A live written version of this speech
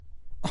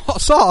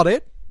Saw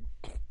it.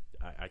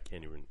 I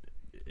can't even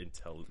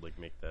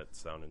make that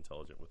sound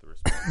intelligent with the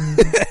response.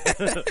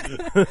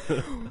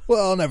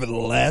 Well,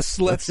 nevertheless,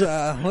 let's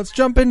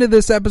jump into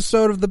this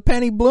episode of the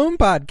Penny Bloom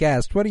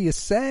podcast. What do you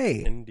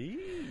say?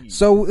 Indeed.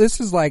 So this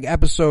is like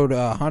episode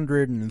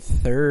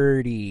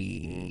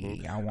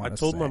 130. Mm-hmm. I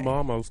told my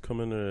mom I was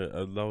coming to.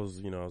 I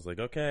was like,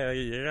 okay,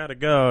 you gotta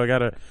go. I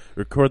gotta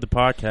record the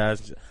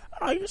podcast.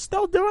 Are you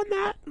still doing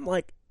that? I'm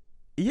like,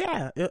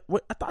 yeah. I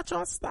thought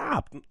y'all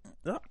stopped.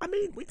 I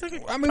mean, we take.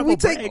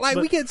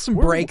 We get some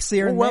breaks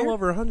here and there. Well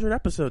over 100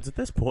 episodes at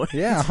this point.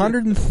 Yeah,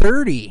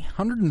 130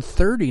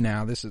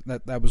 now.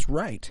 That was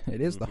right. It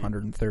is the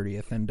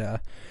 130th, and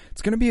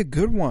it's going to be a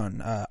good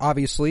one.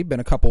 Obviously,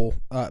 been a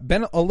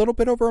little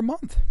bit over a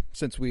month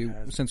since we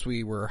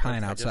were high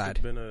outside.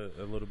 It's been a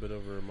little bit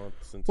over a month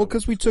since. Well,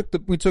 because we took the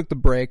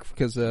break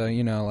because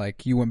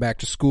you went back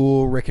to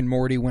school. Rick and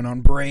Morty went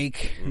on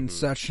break and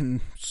such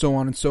and so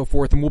on and so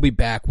forth, and we'll be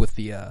back with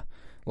the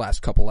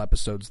last couple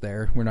episodes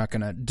there. We're not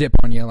going to dip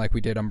on you like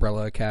we did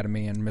Umbrella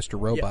Academy and Mr.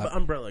 Robot. Yeah, but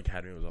Umbrella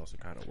Academy was also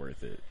kind of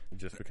worth it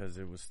just because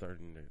it was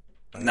starting to...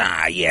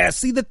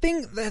 See, the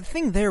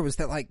thing there was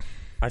that, like,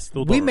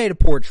 we made a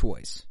poor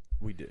choice.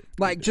 We did.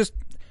 Just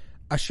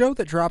a show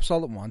that drops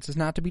all at once is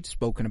not to be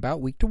spoken about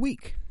week to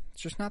week.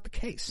 It's just not the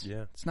case.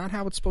 Yeah. It's not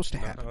how it's supposed to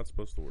happen. Not how it's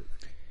supposed to work.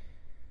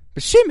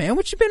 But shit, man,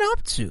 what you been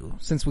up to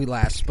since we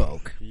last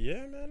spoke?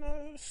 Yeah, man,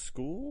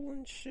 school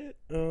and shit.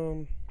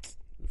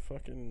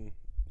 Fucking...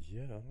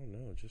 Yeah, I don't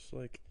know. Just,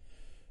 like,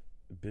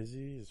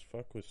 busy as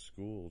fuck with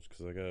schools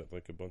because I got,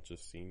 like, a bunch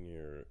of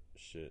senior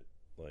shit,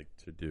 like,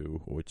 to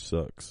do, which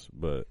sucks,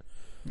 but...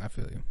 I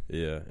feel you.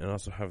 Yeah, and I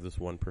also have this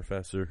one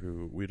professor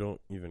who we don't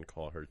even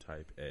call her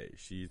type A.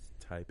 She's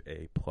type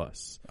A+.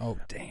 Oh,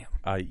 damn.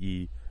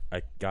 I.e.,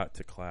 I got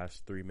to class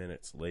 3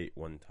 minutes late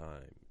one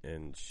time,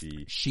 and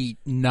she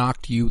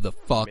knocked you the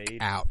fuck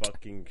out. Made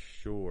fucking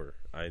sure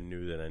I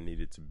knew that I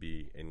needed to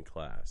be in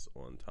class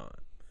on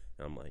time.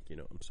 And I'm like,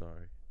 I'm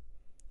sorry.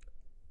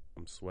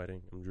 I'm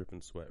sweating. I'm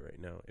dripping sweat right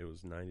now. It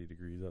was 90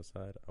 degrees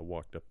outside. I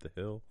walked up the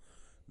hill,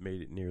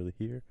 made it nearly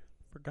here,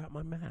 forgot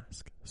my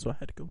mask. So I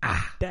had to go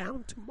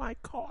down to my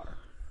car.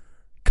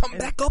 Come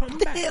back up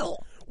the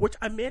hill. Which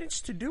I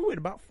managed to do in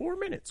about 4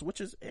 minutes, which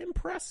is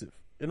impressive.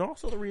 And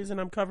also the reason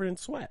I'm covered in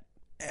sweat.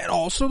 And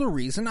also the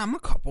reason I'm a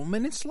couple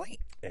minutes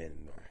late.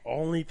 And the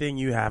only thing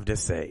you have to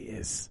say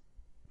is,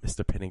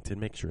 Mr. Pennington,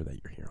 make sure that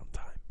you're here on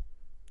time.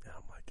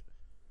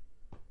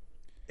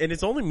 And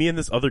it's only me and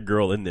this other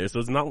girl in there, so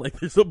it's not like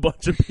there's a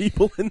bunch of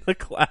people in the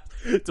class.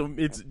 It's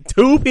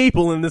 2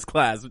 people in this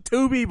class.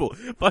 2 people.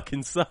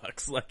 Fucking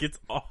sucks. Like, it's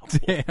awful.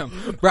 Damn.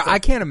 Bro, I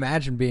can't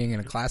imagine being in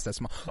a class that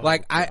small.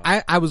 Like,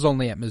 I was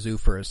only at Mizzou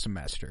for a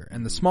semester,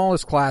 and the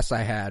smallest class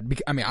I had,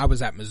 I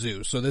was at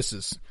Mizzou, so this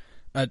is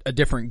a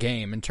different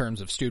game in terms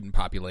of student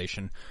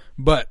population.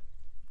 But,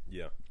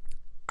 yeah,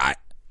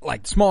 the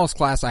smallest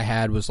class I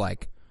had was,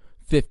 like,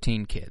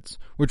 15 kids,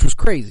 which was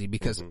crazy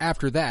because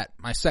after that,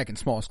 my second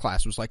smallest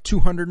class was like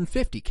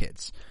 250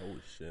 kids.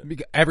 Holy shit.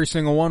 Because every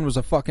single one was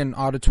a fucking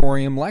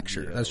auditorium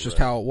lecture. Yeah, that's just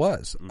how it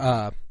was.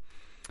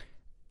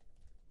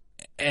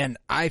 And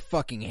I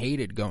fucking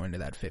hated going to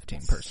that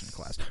 15-person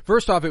class.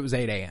 First off, it was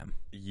 8 a.m.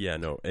 Yeah,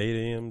 no, 8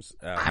 a.m.'s...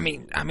 I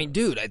mean,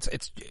 dude,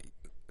 it's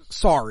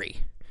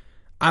sorry.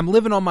 I'm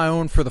living on my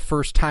own for the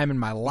first time in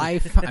my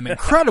life. I'm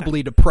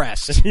incredibly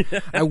depressed.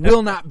 I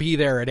will not be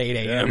there at 8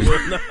 a.m.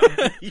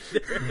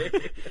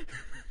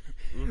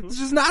 It's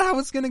just not how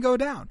it's going to go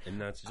down.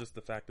 And that's just the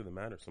fact of the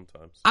matter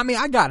sometimes. I mean,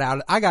 I got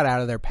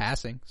out of there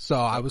passing, so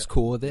I was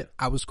cool with it.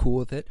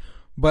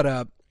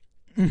 But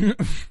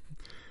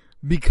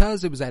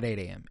because it was at 8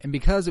 a.m. and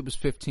because it was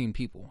 15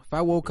 people, if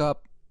I woke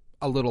up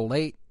a little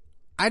late,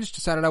 I just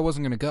decided I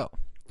wasn't going to go.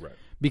 Right.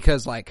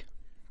 Because, like,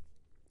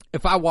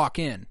 if I walk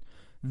in,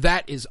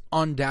 that is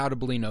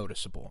undoubtedly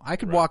noticeable. I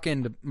could walk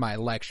into my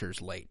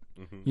lectures late,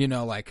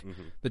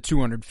 the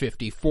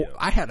 254.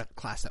 I had a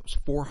class that was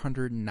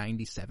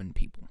 497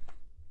 people.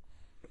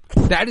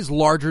 That is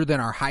larger than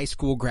our high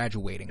school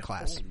graduating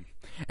class.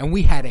 And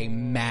we had a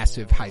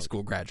massive high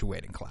school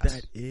graduating class.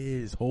 That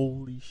is,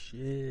 holy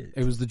shit.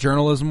 It was the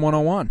Journalism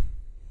 101.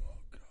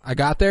 I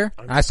got there,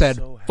 I said,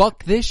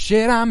 fuck this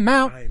shit, I'm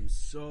out. I am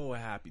so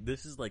happy.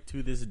 This is, like,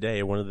 to this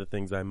day, one of the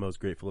things I'm most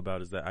grateful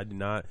about is that I did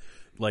not,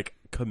 like,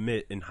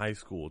 commit in high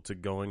school to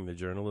going the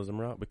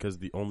journalism route because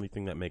the only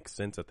thing that makes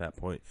sense at that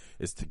point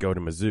is to go to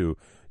Mizzou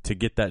to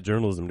get that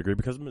journalism degree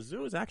because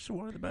Mizzou is actually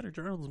one of the better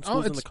journalism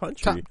schools in the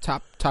country.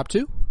 Top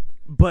 2?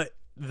 But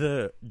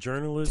the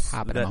journalists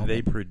that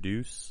they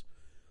produce,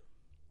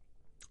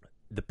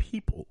 the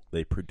people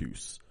they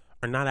produce,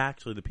 are not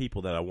actually the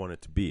people that I want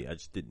it to be. I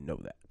just didn't know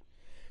that.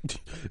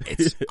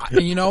 It's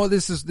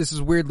this is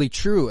weirdly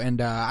true,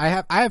 and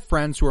I have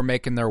friends who are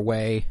making their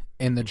way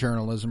in the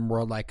journalism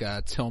world, like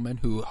Tillman,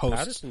 who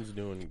hosts.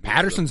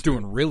 Patterson's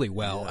doing really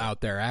well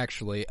out there.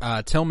 Actually,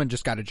 Tillman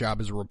just got a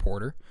job as a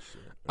reporter,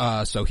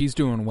 so he's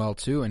doing well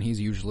too, and he's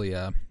usually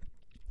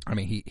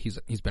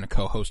he's been a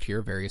co-host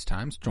here various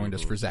times. Joined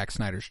us for Zack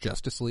Snyder's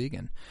Justice League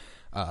and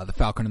the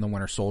Falcon and the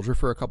Winter Soldier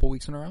for a couple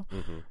weeks in a row,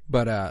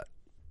 but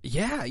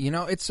Yeah, you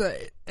know, it's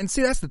and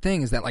see, that's the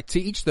thing, is that, like, to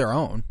each their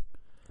own.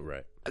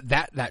 Right.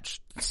 That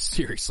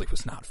seriously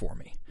was not for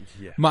me.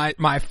 Yeah.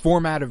 My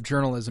format of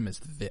journalism is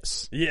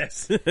this.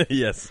 Yes.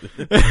 Yes.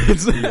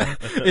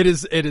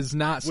 It is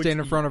not stand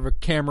in front of a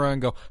camera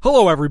and go,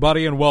 "Hello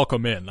everybody and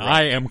welcome in. Right.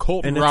 I am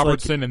Colton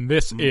Robertson, and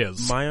this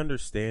is." My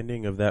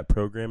understanding of that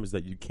program is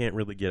that you can't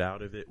really get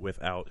out of it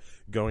without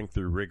going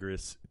through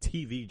rigorous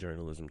TV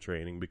journalism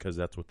training, because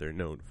that's what they're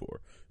known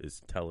for,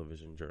 is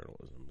television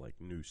journalism, like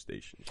news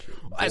station shit.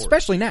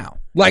 Especially now.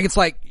 Like, it's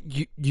like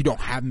you don't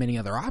have many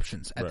other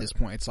options at this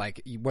point. It's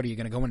like, what are you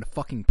going to go into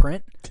fucking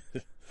print?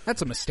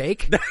 That's a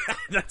mistake.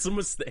 That's a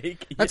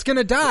mistake. That's going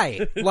to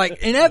die.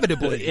 Like,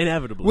 inevitably.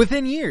 Inevitably.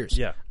 Within years.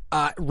 Yeah.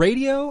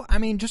 Radio, I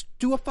mean, just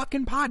do a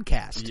fucking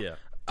podcast.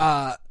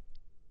 Yeah.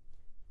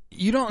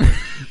 You don't.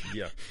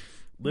 Yeah.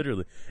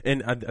 Literally.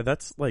 And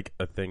that's, like,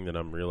 a thing that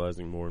I'm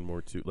realizing more and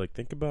more, too. Like,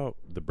 think about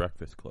The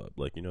Breakfast Club.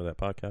 Like, you know that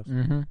podcast?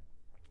 Mm-hmm.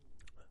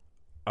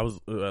 I was.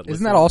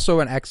 Isn't that also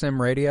an XM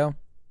radio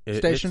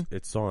station?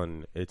 It's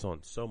on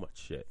so much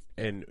shit.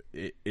 And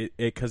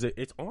because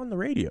it's on the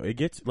radio. It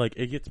gets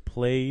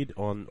played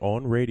on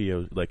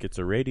radio, like it's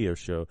a radio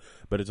show,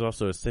 but it's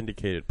also a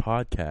syndicated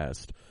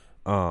podcast.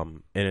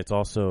 And it's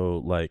also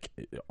like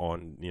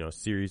on,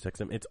 Sirius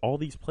XM. It's all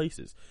these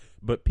places,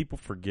 but people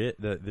forget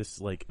that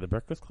this, like, the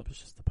Breakfast Club is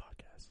just a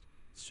podcast.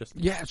 It's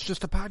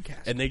just a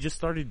podcast. And they just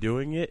started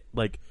doing it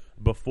like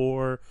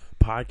before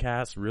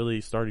podcasts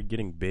really started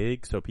getting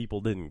big, so people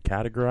didn't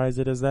categorize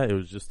it as that. It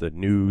was just a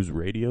news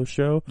radio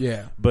show.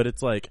 Yeah. But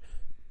it's like,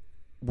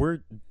 we're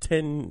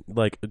 10,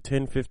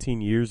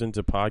 15 years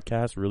into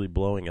podcasts really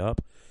blowing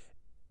up.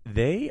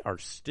 They are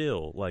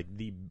still like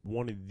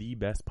one of the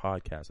best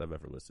podcasts I've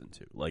ever listened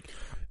to. Like,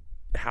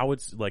 how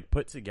it's like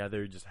put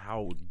together, just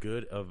how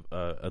good of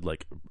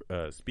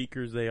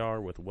speakers they are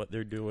with what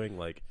they're doing.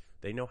 Like,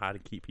 they know how to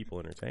keep people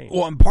entertained.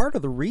 Well, and part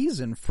of the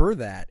reason for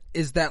that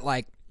is that,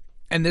 like,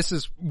 and this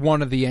is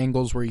one of the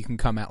angles where you can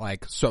come at,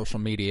 like, social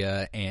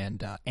media and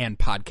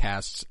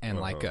podcasts and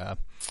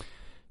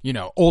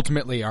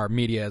ultimately our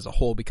media as a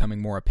whole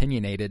becoming more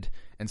opinionated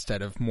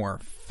instead of more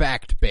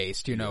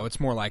fact-based. It's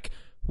more like,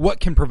 what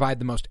can provide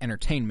the most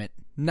entertainment,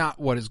 not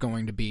what is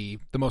going to be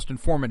the most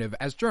informative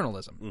as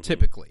journalism,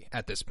 typically,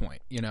 at this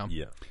point,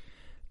 Yeah.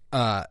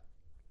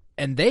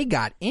 And they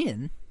got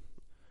in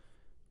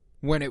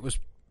when it was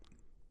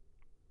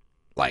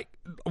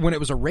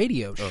a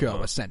radio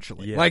show,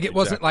 essentially. Yeah, like, it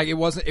wasn't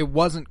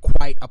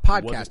quite a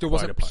podcast. It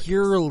wasn't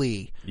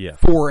purely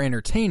for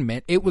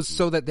entertainment. It was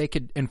so that they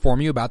could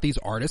inform you about these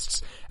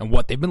artists and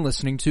what they've been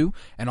listening to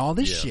and all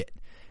this shit.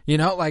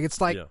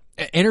 It's like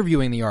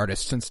interviewing the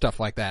artists and stuff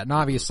like that. And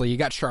obviously you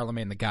got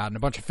Charlamagne the God and a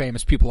bunch of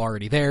famous people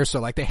already there, so,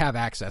 like, they have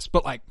access.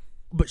 But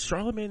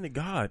Charlamagne the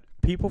God,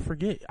 people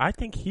forget. I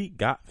think he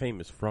got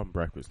famous from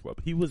Breakfast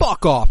Club. He was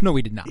fuck off. No,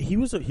 he did not. He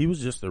was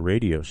just a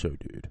radio show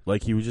dude.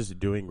 Like, he was just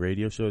doing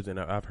radio shows, and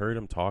I've heard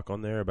him talk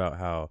on there about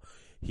how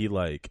he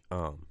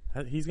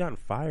he's gotten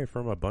fired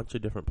from a bunch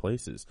of different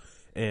places,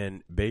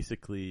 and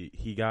basically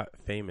he got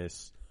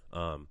famous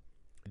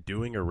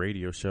doing a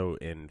radio show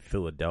in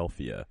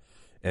Philadelphia.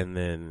 And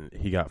then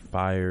he got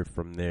fired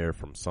from there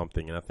from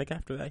something. And I think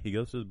after that, he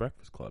goes to the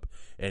Breakfast Club.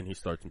 And he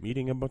starts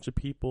meeting a bunch of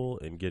people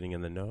and getting in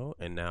the know.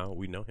 And now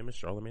we know him as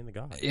Charlamagne the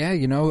God. Yeah,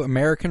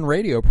 American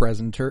radio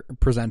presenter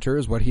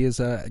is what he is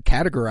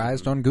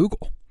categorized on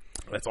Google.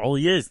 That's all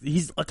he is.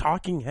 He's a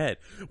talking head,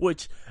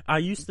 which I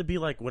used to be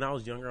like when I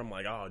was younger. I'm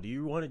like, oh, do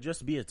you want to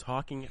just be a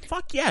talking head?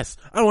 Fuck yes.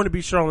 I want to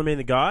be Charlamagne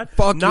the God.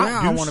 Fuck yeah,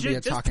 I want to be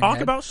a talking head. Just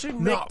talk about shit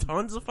and make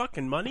tons of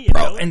fucking money.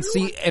 Bro, and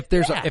see, if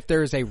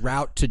there's a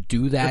route to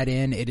do that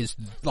in, it is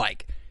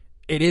like,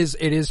 it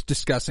is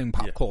discussing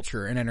pop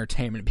culture and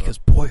entertainment, because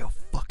boy, oh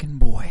fucking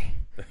boy,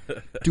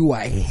 do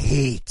I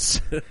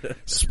hate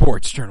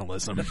sports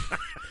journalism.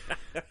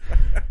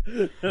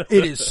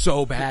 It is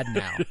so bad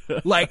now.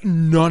 Like,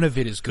 none of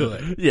it is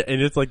good. Yeah,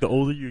 and it's like the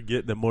older you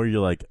get, the more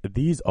you're like,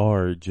 these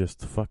are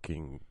just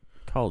fucking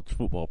college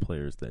football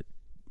players that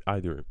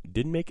either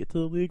didn't make it to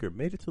the league or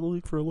made it to the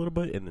league for a little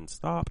bit and then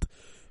stopped.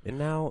 And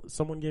now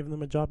someone gave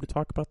them a job to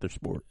talk about their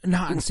sport.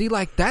 Nah, and see,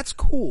 like, that's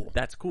cool.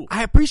 That's cool.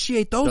 I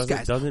appreciate those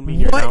guys. Doesn't mean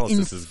your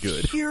analysis is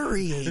good. What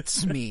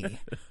infuriates me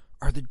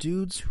are the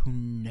dudes who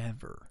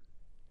never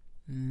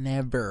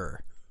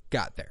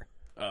got there.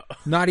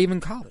 Not even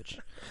college.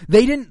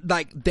 They didn't,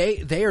 like,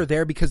 they are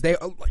there because they,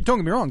 don't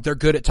get me wrong, they're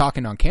good at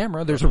talking on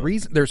camera. There's a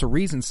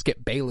reason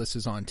Skip Bayless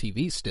is on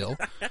TV still.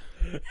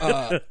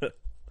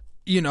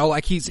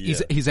 Like,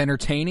 he's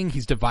entertaining,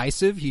 he's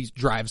divisive, he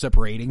drives up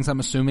ratings, I'm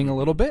assuming, a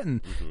little bit,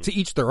 and to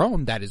each their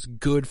own, that is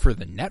good for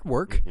the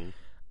network.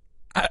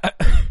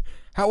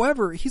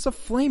 However, he's a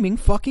flaming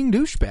fucking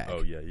douchebag.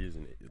 Oh yeah, he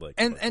isn't, like,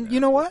 and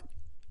you know what?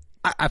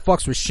 I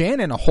fucks with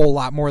Shannon a whole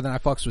lot more than I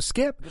fucks with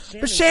Skip.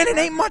 But Shannon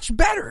ain't much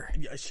better.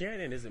 Yeah,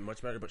 Shannon isn't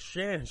much better, but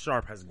Shannon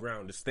Sharp has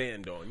ground to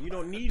stand on. You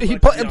don't need. He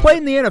played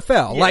in the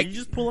NFL. Yeah, you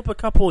just pull up a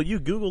couple. You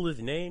Google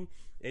his name,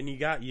 and you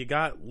got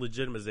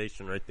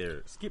legitimization right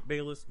there. Skip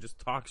Bayless just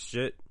talks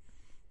shit,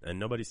 and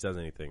nobody says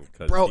anything.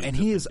 Bro, and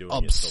he is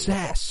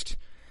obsessed.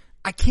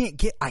 I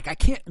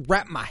can't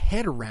wrap my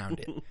head around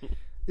it.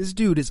 This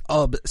dude is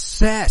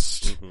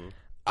obsessed. Mm-hmm.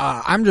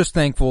 I'm just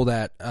thankful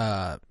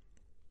that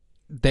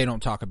they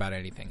don't talk about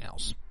anything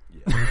else.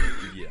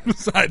 Yeah.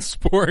 Besides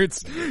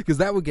sports, because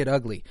that would get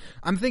ugly.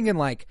 I'm thinking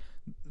like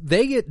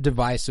they get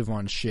divisive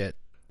on shit,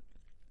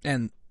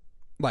 and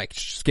like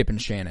Skip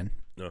and Shannon.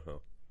 Uh-huh.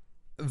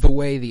 The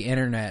way the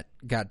internet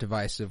got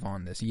divisive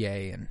on this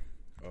Ye and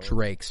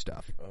Drake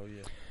stuff. Oh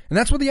yeah. And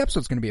that's what the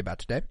episode's going to be about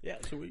today. Yeah,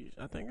 so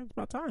I think it's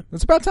about time.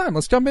 It's about time.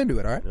 Let's jump into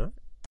it, all right? Yeah.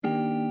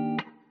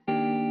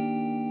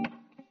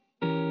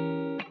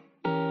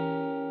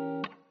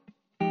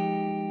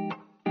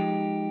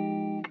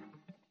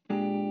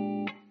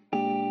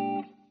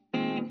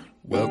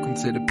 Welcome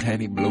to the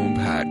Penny Bloom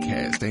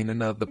Podcast. Ain't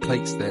another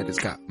place that has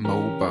got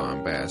more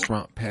bombast.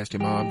 Romp past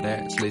your mom,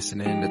 dads,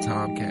 listening to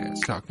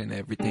Tomcats, talking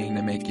everything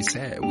that make you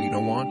sad. We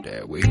don't want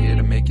that. We're here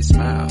to make you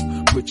smile.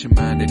 Put your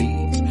mind at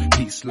ease.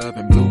 Peace, love,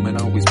 and bloom,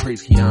 and always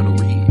praise Keanu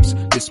Reeves.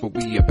 This what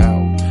we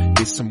about.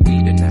 Get some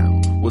weed in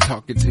now. We'll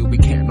talk until we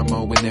can't no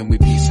more, and then we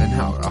peacing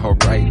out. All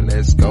right,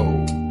 let's go.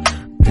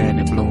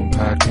 Penny Bloom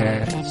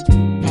Podcast.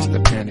 It's the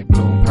Penny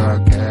Bloom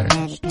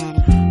Podcast.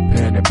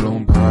 Penny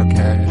Bloom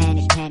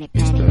Podcast.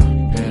 It's the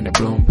Penny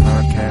Bloom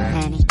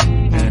Podcast.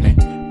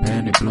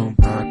 Penny Bloom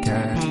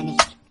Podcast.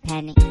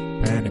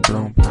 Penny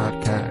Bloom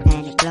Podcast.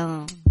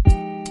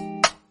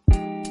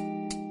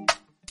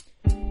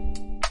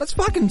 Let's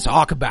fucking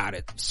talk about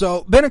it.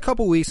 So, been a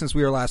couple weeks since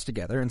we were last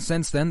together, and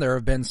since then there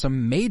have been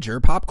some major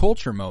pop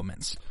culture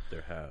moments.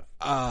 There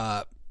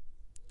have.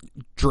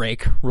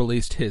 Drake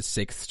released his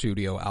 6th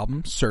studio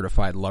album,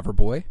 Certified Lover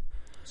Boy.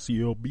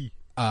 CLB.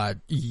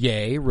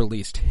 Ye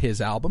released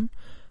his album,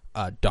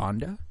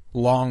 Donda.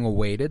 Long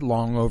awaited,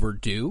 long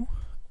overdue.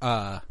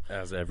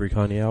 As every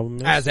Kanye album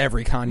is? As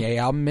every Kanye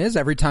album is.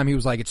 Every time he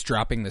was like, it's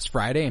dropping this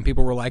Friday, and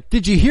people were like,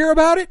 did you hear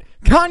about it?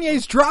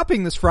 Kanye's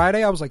dropping this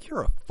Friday. I was like,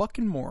 you're a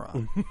fucking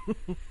moron.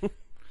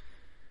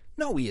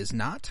 No, he is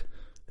not.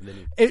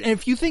 And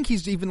if you think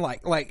he's even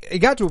like, it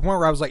got to a point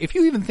where I was like, if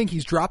you even think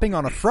he's dropping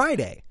on a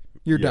Friday,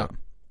 you're dumb.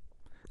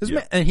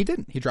 And he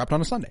didn't. He dropped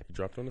on a Sunday.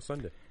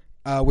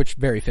 Which,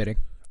 very fitting.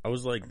 I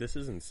was like, this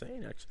is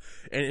insane, actually.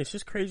 And it's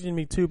just crazy to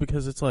me, too,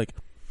 because it's like,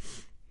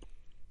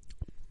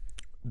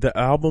 the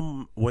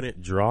album, when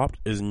it dropped,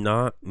 is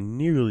not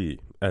nearly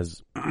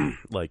as,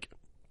 like,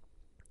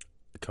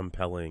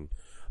 compelling.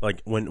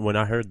 Like, when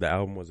I heard the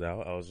album was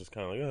out, I was just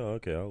kind of like, oh,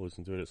 okay, I'll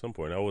listen to it at some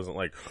point. I wasn't,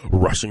 like,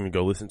 rushing to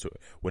go listen to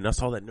it. When I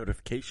saw that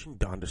notification,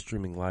 Donda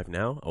streaming live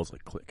now, I was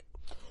like, click.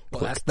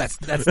 Well, that's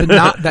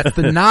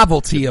the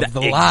novelty of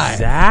the live.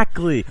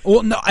 Exactly.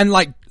 Well, no, and,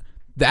 like,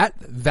 that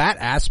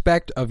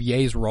aspect of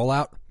Ye's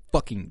rollout,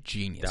 fucking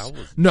genius.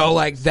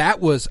 That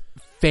was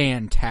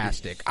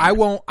fantastic. I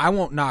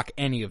won't knock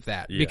any of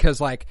that because,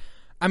 like,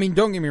 I mean,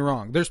 don't get me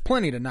wrong. There's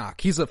plenty to knock.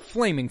 He's a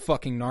flaming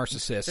fucking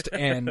narcissist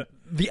and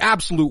the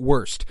absolute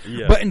worst.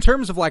 Yeah. But in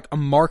terms of like a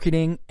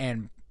marketing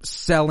and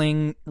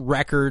selling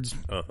records,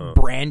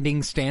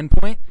 branding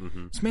standpoint,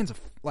 this man's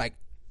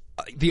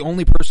the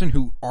only person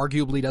who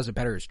arguably does it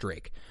better is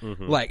Drake.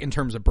 Like in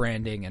terms of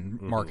branding and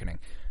marketing.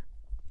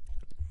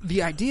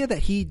 The idea that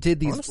he did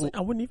these... Honestly,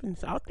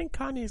 I think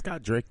Kanye's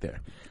got Drake there.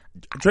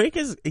 Drake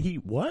he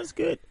was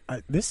good.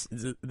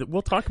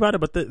 We'll talk about it,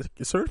 but the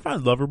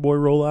Certified Lover Boy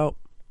rollout,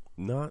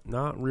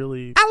 not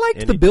really. I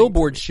liked the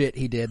Billboard shit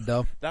he did,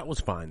 though. That was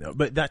fine, though.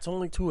 But that's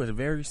only to a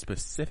very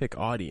specific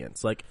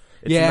audience. Like,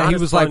 he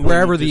was like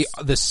wherever the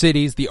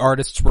cities, the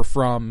artists were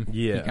from,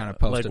 he kind of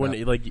posted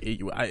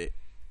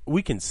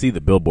we can see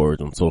the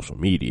billboards on social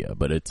media,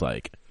 but it's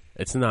like,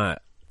 it's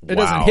not... It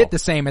doesn't hit the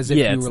same as if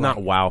you were it's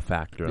not wow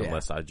factor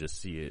unless I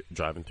just see it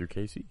driving through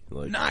KC.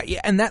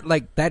 And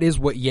that is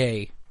what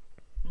Ye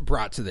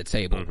brought to the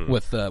table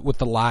with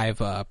the live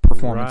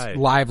performance,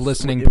 live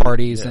listening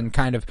parties, and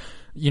kind of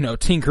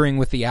tinkering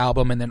with the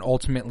album, and then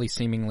ultimately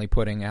seemingly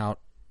putting out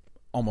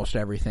almost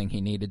everything he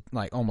needed,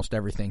 like almost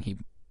everything he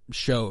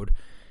showed.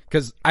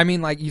 Because I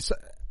mean, like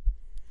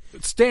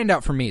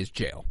standout for me is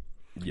Jail.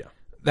 Yeah,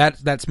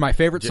 that's my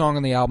favorite song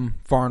on the album,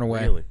 far and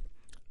away. Really,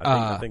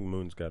 I think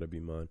Moon's got to be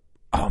mine.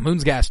 Oh,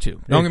 Moon's Gas too.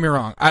 Don't get me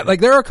wrong.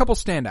 There are a couple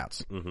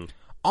standouts.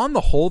 On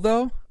the whole,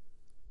 though,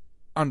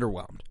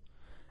 underwhelmed.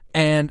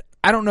 And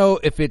I don't know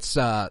if it's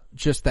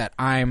just that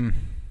I'm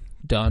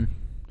done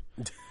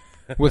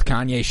with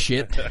Kanye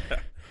shit.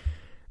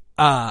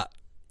 But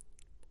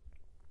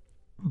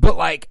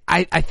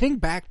I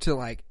think back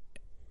to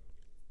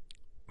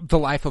The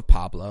Life of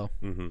Pablo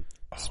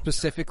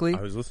specifically.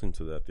 I was listening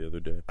to that the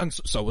other day. And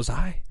so was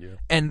I. Yeah.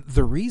 And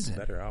the reason...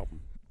 Better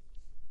album.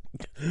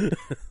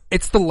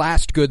 It's the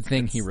last good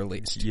thing he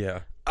released.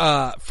 Yeah.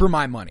 For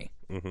my money.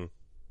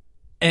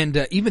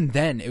 And even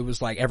then, it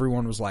was like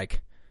everyone was like,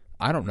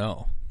 I don't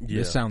know. Yeah.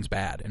 This sounds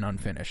bad and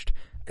unfinished.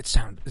 It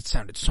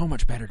sounded so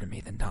much better to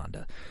me than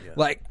Donda.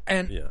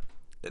 Yeah.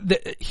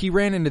 He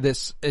ran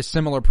into a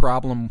similar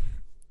problem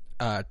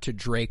to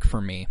Drake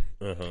for me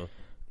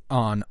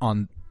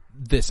on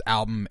this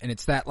album, and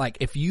it's that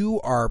if you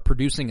are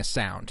producing a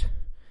sound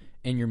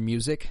in your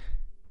music,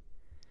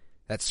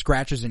 that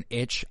scratches an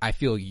itch I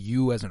feel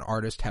you as an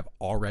artist have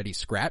already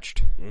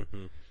scratched.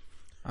 Mm-hmm.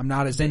 I'm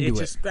not as into it. It's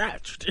just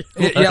scratched.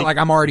 Yeah, like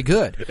I'm already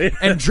good.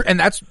 And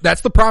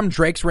that's the problem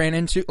Drake's ran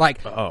into.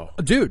 Like,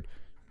 dude,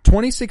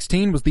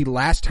 2016 was the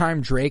last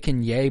time Drake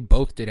and Ye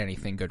both did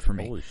anything good for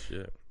me. Holy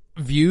shit.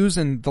 Views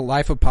and The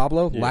Life of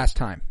Pablo, last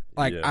time.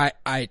 Like,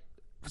 I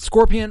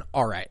Scorpion,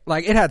 alright.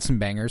 Like, it had some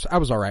bangers. I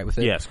was alright with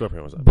it. Yeah,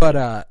 Scorpion was up.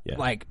 But,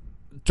 like,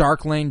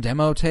 Dark Lane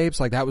demo tapes,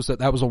 like that was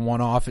a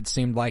one-off. It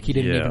seemed like he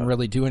didn't even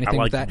really do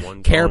anything with that.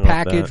 Care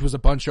Package was a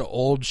bunch of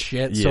old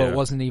shit, so it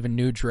wasn't even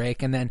new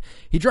Drake. And then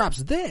he drops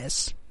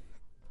this,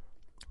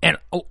 and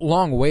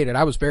long awaited.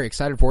 I was very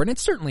excited for it, and it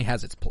certainly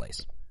has its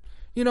place.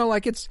 You know,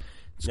 like it's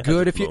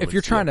good if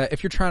you're trying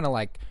to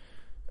like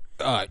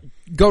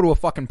go to a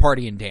fucking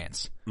party and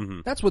dance.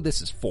 Mm-hmm. That's what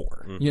this is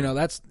for. Mm-hmm. You know,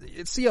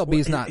 CLB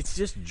is not. It's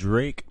just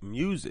Drake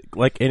music.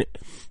 Like, and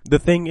the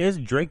thing is,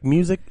 Drake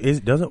music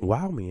doesn't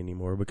wow me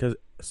anymore because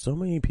so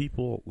many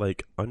people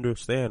like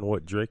understand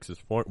what Drake's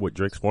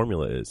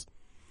formula is,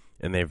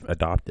 and they've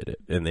adopted it,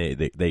 and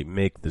they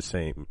make the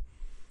same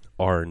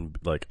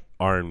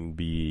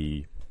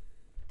R&B.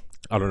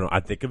 I don't know.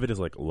 I think of it as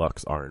like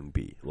luxe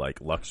R&B,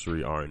 like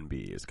luxury R&B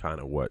is kind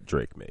of what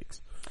Drake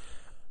makes.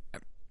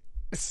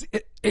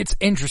 It's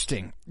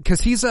interesting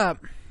because he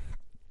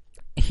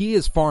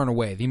is far and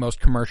away the most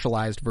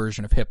commercialized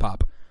version of hip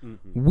hop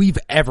we've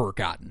ever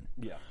gotten.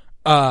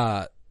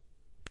 Yeah.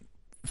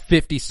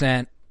 50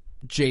 Cent,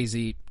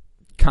 Jay-Z,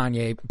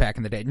 Kanye back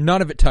in the day.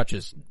 None of it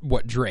touches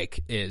what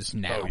Drake is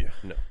now. Oh yeah,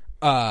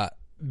 no.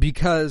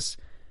 Because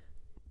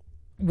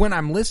when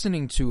I'm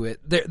listening to it,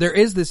 there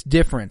is this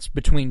difference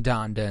between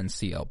Donda and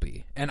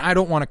CLB, and I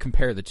don't want to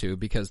compare the two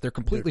because they're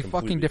completely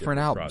fucking different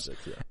albums.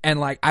 Projects, yeah. And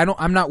like,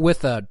 I'm not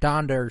with a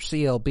Donda or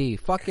CLB.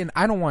 Fucking,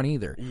 I don't want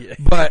either. Yeah.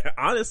 But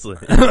honestly,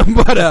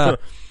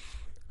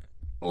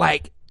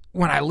 like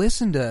when I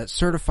listen to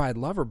Certified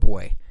Lover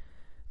Boy,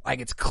 like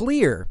it's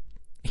clear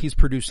he's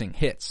producing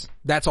hits.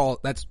 That's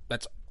all. That's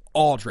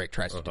all Drake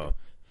tries to do.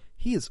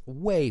 He is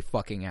way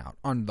fucking out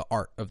on the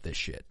art of this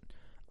shit.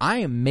 I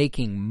am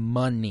making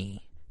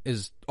money.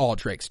 Is all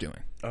Drake's doing.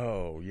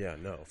 Oh, yeah,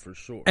 no, for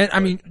sure. And I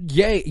mean,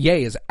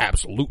 Ye is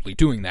absolutely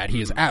doing that.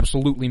 He is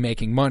absolutely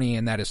making money,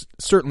 and that is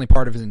certainly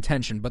part of his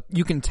intention. But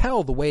you can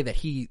tell the way that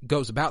he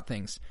goes about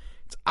things.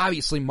 It's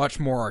obviously much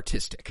more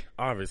artistic.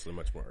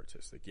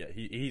 Yeah,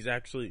 he's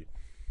actually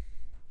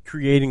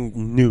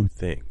creating new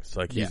things.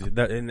 Like he's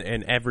that,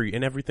 and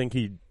everything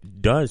he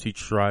does, he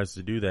tries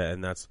to do that,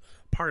 and that's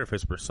part of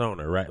his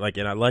persona, right? Like,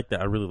 and I like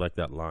that. I really like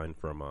that line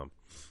from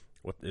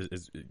what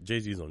is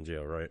Jay-Z's on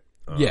Jail, right?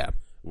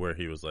 Where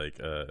he was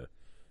like,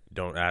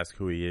 don't ask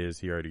who he is,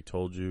 he already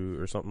told you,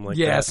 or something like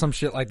that. Yeah, some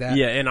shit like that.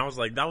 Yeah, and I was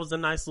like, that was a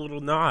nice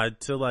little nod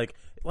to like,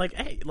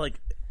 hey,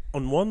 like,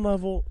 on one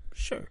level,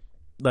 sure.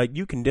 Like,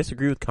 you can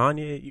disagree with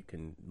Kanye,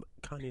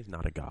 Kanye's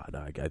not a god.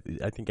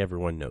 I think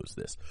everyone knows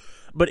this.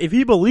 But if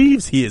he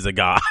believes he is a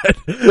god,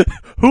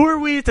 who are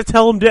we to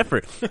tell him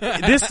different?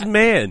 This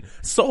man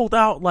sold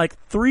out like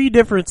 3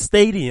 different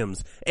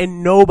stadiums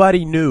and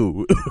nobody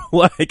knew.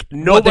 Like,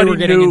 nobody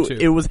knew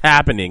it was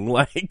happening.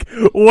 Like,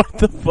 what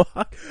the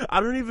fuck? I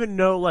don't even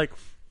know, like,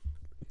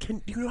 do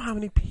you know how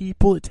many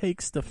people it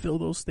takes to fill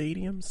those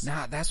stadiums?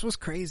 Nah, that's what's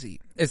crazy.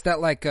 Is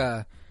that like,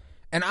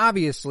 and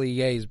obviously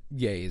Ye's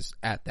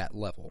at that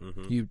level.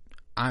 Mm-hmm.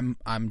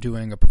 I'm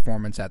doing a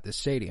performance at this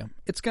stadium.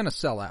 It's gonna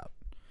sell out.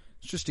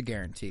 It's just a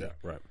guarantee. Yeah,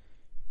 right.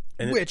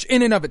 Which,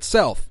 in and of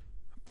itself,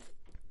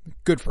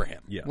 good for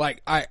him. Yeah.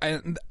 Like, I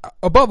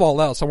above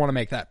all else, I want to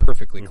make that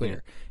perfectly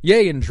clear.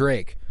 Ye and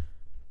Drake,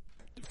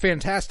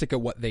 fantastic at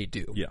what they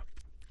do. Yeah.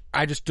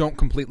 I just don't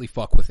completely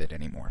fuck with it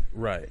anymore.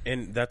 Right.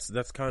 And that's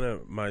kind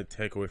of my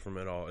takeaway from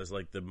it all, is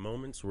like the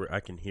moments where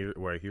I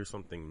hear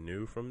something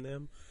new from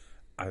them,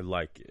 I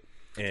like it.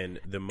 And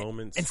the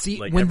moments, and see,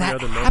 like, when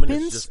that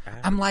happens,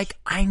 I'm like,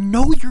 I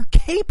know you're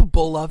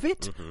capable of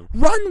it.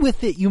 Run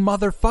with it, you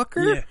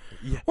motherfucker.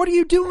 Yeah. What are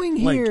you doing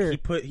here?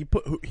 Like, he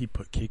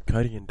put Kid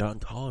Cudi and Don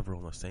Toliver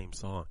on the same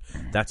song.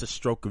 That's a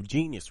stroke of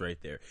genius right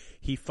there.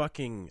 He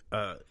fucking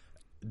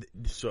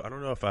so I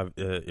don't know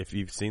if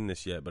you've seen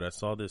this yet, but I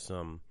saw this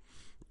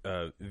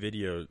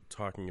video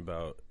talking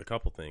about a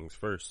couple things.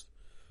 First,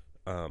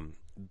 the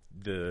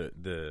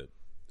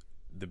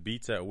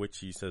beats at which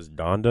he says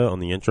Donda on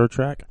the intro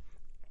track.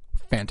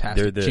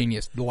 Fantastic,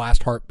 genius. The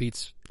last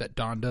heartbeats that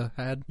Donda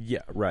had.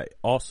 Yeah, right.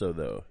 Also,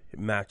 though, it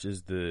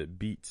matches the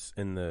beats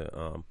in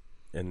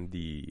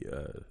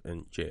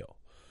Jail.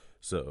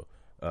 So,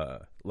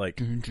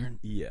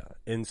 yeah.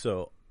 And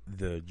so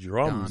the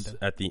drums Donda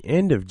at the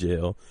end of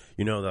Jail,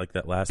 you know, like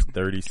that last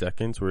 30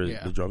 seconds where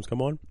the drums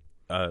come on.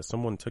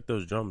 Someone took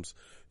those drums,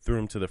 threw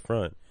them to the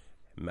front,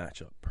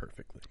 match up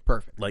perfectly.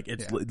 Perfect. Like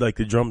it's like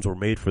the drums were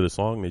made for the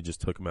song. They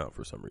just took them out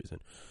for some reason.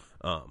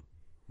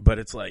 But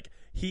it's like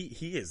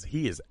he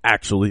is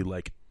actually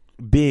like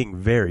being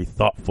very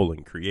thoughtful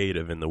and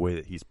creative in the way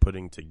that he's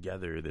putting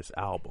together this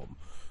album.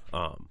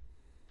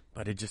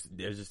 But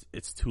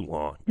it's too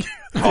long.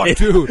 Oh,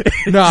 dude,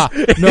 no,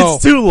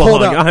 it's too long.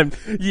 Hold up.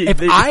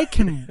 If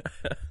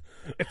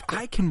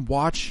I can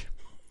watch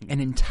an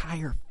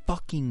entire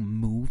fucking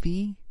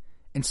movie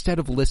instead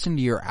of listen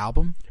to your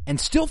album and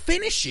still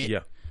finish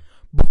it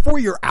before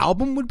your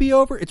album would be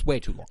over, it's way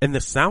too long. And the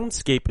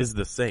soundscape is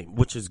the same,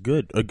 which is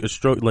good.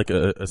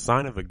 A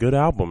sign of a good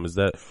album is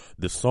that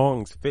the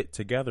songs fit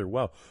together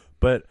well.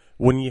 But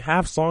when you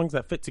have songs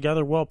that fit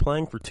together well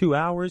playing for 2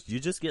 hours, you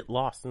just get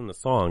lost in the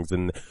songs,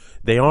 and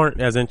they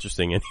aren't as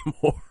interesting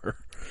anymore.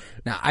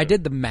 Now, I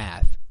did the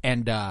math,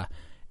 and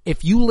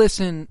if you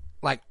listen,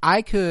 like,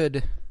 I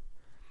could,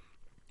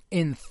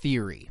 in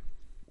theory,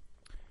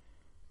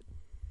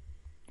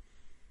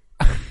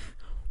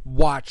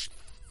 watch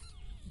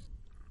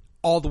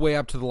all the way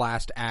up to the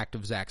last act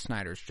of Zack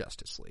Snyder's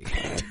Justice League.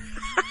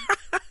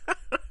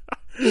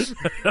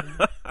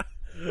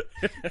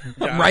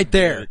 I'm right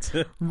there.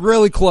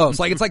 Really close.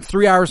 Like, it's like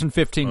 3 hours and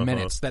 15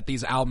 minutes that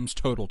these albums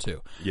total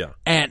to. Yeah.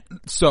 And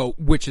so,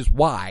 which is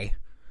why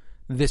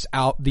these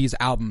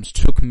albums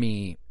took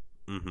me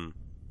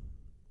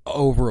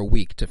over a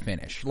week to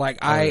finish. Like,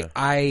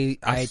 I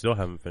still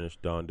haven't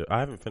finished Donda.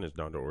 I haven't finished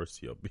Donda or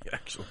CLB,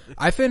 actually.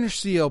 I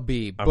finished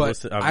CLB,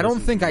 but I don't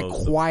think I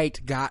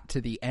quite got to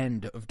the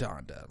end of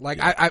Donda. Like,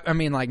 I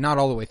mean, like, not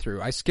all the way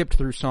through. I skipped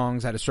through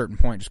songs at a certain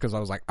point just because I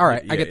was like, all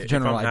right, I get the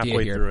general idea here. If I'm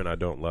halfway through and I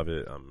don't love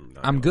it,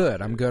 I'm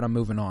good. I'm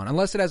moving on.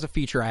 Unless it has a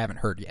feature I haven't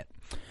heard yet.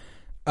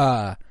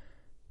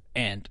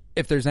 And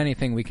if there's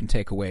anything we can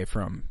take away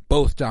from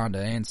both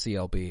Donda and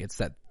CLB, it's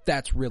that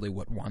that's really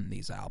what won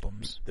these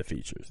albums. The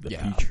features. The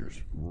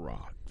features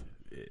rocked.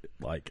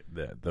 Like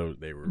that,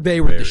 they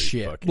were the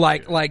shit.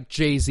 Like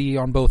Jay-Z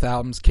on both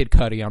albums, Kid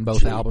Cudi on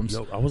both albums.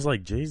 Yo, I was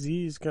like,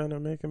 Jay-Z's kind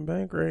of making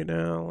bank right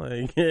now.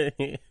 Like,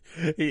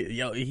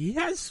 he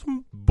has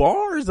some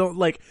bars on.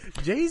 Like,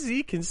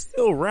 Jay-Z can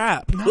still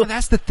rap. No,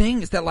 that's the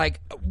thing. Is that like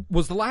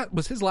was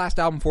his last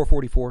album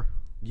 444?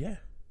 Yeah.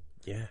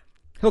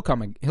 He'll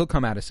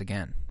come at us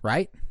again,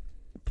 right?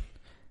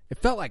 It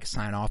felt like a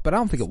sign off, but I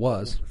don't think it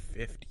was.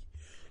 50.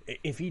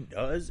 If he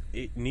does,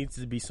 it needs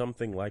to be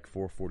something like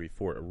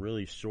 444, a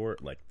really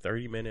short, like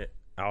 30-minute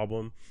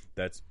album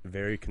that's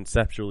very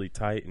conceptually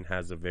tight and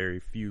has a very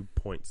few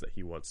points that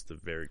he wants to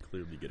very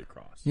clearly get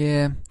across.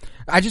 Yeah,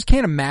 I just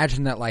can't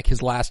imagine that like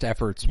his last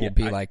efforts will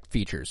be like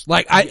features.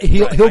 Like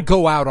he'll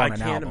go out on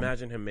an album. I can't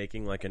imagine him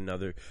making like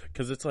another,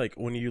 because it's like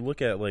when you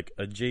look at like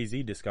a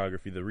Jay-Z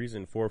discography, the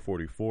reason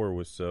 444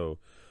 was so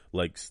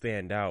like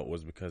stand out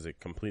was because it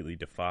completely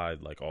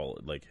defied like all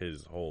like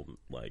his whole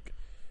like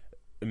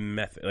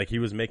method. Like he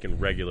was making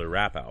regular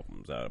rap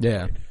albums out of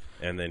it.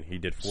 And then he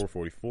did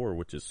 444,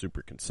 which is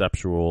super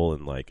conceptual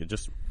and like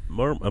just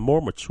a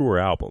more mature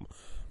album.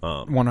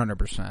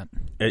 100%.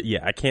 Yeah,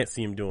 I can't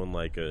see him doing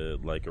like a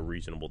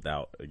Reasonable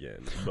Doubt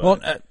again. But. Well,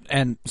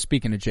 and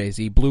speaking of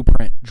Jay-Z,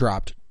 Blueprint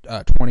dropped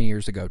 20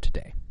 years ago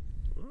today.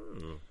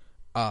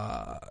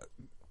 I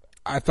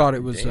thought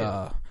it was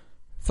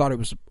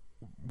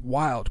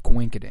wild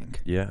coinkydink.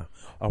 Yeah.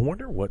 I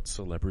wonder what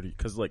celebrity,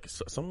 because like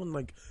someone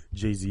like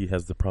Jay-Z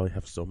has to probably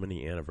have so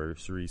many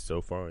anniversaries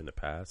so far in the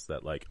past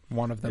that like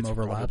one of them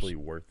overlaps. It's probably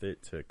worth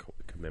it to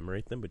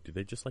commemorate them. But do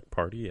they just like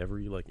party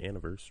every like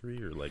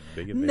anniversary or like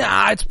big event?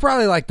 Nah, it's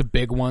probably like the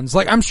big ones.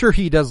 Like I'm sure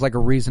he does like a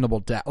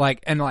Reasonable Doubt,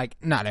 like, and like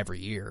not every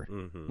year.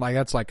 Mm-hmm. Like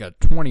that's like a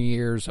 20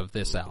 years of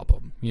this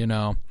album, you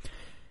know.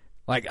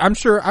 Like I'm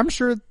sure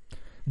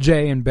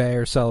Jay and Bay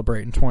are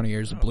celebrating 20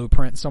 years of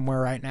Blueprint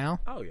somewhere right now.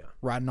 Oh yeah,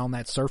 riding on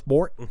that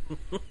surfboard.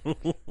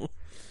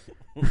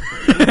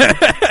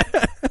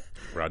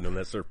 Riding on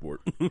that surfboard.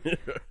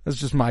 That's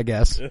just my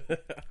guess.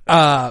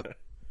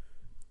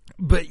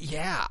 But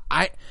yeah,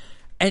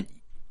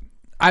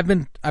 I've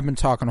been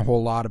talking a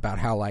whole lot about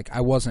how like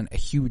I wasn't a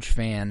huge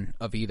fan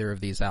of either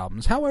of these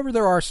albums. However,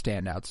 there are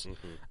standouts.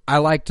 Mm-hmm. I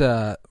liked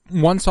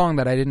one song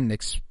that I didn't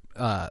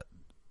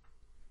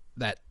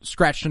that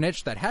scratched an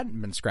itch that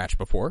hadn't been scratched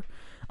before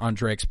on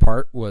Drake's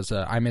part was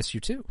I Miss You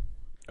Too,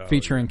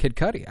 featuring Kid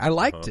Cudi. I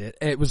liked it.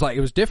 It was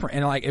different,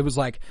 and like it was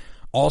like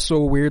also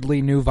a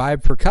weirdly new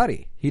vibe for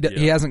Cudi.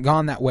 He hasn't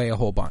gone that way a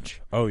whole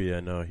bunch. Oh yeah,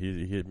 no,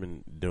 he had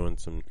been doing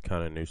some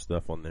kind of new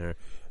stuff on there.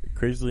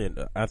 Crazily,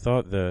 and I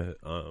thought the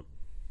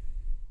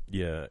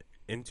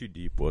In Too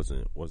Deep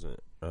wasn't.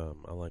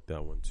 I like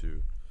that one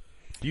too.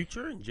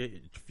 Future and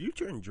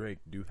Drake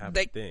do have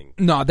a thing.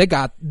 No,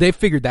 they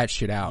figured that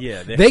shit out.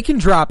 Yeah, they can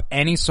drop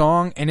any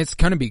song and it's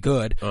gonna be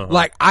good.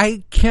 Like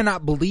I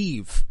cannot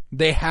believe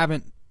they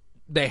haven't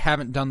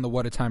done the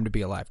What a Time to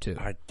Be Alive too.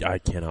 I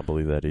cannot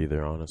believe that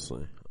either,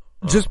 honestly.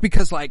 Just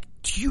because, like,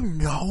 do you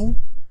know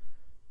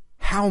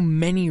how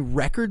many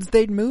records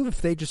they'd move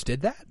if they just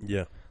did that?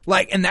 Yeah.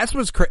 Like, and that's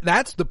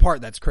that's the part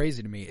that's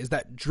crazy to me is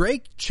that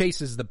Drake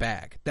chases the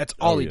bag. That's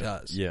all he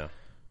does. Yeah.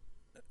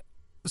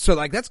 So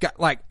like that's got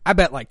like I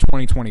bet like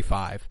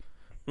 2025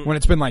 when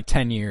it's been like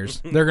 10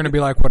 years they're gonna be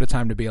like What a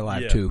Time to Be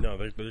Alive too. No,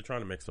 they're trying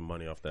to make some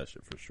money off that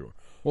shit for sure.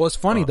 Well, it's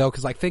funny though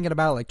because like thinking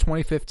about it, like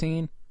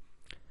 2015,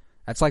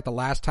 that's like the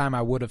last time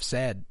I would have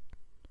said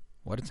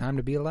What a Time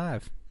to Be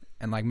Alive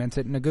and like meant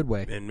it in a good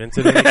way. And meant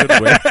it in a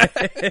good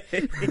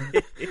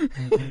way.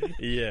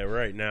 Yeah,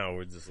 right now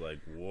we're just like,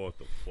 what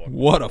the fuck?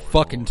 What a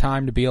fucking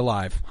time to be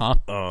alive, huh?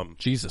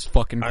 Jesus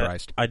fucking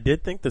Christ. I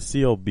did think the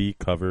CLB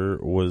cover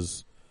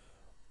was,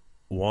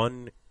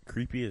 one,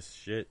 creepy as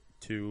shit,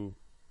 two,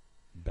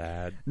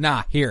 bad.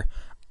 Nah, here.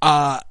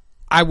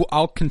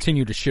 I'll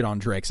continue to shit on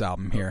Drake's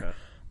album here.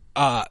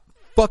 Okay.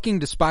 Fucking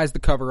despise the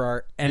cover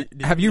art. And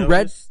did have you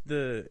read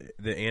the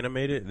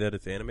animated, that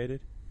it's animated?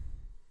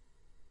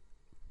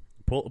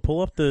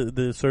 Pull up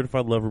the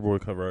Certified Lover Boy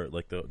cover art,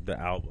 like the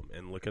album,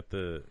 and look at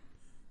the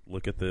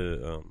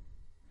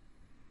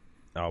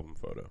album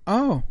photo.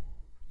 Oh,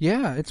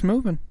 yeah, it's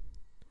moving.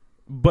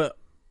 But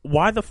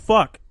why the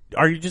fuck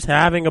are you just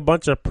having a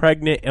bunch of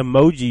pregnant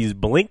emojis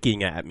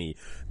blinking at me?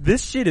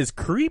 This shit is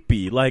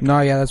creepy. Like,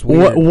 no, yeah, that's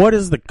weird. What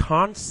is the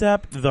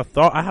concept? The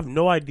thought? I have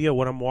no idea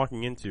what I'm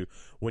walking into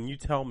when you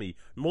tell me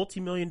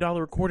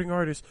multi-million-dollar recording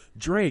artist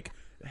Drake,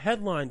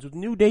 headlines with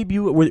new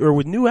debut or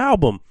with new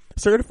album,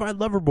 Certified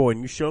Lover Boy,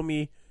 and you show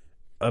me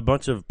a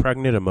bunch of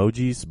pregnant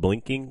emojis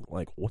blinking.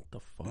 Like, what the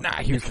fuck? Nah,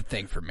 here's the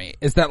thing for me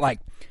is that, like,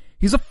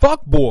 he's a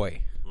fuck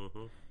boy.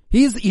 Mm-hmm.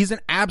 He's an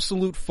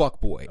absolute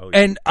fuck boy. Oh, yeah.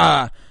 And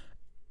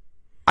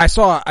I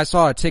saw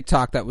a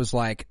TikTok that was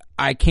like,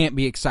 I can't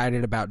be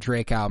excited about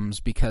Drake albums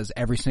because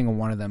every single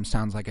one of them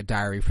sounds like a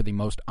diary for the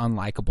most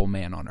unlikable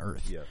man on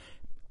earth. Yeah.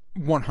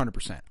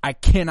 100%. I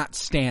cannot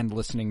stand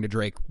listening to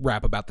Drake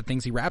rap about the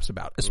things he raps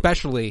about,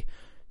 especially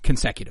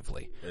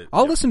consecutively.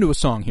 I'll listen to a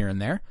song here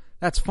and there.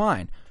 That's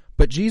fine.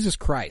 But Jesus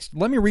Christ,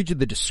 let me read you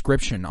the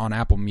description on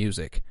Apple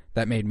Music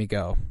that made me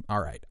go,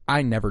 all right,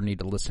 I never need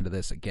to listen to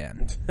this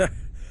again.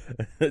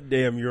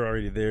 Damn, you're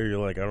already there. You're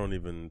like, I don't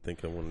even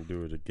think I want to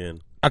do it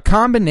again. A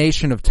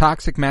combination of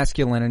toxic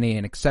masculinity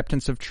and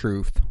acceptance of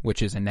truth,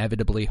 which is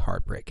inevitably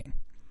heartbreaking.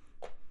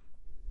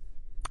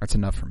 That's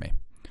enough for me.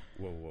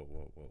 Whoa.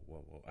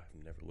 I've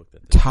never looked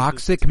at this.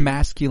 Toxic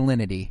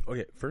masculinity.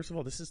 Okay, first of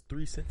all, this is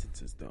 3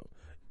 sentences, though.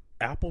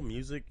 Apple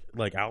Music,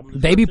 like, album,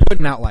 they be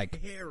putting out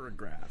like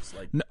paragraphs,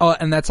 like,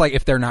 and that's like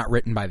if they're not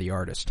written by the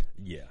artist.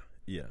 Yeah.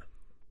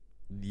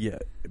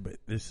 But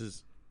this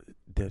is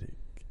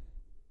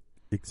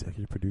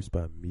executive produced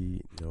by me.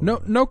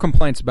 No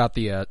complaints about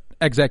the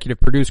executive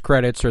produced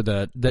credits or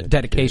the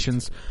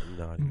dedications,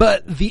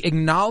 but the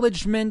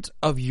acknowledgement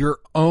of your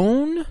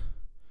own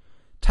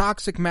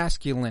toxic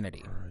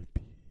masculinity.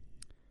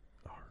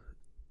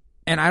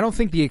 And I don't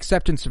think the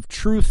acceptance of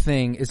truth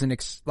thing is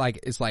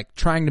like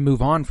trying to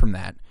move on from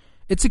that.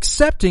 It's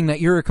accepting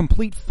that you're a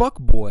complete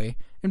fuckboy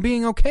and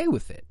being okay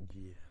with it.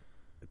 Yeah.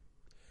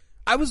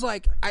 I was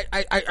like,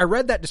 I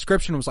read that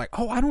description and was like,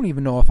 oh, I don't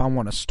even know if I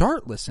want to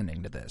start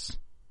listening to this.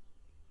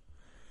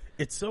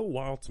 It's so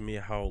wild to me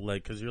how,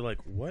 like, because you're like,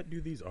 what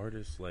do these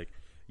artists, like,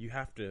 you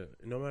have to,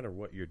 no matter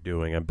what you're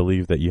doing, I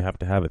believe that you have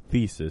to have a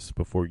thesis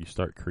before you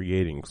start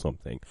creating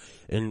something.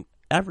 And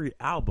every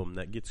album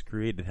that gets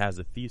created has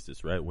a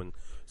thesis, right? When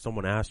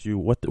someone asks you,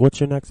 what's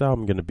your next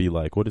album going to be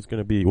like? What is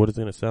going to be? What is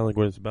it going to sound like?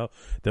 What it's about?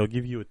 They'll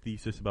give you a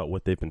thesis about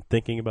what they've been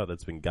thinking about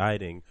that's been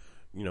guiding,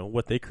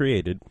 what they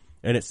created.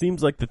 And it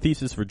seems like the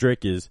thesis for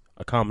Drake is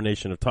a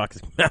combination of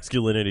toxic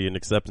masculinity and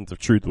acceptance of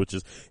truth, which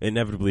is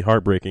inevitably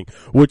heartbreaking,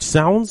 which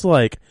sounds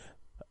like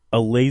a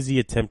lazy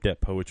attempt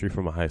at poetry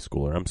from a high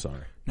schooler. I'm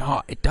sorry.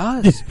 No, it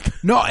does.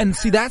 No, and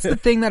see, that's the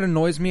thing that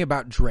annoys me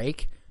about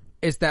Drake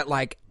is that,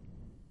 like,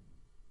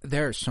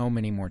 there are so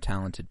many more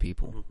talented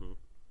people. Mm-hmm.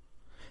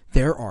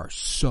 There are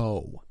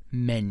so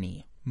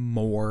many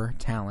more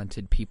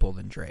talented people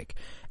than Drake.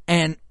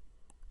 And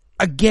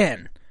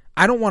again,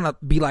 I don't want to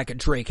be like a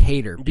Drake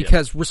hater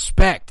because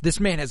respect. This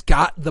man has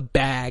got the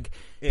bag.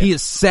 Yeah. He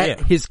has set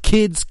his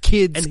kids'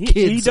 kids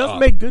he does up.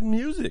 Make good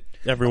music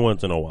every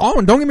once in a while. Oh,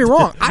 and don't get me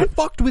wrong. I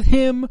fucked with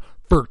him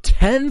for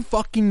 10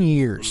 fucking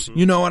years. Mm-hmm.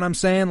 You know what I'm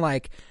saying?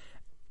 Like,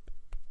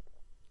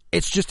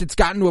 it's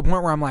gotten to a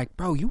point where I'm like,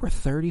 bro, you were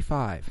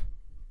 35.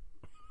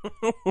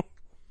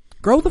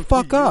 Grow the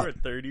fuck up. You were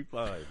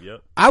 35,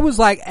 yep. I was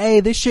like,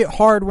 hey, this shit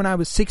hard when I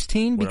was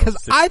 16 because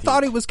I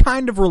thought it was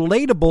kind of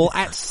relatable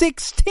at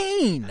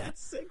 16. At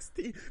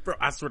 16? Bro,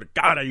 I swear to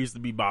God, I used to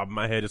be bobbing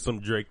my head at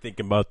some Drake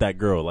thinking about that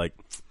girl. Like,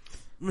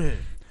 man.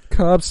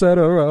 Cups at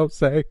a rose.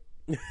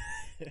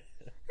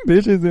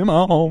 Bitches in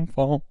my home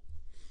phone.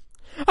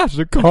 I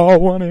should call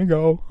one and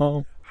go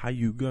home. How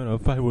you gonna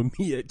fight with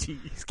me at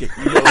Cheesecake?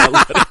 You know I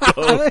let it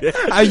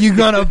go. How you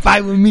gonna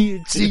fight with me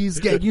at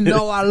Cheesecake? You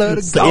know I let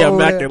it go. Yeah,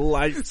 back in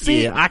life.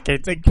 See, I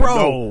can't take you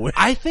nowhere.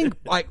 I think,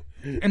 like,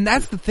 and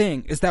that's the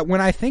thing, is that when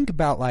I think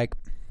about, like,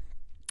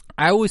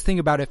 I always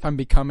think about if I'm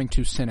becoming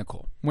too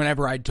cynical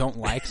whenever I don't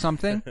like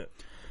something.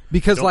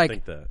 Because, don't like,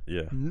 think that.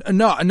 Yeah.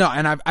 No, and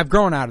I've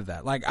grown out of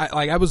that. Like,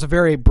 I was a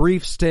very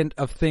brief stint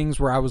of things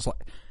where I was like,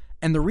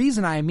 and the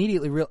reason I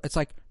immediately it's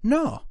like,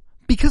 no.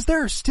 Because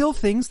there are still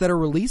things that are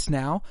released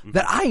now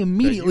that I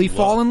immediately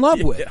fall in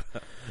love with.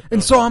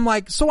 And so I'm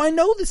like, so I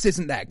know this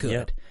isn't that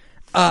good.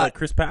 Yeah. Like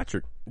Chris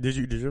Patrick. Did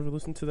you ever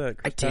listen to that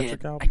Chris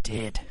Patrick album? I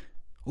did.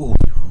 Ooh.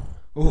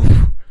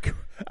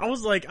 I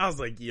was like,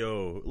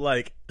 yo,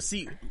 like,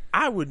 see,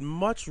 I would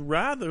much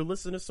rather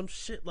listen to some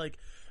shit like,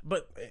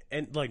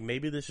 and like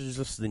maybe this is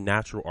just the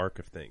natural arc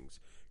of things.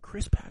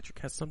 Chris Patrick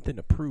has something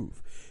to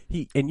prove.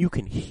 And you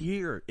can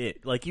hear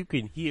it. Like, you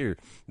can hear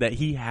that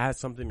he has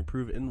something to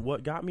prove. And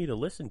what got me to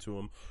listen to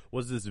him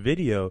was this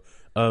video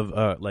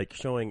of, like,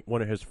 showing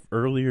one of his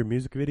earlier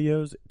music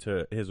videos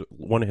to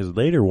one of his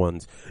later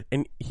ones.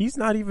 And he's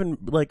not even,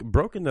 like,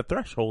 broken the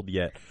threshold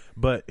yet.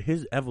 But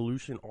his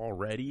evolution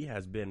already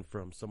has been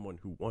from someone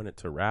who wanted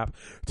to rap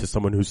to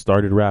someone who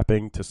started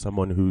rapping to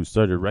someone who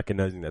started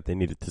recognizing that they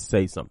needed to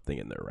say something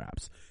in their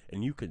raps.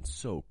 And you can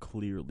so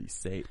clearly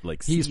say,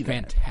 like, he's see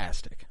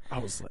fantastic. I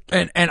was like,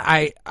 and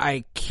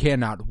I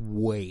cannot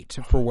wait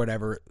for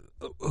whatever.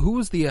 Who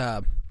was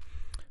the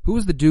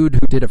dude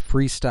who did a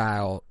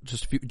freestyle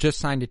just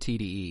signed to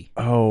TDE?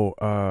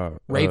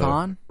 Ray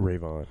Vaughn. Ray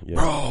Vaughn, yeah.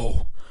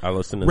 Bro, I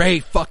listened to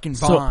Ray fucking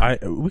Vaughn.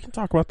 So we can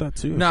talk about that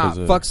too. Nah,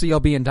 fuck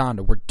CLB and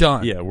Donda. We're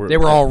done. Yeah, they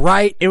were all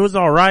right. It was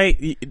all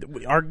right.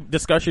 Our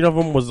discussion of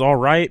them was all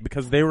right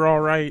because they were all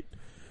right.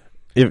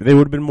 If they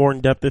would have been more in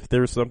depth, if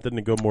there was something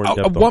to go more in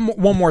depth.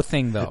 One more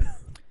thing though,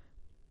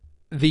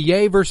 the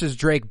Ye versus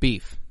Drake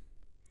beef,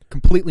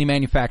 completely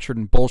manufactured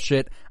and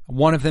bullshit.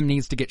 One of them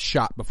needs to get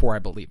shot before I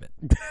believe it.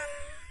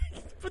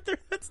 But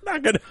that's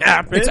not going to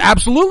happen. It's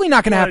absolutely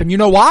not going to happen. You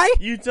know why?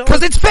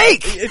 Because it's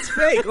fake. It's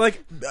fake.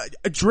 Like,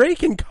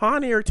 Drake and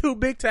Kanye are too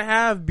big to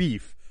have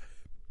beef.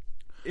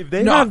 If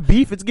they have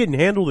beef, it's getting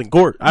handled in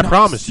court. I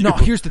promise you. No,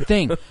 here's the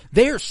thing.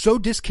 They are so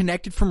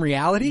disconnected from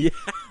reality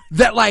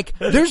that, like,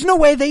 there's no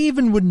way they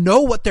even would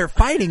know what they're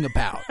fighting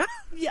about.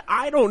 Yeah,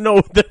 I don't know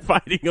what they're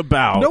fighting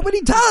about.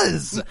 Nobody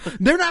does.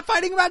 They're not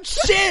fighting about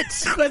shit.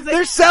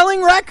 They're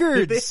selling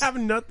records. They have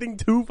nothing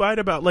to fight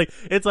about. Like,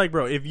 it's like,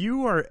 bro, if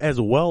you are as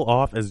well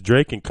off as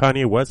Drake and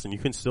Kanye West and you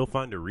can still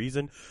find a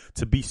reason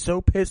to be so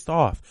pissed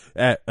off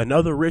at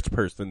another rich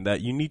person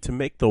that you need to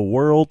make the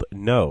world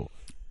know.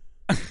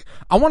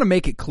 I want to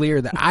make it clear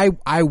that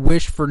I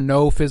wish for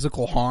no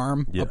physical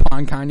harm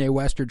upon Kanye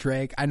West or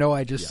Drake. I know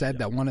I just said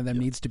that one of them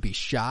needs to be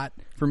shot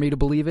for me to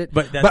believe it.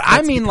 But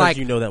I mean, like,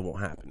 you know that won't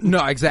happen.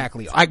 No,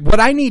 exactly. Like,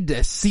 what I need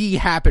to see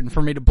happen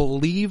for me to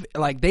believe,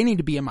 like, they need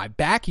to be in my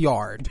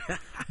backyard,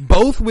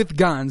 both with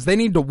guns. They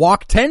need to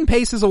walk 10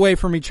 paces away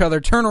from each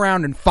other, turn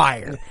around and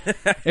fire.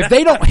 If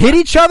they don't hit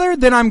each other,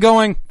 then I'm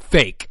going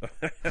fake.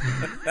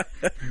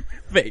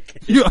 Fake.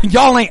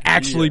 Y'all ain't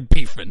actually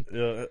beefing.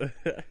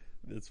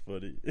 That's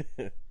funny.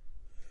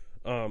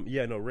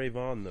 Ray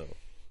Vaughn though.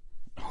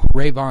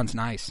 Ray Vaughn's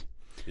nice.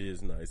 He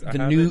is nice.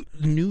 The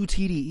new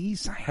TDE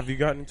sign. Have you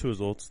gotten into his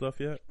old stuff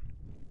yet?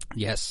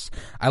 Yes,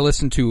 I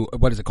listened to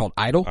what is it called?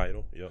 Idol.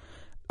 Idol. Yep.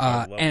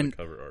 I love and the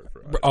cover art for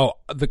Idol.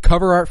 The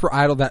cover art for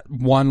Idol, that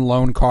one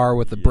lone car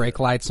with the brake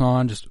lights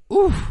on, just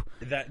oof.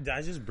 That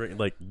just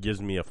gives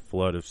me a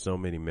flood of so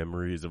many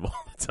memories of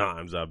all the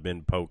times I've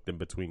been poked in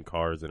between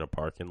cars in a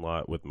parking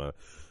lot with my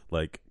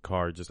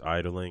car just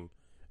idling.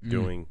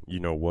 Doing,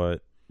 you know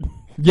what?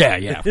 Yeah,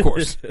 of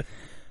course.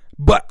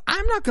 But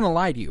I'm not going to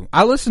lie to you.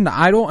 I listened to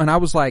Idol and I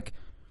was like,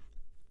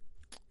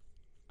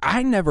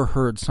 I never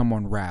heard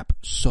someone rap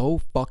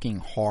so fucking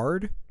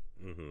hard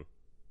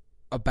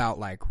about,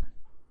 like,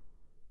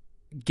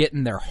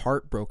 getting their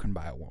heart broken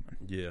by a woman.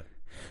 Yeah.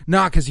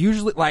 Nah, because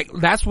usually, like,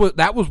 that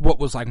was what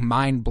was, like,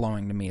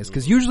 mind-blowing to me, is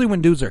because usually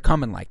when dudes are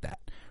coming like that,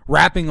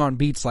 rapping on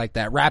beats like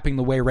that, rapping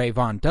the way Ray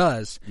Vaughn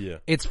does,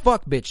 it's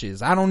fuck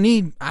bitches. I don't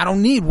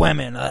need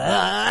women.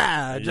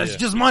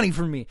 Just money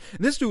for me.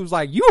 And this dude was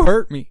like, you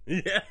hurt me.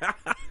 Yeah.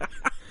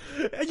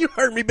 You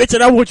hurt me, bitch,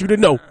 and I want you to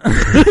know.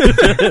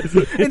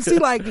 And see,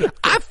 like,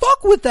 I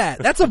fuck with that.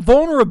 That's a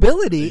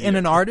vulnerability in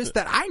an artist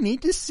that I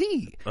need to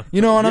see.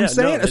 You know what I'm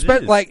saying? No,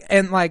 especially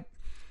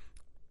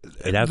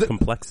it has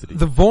complexity.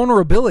 The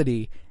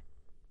vulnerability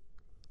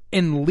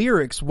in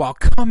lyrics while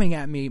coming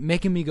at me,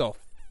 making me go,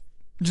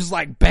 just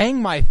like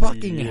bang my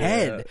fucking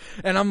head.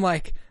 And I'm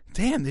like,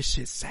 damn, this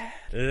shit's sad.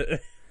 This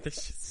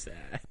shit's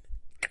sad.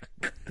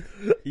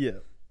 Yeah.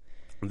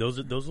 Those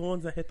are the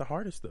ones that hit the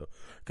hardest though.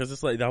 Cause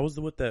it's like, that's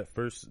what that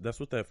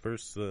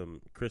first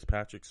Chris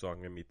Patrick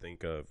song made me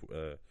think of.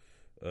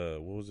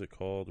 What was it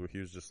called? Where he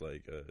was just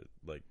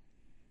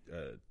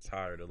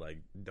tired of like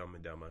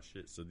dumbing down my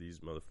shit so these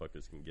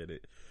motherfuckers can get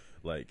it.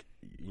 Like,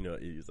 you know,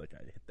 he was like,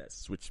 I hit that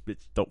switch,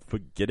 bitch, don't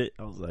forget it.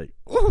 I was like,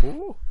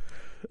 ooh.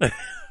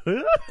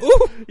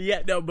 Ooh.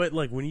 Yeah, no, but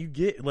like when you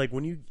get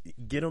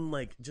them,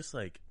 like, just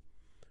like,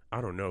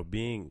 I don't know,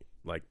 being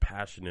like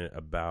passionate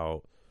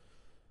about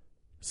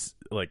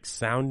like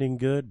sounding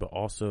good, but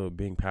also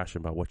being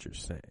passionate about what you're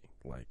saying.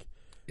 Like,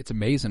 it's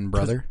amazing,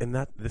 brother. And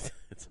it's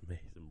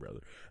amazing, brother.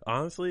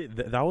 Honestly,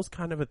 that was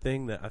kind of a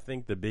thing that I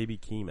think the Baby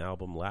Keem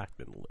album lacked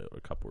in a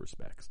couple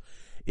respects.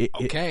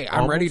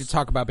 I'm ready to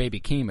talk about Baby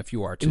Keem if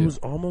you are too. It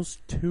was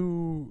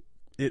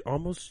it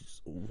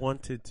almost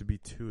wanted to be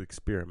too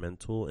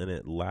experimental, and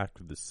it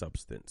lacked the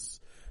substance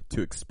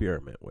to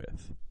experiment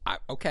with. I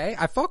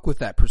fuck with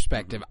that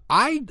perspective.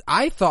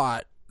 I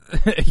thought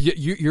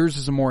yours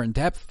is a more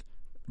in-depth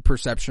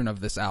perception of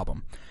this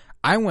album.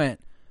 I went,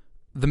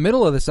 the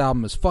middle of this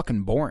album is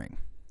fucking boring.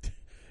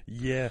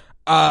 Yeah.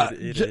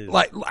 It is.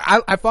 Like,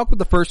 I fuck with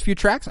the first few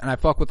tracks, and I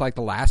fuck with, like,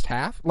 the last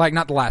half. Like,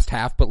 not the last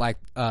half, but, like,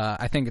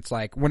 I think it's,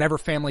 like, whenever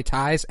Family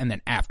Ties, and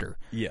then After.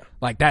 Yeah.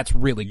 Like, that's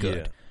really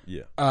good.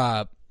 Yeah.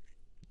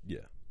 Yeah.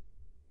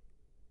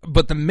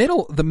 But the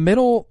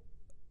middle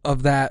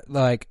of that,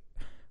 like,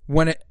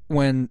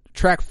 when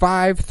track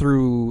 5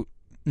 through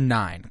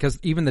 9, because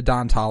even the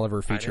Don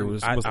Toliver feature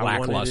was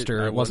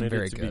lackluster. It wasn't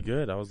very good. Be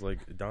good. I was like,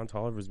 Don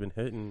Toliver's been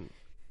hitting,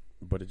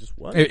 but it just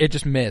wasn't. It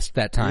just missed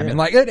that time, and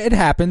like it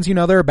happens. You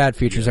know, there are bad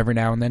features every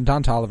now and then.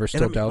 Don Toliver's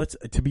still dope.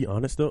 To be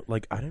honest though,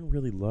 like I didn't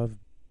really love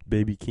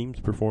Baby Keem's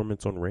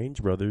performance on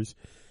Range Brothers.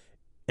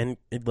 And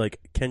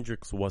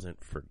Kendrick's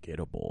wasn't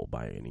forgettable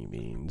by any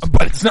means,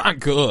 but it's not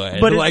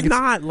good. But it's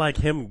not like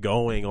him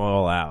going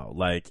all out.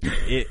 Like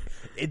the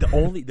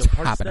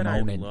parts that I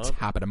love,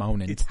 top of the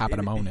morning.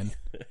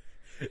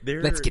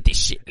 Let's get this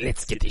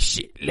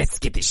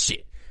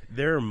shit.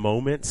 There are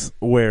moments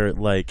where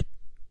like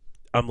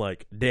I'm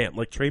like, damn,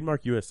 like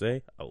Trademark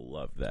USA. I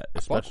love that,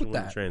 especially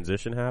when the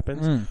transition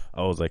happens.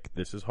 I was like,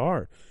 this is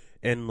hard,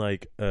 and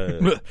like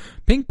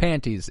Pink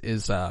Panties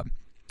is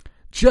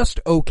just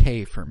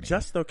okay for me.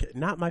 Just okay.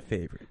 Not my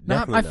favorite.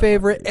 Not my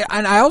favorite.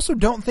 And I also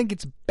don't think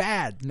it's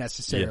bad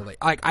necessarily.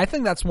 Yeah. Like, I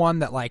think that's one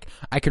that like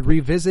I could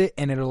revisit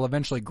and it'll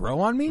eventually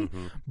grow on me.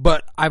 Mm-hmm.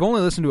 But I've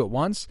only listened to it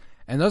once,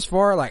 and thus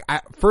far, like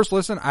first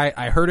listen,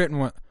 I heard it and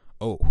went,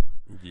 "Oh,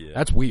 yeah,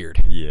 that's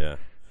weird." Yeah.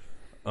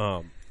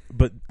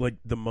 But like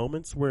the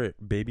moments where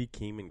Baby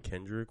Keem and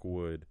Kendrick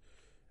would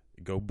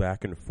go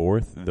back and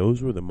forth,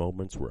 those were the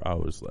moments where I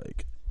was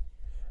like,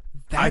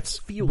 that's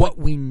what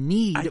we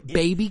need,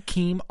 Baby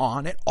Keem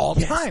on at all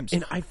times.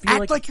 And I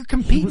feel like you're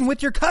competing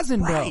with your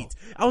cousin, right.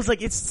 Bro. I was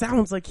like, it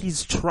sounds like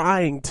he's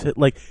trying to,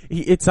 like,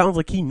 it sounds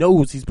like he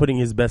knows he's putting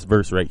his best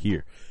verse right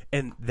here.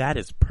 And that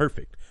is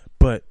perfect.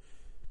 But,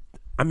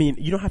 I mean,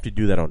 you don't have to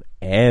do that on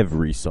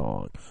every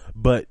song.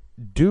 But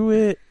do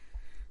it,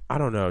 I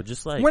don't know,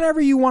 just like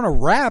whenever you want to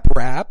rap,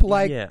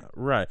 like yeah,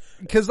 right.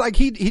 Because like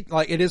he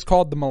like it is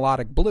called the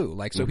melodic blue,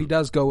 like so he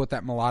does go with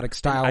that melodic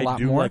style a lot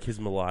more. I do like his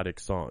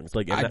melodic songs,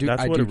 like that's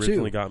what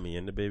originally got me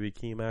into Baby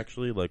Keem.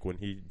 Actually, like when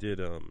he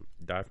did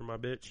 "Die for My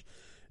Bitch,"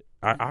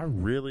 I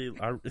really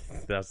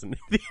that's the name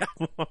of the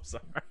album. I'm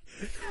sorry.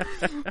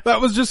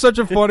 That was just such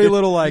a funny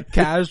little like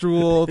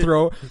casual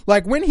throw.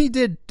 Like when he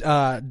did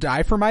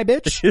 "Die for My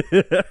Bitch."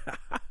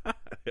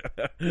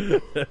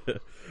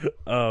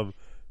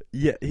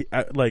 Yeah,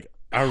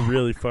 I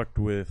really fucked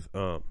with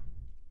what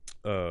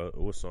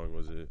song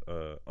was it?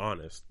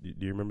 Honest. Do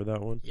you remember that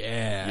one?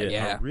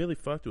 Yeah. I really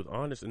fucked with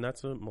Honest, and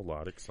that's a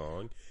melodic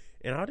song.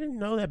 And I didn't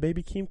know that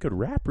Baby Keem could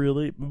rap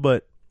really,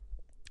 but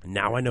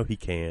now I know he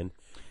can.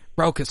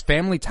 Bro, cause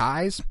Family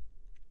Ties.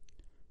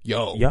 He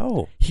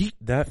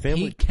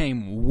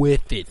came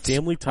with it.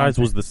 Family Ties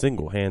was the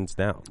single, hands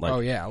down. Like,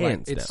 oh yeah,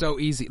 like it's so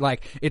easy.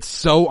 Like it's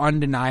so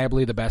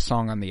undeniably the best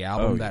song on the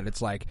album that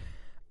it's like,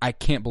 I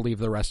can't believe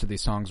the rest of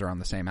these songs are on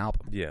the same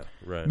album. Yeah,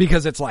 right.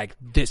 Because it's like,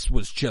 this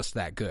was just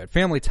that good.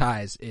 Family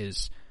Ties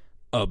is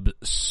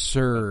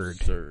absurd.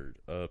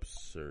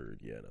 Absurd.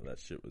 Yeah, no, that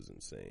shit was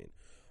insane.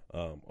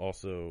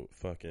 Also,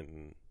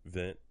 fucking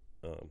Vent.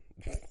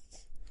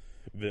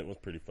 Vent was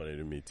pretty funny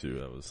to me too.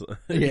 That was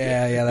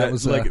that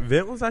was like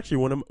Vent was actually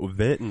one of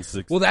Vent and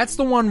 16. Well, that's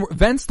the one.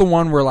 Vent's the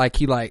one where like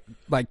he like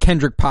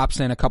Kendrick pops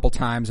in a couple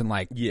times and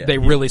like they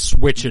really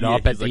switch it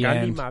up at the end.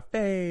 I need my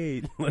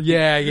fade.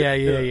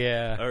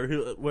 Yeah. Or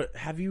what?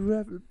 Have you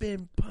ever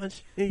been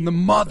punched in the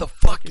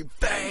motherfucking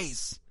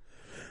face?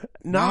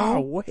 Nah,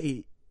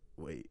 wait,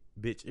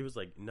 bitch. It was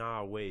like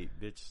wait,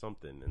 bitch,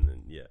 something, and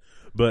then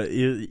But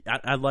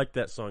I like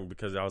that song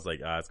because I was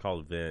like, it's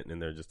called Vent,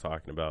 and they're just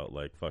talking about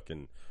like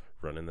fucking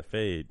running the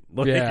fade.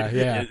 Like,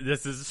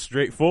 this is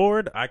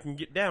straightforward. I can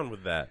get down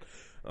with that.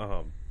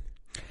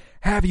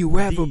 Have you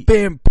ever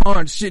been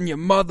punched in your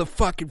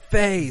motherfucking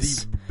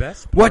face? The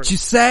best part, what you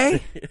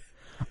say?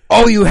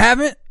 Oh, you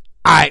haven't?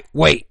 I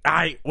wait.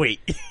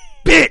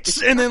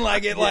 Bitch, and then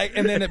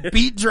and then a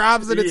beat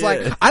drops, and it's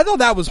like, I thought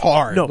that was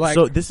hard. No, like,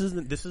 so this is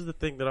the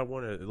thing that I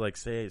want to like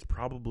say is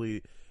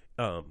probably,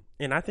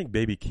 and I think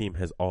Baby Keem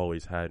has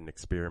always had an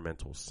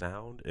experimental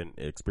sound and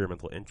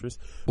experimental interest.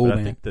 But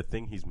I think the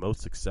thing he's most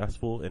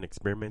successful in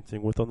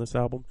experimenting with on this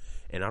album,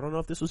 and I don't know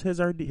if this was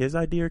his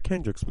idea or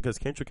Kendrick's, because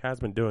Kendrick has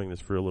been doing this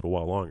for a little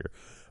while longer,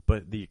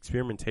 but the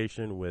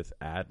experimentation with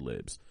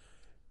ad-libs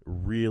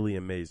really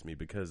amazed me,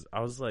 because I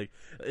was like,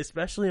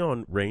 especially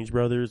on Range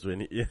Brothers,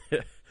 when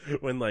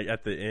like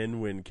at the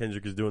end when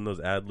Kendrick is doing those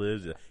ad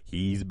libs,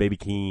 he's Baby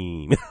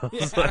Keem.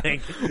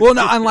 Like, well,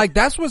 no, I'm like,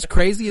 that's what's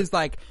crazy is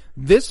like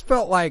this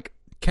felt like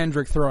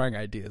Kendrick throwing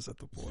ideas at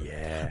the board.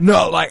 Yeah.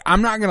 No, like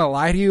I'm not gonna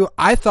lie to you.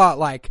 I thought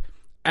like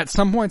at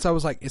some points I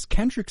was like, is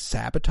Kendrick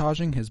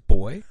sabotaging his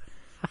boy?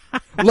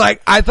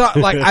 I thought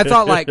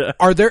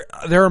are there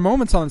are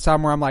moments on this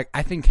album where I'm like,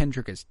 I think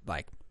Kendrick is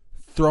like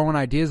throwing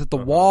ideas at the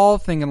wall,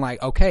 thinking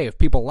like, okay, if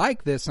people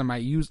like this, I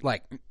might use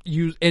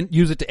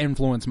it to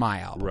influence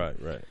my album. Right.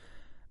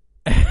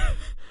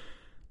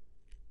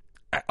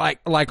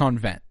 like on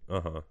Vent.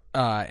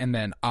 And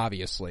then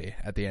obviously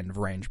at the end of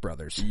Range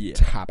Brothers,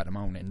 top of the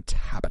morning,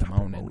 top of the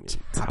morning,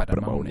 top of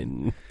the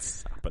morning,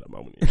 top of the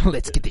morning.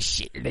 Let's get this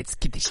shit. Let's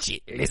get this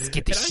shit. Let's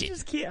get this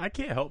shit. I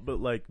can't help but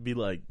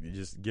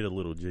just get a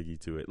little jiggy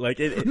to it.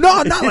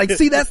 No, not like.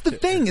 See, that's the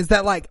thing is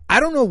that I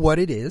don't know what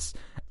it is,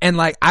 and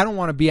I don't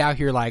want to be out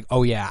here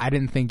oh yeah, I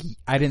didn't think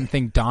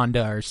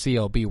Donda or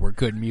CLB were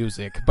good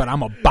music, but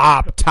I'm a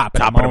bop top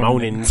of the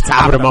morning,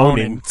 top of the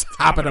morning,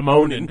 top of the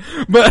morning,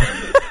 but.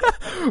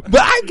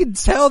 But I can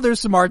tell there's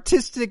some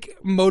artistic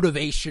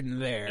motivation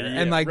there,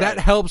 and that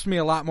helps me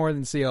a lot more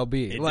than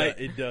CLB.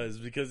 It does,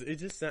 because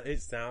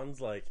it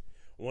sounds like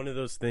one of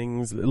those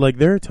things.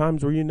 There are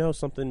times where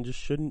something just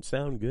shouldn't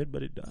sound good,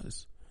 but it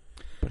does.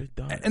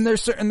 And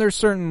there's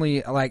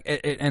certainly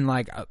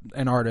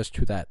an artist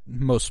who that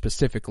most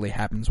specifically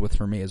happens with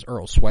for me is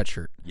Earl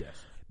Sweatshirt. Yes.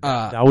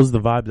 That was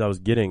the vibes I was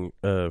getting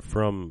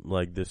from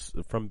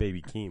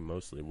Baby Keem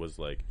mostly, was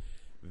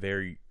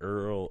very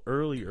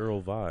early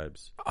Earl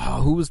vibes.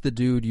 Oh, who was the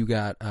dude you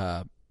got?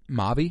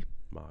 Mavi?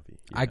 Mavi.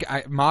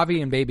 Yeah.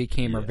 Mavi and Baby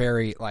Keem are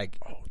very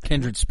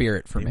kindred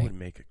spirit for me. They would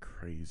make a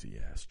crazy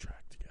ass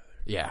track together.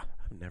 Yeah.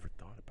 I've never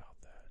thought about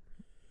that.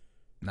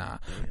 Nah.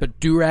 Damn. But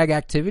Do-Rag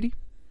Activity?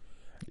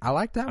 I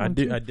like that one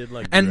too. I did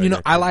like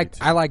And I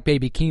like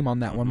Baby Keem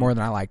on that one more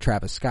than I like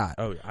Travis Scott.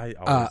 Oh, I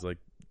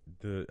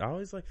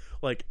always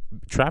like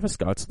Travis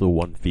Scott's the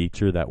one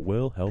feature that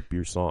will help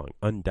your song.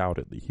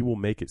 Undoubtedly, he will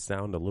make it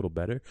sound a little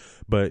better,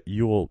 but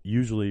you will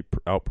usually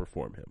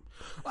outperform him.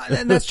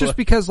 And that's just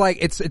because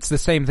it's the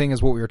same thing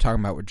as what we were talking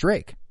about with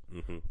Drake.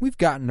 Mm-hmm. We've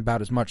gotten about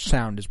as much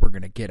sound as we're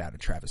going to get out of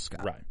Travis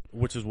Scott, right?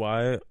 Which is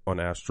why on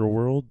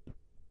Astroworld,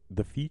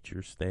 the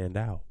features stand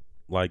out.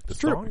 The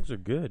songs are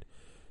good,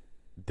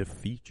 the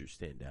features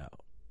stand out.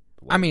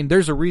 I mean,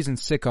 there's a reason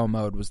 "Sicko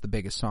Mode" was the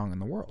biggest song in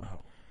the world.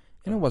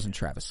 And it wasn't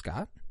Travis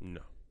Scott.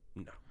 No.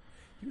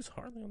 He was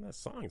hardly on that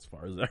song as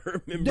far as I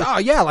remember. Oh,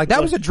 yeah,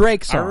 that was a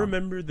Drake song. I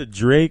remember the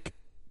Drake,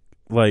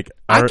 I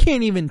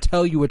can't even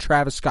tell you a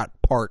Travis Scott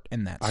part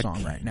in that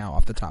song right now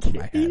off the top of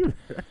my head.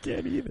 I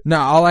can't either. No,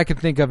 all I can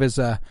think of is,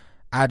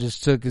 I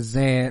just took a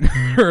Xan,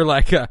 or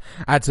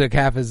I took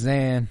half a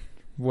Xan,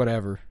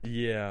 whatever.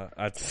 Yeah.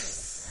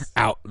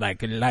 Out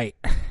like a light.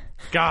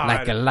 God,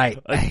 like a light,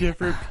 a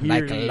different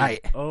period. Like a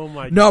light. Oh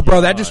my god! No,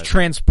 bro, that just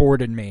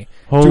transported me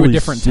to a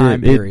different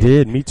time period. It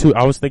did. Me too.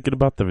 I was thinking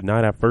about the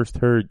night I first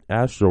heard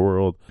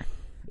Astroworld.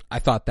 I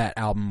thought that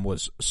album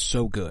was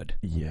so good.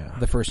 Yeah.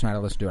 The first night I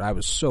listened to it, I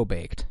was so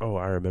baked. Oh,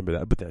 I remember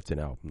that. But that's an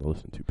album to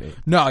listen to, babe.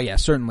 No, yeah,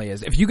 certainly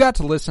is. If you got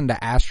to listen to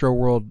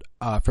Astroworld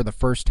for the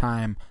first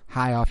time,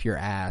 high off your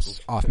ass,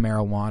 off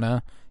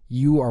marijuana,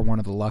 you are one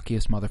of the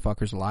luckiest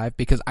motherfuckers alive,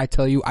 because I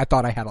tell you, I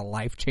thought I had a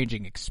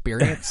life-changing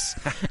experience.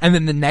 And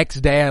then the next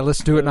day I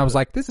listened to it and I was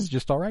like, this is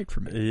just all right for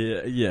me.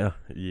 Yeah,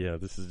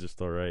 this is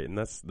just all right. And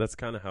that's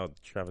kind of how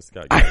Travis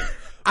Scott goes.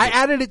 I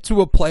added it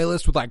to a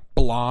playlist with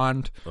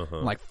Blonde,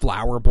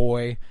 Flower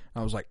Boy.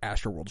 I was like,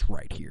 Astroworld's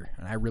right here.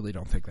 And I really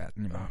don't think that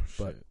anymore.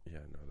 Oh, but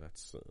yeah, no,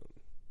 that's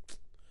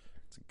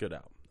it's a good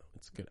album.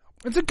 It's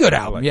a good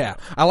album, yeah.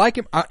 I like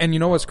him. And you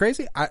know what's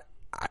crazy?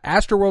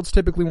 Astroworld's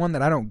typically one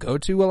that I don't go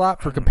to a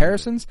lot for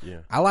comparisons.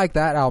 Yeah. I like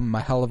that album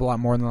a hell of a lot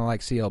more than I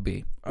like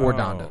CLB or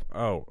Donda.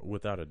 Oh,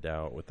 without a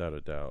doubt.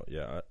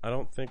 Yeah, I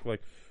don't think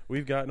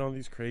we've gotten all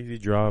these crazy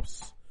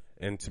drops,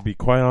 and to be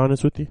quite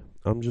honest with you,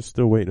 I'm just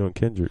still waiting on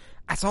Kendrick.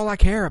 That's all I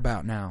care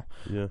about now.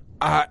 Yeah.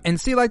 And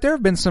see, there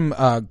have been some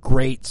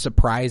great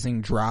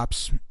surprising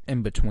drops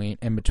in between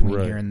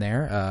right. Here and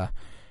there.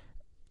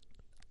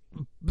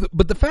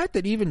 But the fact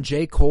that even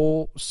J.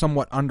 Cole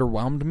somewhat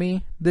underwhelmed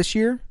me this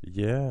year.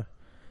 Yeah.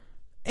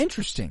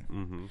 Interesting.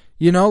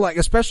 Mm-hmm.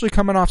 Especially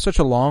coming off such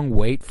a long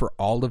wait for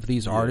all of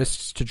these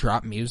artists to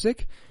drop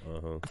music.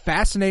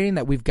 Fascinating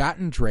that we've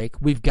gotten Drake,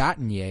 we've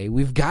gotten Ye,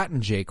 we've gotten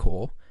J.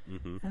 Cole,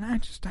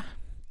 and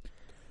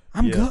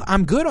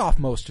I'm good off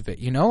most of it.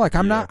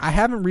 I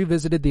haven't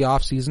revisited the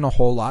off season a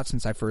whole lot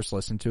since I first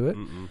listened to it.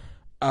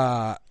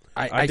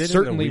 I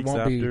certainly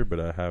won't be, but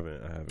I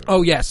haven't.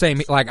 Oh yeah,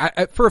 same.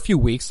 I for a few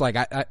weeks,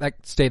 I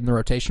stayed in the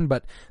rotation,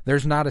 but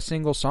there's not a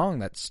single song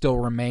that still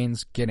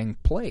remains getting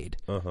played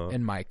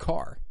in my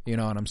car. You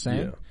know what I'm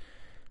saying?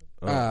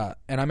 Yeah.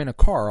 And I'm in a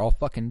car all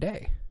fucking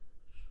day,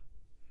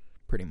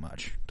 pretty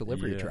much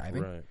delivery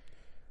driving. Right.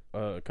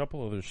 A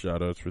couple other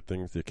shout outs for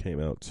things that came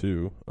out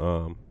too,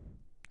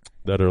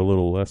 that are a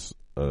little less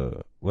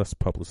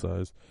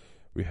publicized.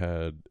 We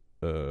had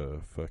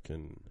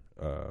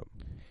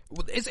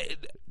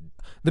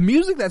the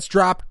music that's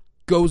dropped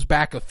goes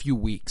back a few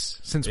weeks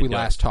since we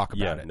last talked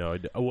about it. No,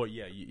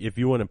 if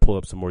you want to pull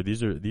up some more,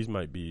 these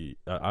might be.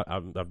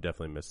 I've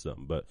definitely missed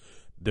some, but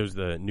there's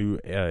the new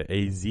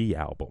AZ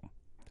album,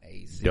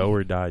 Do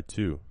or Die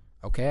 2.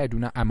 Okay, I do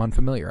not. I'm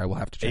unfamiliar. I will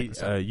have to check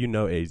this out. You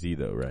know AZ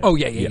though, right? Oh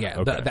yeah.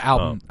 Okay. The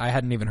album, I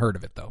hadn't even heard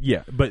of it though.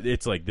 Yeah, but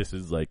it's this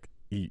is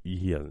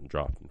he hasn't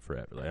dropped in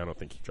forever. I don't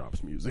think he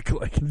drops music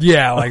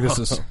this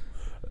is.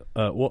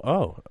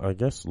 I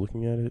guess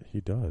looking at it, he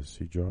does.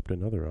 He dropped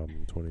another album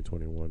in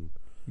 2021.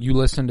 You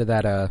listened to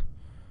that,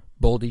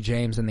 Boldy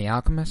James and the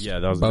Alchemist? Yeah,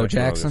 that was Bo the next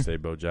Jackson. one I was gonna say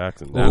Bo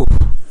Jackson.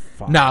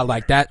 fire. Nah,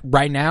 like that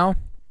right now.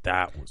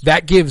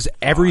 That gives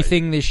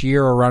everything this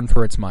year a run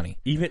for its money.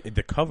 Even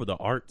the cover, the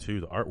art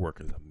too. The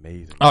artwork is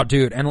amazing. Oh,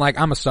 dude, and like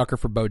I'm a sucker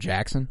for Bo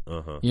Jackson.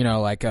 Uh-huh. You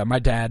know, like my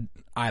dad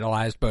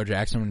idolized Bo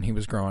Jackson when he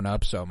was growing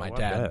up, so my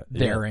dad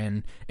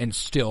therein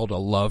instilled a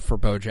love for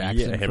Bo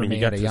Jackson for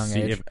me at a young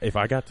age. If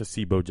I got to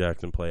see Bo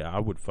Jackson play, I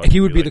would fucking.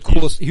 He would be the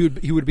coolest. He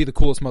would be the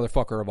coolest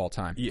motherfucker of all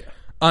time. Yeah,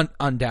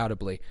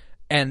 undoubtedly.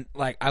 And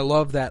like I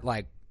love that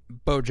like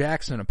Bo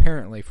Jackson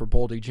apparently for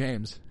Boldy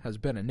James has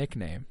been a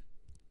nickname.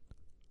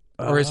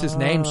 Or is his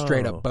name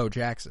straight up Bo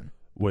Jackson?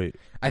 Wait.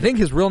 I think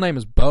his real name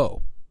is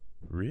Bo.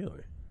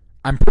 Really?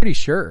 I'm pretty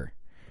sure.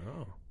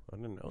 Oh, I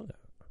didn't know that.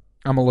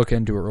 I'm going to look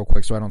into it real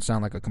quick so I don't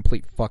sound like a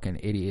complete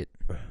fucking idiot.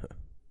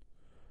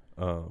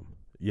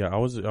 Yeah, I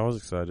was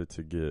excited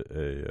to get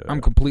a...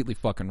 I'm completely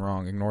fucking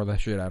wrong. Ignore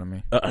that shit out of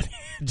me.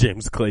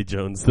 James Clay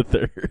Jones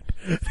III.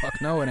 Fuck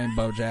no, it ain't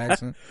Bo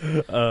Jackson.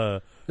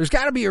 There's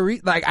got to be a...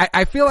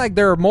 I feel like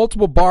there are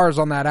multiple bars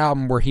on that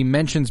album where he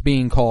mentions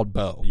being called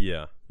Bo.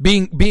 Yeah.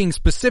 Being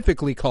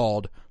specifically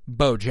called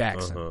Bo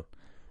Jackson. Uh-huh.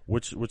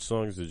 Which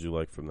songs did you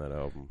like from that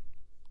album?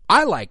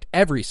 I liked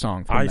every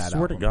song from that album. I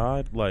swear to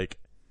God, like,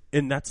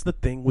 and that's the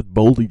thing with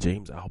Boldy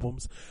James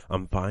albums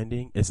I'm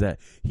finding is that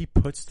he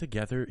puts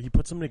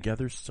them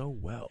together so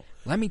well.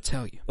 Let me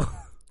tell you.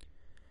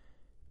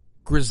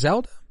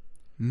 Griselda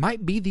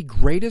might be the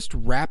greatest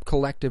rap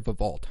collective of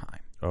all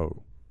time.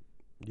 Oh.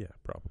 Yeah,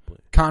 probably.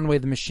 Conway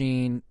the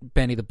Machine,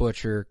 Benny the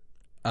Butcher,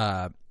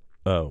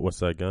 West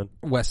Side Gun?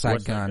 West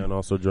Side Gun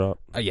also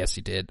dropped? Yes,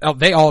 he did. Oh,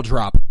 they all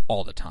drop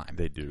all the time.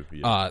 They do,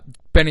 yeah.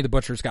 Benny the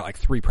Butcher's got like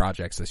 3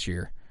 projects this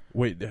year.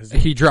 Wait,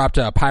 he dropped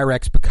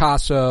Pyrex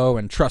Picasso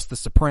and Trust the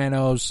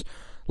Sopranos.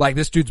 Like,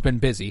 this dude's been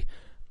busy.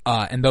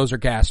 And those are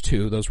gas,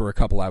 too. Those were a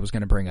couple I was going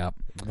to bring up.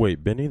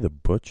 Wait, Benny the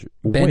Butcher?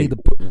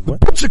 The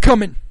Butcher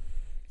coming!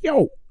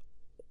 Yo!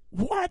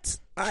 What?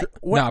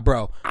 Nah,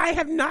 bro. I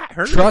have not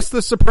heard Trust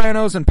the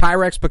Sopranos and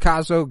Pyrex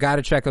Picasso.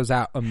 Gotta check those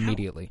out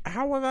immediately.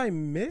 How have I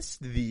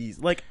missed these?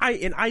 Like,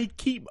 I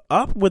keep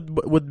up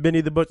with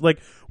Benny the Butcher.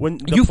 Like, when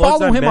you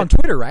follow him on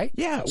Twitter, right?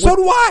 Yeah. So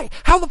do I.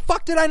 How the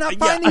fuck did I not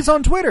find these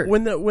on Twitter?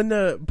 When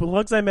the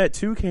Plugs I Met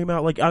 2 came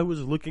out, like, I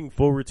was looking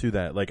forward to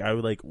that. Like, I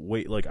would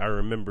wait. Like, I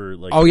remember.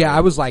 Like, oh yeah, I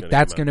was like,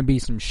 that's gonna be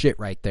some shit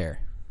right there.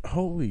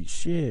 Holy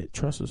shit!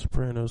 Trust the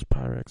Sopranos,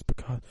 Pyrex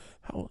Picasso.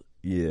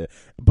 Yeah,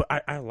 but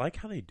I like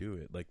how they do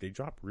it. Like, they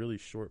drop really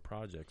short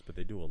projects, but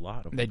they do a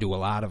lot of them. They do a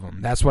lot of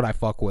them. That's what I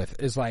fuck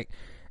with. Is like,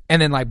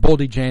 and then like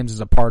Boldy James is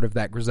a part of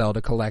that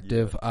Griselda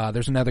collective. Yeah.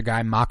 There's another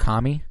guy,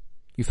 Makami.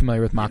 You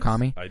familiar with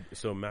Makami? Yes,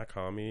 so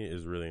Makami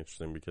is really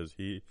interesting because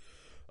he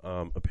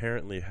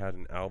apparently had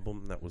an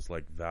album that was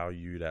like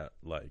valued at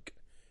like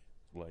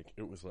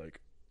it was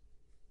like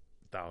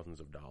thousands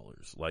of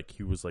dollars. Like,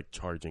 he was like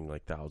charging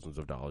like thousands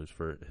of dollars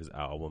for his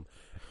album.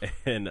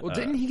 And well,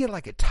 didn't he get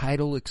like a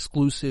Tidal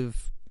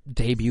exclusive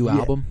debut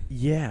album?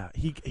 Yeah,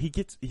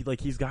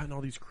 he's gotten all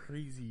these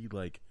crazy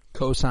like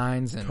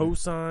cosigns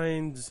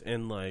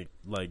and like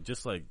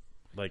just like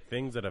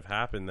things that have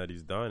happened that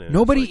he's done. And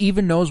nobody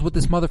even knows what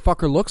this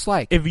motherfucker looks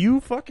like. If you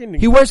fucking,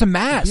 he wears a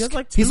mask. He has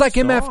like he's like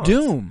songs. MF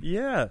Doom.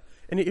 Yeah.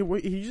 And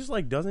he just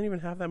like doesn't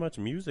even have that much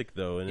music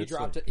though. And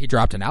he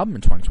dropped an album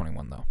in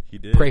 2021 though. He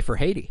did. Pray for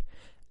Haiti.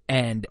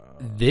 And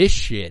this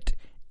shit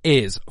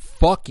is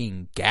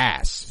fucking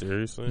gas.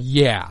 Seriously?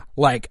 Yeah.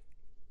 Like,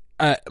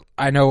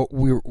 I know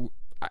I'm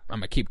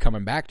gonna keep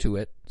coming back to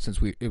it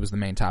since it was the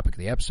main topic of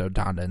the episode,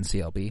 Donda and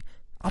CLB.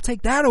 I'll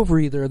take that over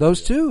either of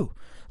those two.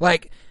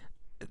 Like,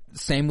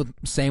 same with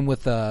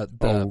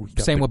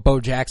Bo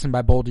Jackson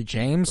by Boldy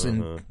James,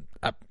 and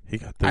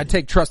I'd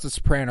take Trust the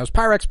Sopranos.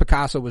 Pyrex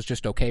Picasso was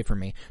just okay for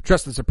me.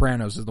 Trust the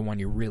Sopranos is the one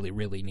you really,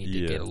 really need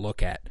to get a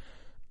look at.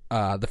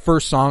 The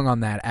first song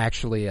on that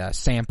actually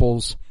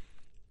samples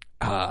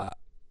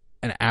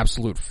an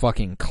absolute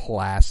fucking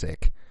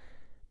classic.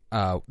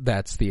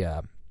 That's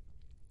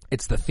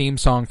it's the theme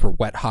song for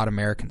Wet Hot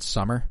American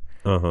Summer.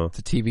 It's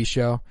a TV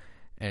show.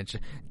 And it's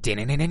just,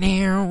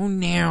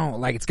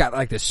 like, it's got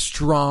like this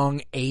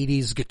strong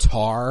 80s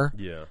guitar.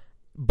 Yeah.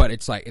 But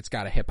it's like, it's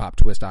got a hip hop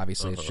twist,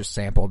 obviously. It's just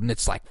sampled. And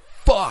it's like,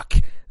 fuck,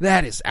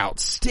 that is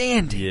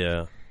outstanding.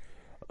 Yeah.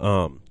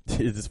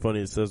 It's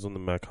funny, it says on the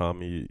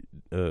Makami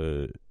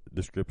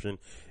description,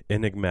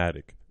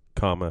 enigmatic,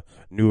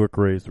 Newark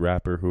raised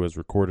rapper who has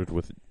recorded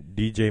with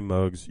DJ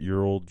Muggs,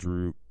 Your Old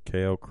Drew,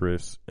 KL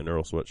Chris, and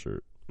Earl Sweatshirt.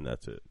 And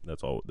that's it.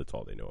 That's all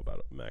they know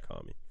about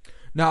Makami.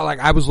 No, like,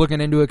 I was looking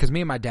into it because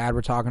me and my dad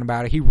were talking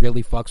about it. He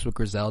really fucks with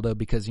Griselda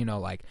because, you know,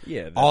 like,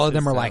 all of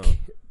them are like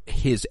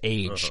his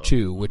age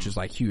too, which is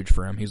like huge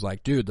for him. He's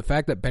like, dude, the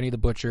fact that Benny the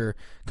Butcher,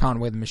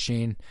 Conway the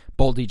Machine,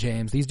 Boldy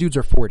James, these dudes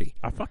are 40.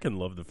 I fucking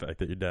love the fact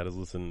that your dad is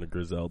listening to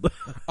Griselda.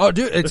 Oh,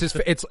 dude,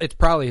 it's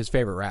probably his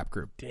favorite rap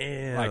group.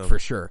 Damn, like, for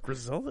sure.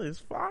 Griselda is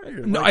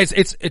fire. No, it's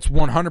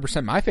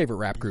 100% my favorite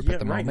rap group at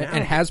the moment, now,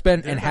 and has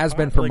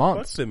been for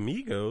months. Fuck the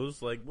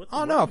Migos, like, what?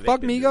 Oh no,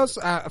 fuck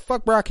Migos,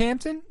 fuck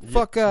Brockhampton,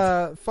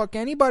 fuck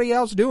anybody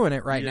else doing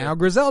it right now.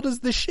 Griselda's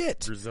the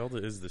shit.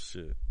 Griselda is the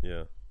shit.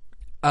 Yeah.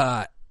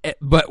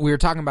 But we were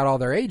talking about all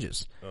their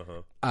ages.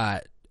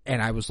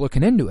 And I was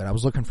looking into it. I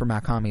was looking for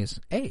Malkami's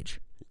age.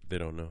 They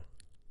don't know.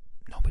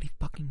 Nobody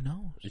fucking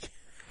knows.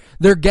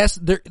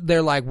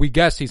 They're like, we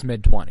guess he's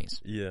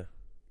mid-20s. Yeah.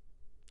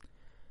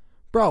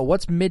 Bro,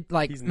 what's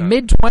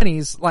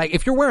mid-20s? Like,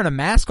 if you're wearing a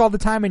mask all the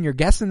time and you're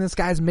guessing this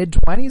guy's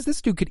mid-20s,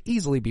 this dude could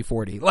easily be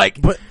 40.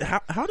 Like, but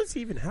how does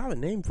he even have a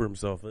name for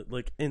himself?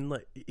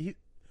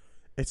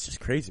 It's just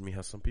crazy to me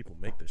how some people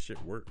make this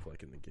shit work,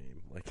 like, in the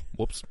game. Like,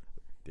 whoops.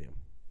 Damn.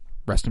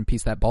 Rest in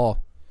peace, that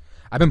ball.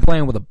 I've been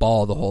playing with a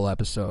ball the whole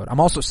episode. I'm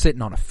also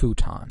sitting on a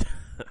futon.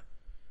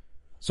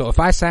 So if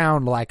I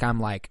sound like I'm,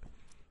 like,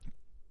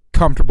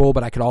 comfortable,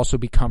 but I could also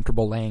be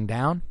comfortable laying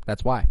down,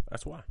 that's why.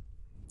 That's why.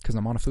 Because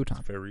I'm on a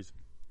futon. Fair reason.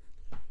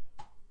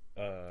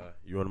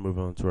 You want to move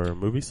on to our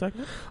movie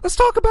segment? Let's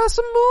talk about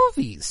some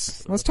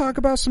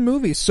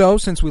movies. So,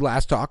 since we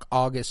last talked,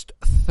 August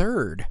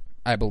 3rd,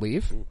 I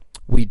believe,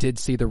 we did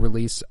see the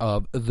release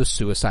of The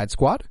Suicide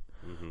Squad,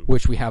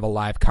 which we have a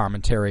live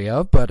commentary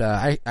of. But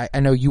I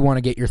know you want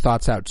to get your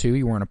thoughts out too.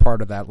 You weren't a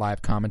part of that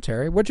live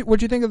commentary.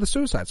 What'd you think of The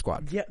Suicide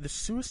Squad? Yeah, the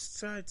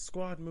Suicide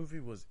Squad movie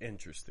was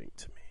interesting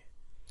to me.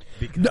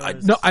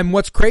 Because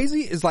what's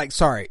crazy is, like,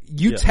 sorry,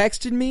 you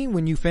texted me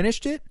when you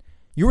finished it.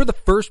 You were the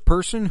first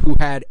person who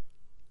had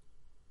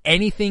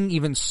anything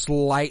even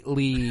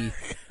slightly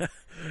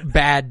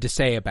bad to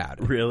say about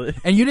it. Really?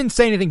 And you didn't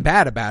say anything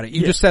bad about it.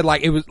 You just said,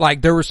 like, it was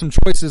like there were some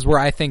choices where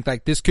I think,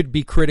 like, this could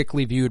be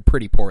critically viewed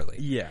pretty poorly.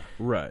 Yeah,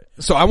 right.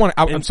 So I want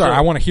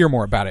to hear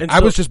more about it. I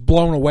was just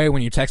blown away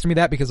when you texted me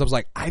that, because I was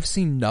like, I've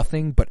seen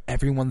nothing but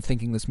everyone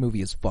thinking this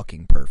movie is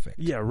fucking perfect.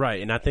 Yeah,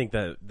 right. And I think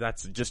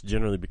that's just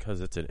generally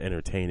because it's an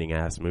entertaining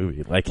ass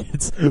movie. Like,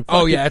 it's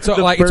it's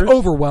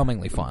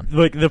overwhelmingly fun.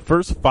 Like, the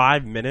first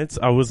 5 minutes,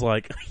 I was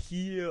like,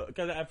 yeah,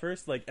 because at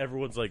first, like,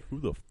 everyone's like, who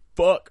the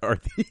fuck are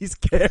these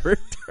characters?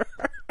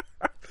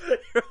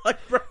 You're like,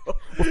 bro,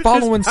 we're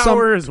following his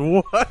power is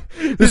what?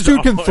 This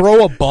dude can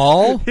throw a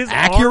ball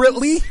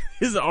accurately.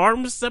 His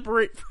arms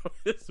separate from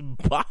his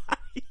body.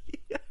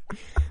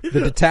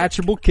 The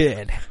detachable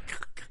kid,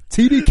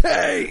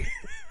 TDK.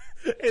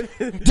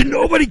 Did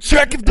nobody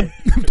check if the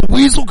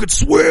weasel could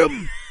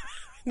swim?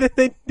 Then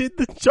they did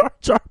the Jar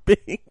Jar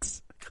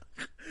Binks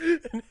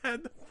and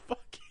had the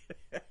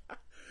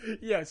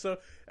fucking So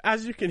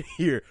as you can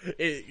hear,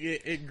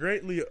 it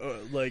greatly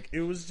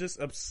it was just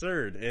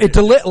absurd. And it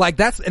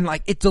delivers.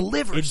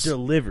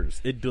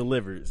 It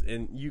delivers,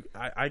 and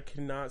I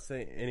cannot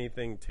say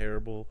anything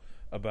terrible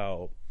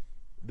about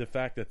the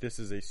fact that this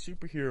is a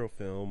superhero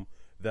film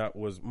that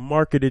was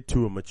marketed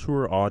to a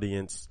mature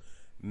audience,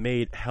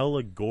 made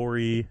hella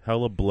gory,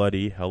 hella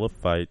bloody, hella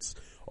fights.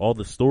 All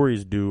the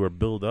stories are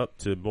build up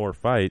to more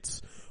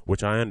fights,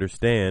 which I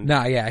understand.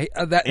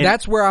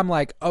 That's where I'm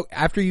like,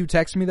 after you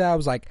texted me that, I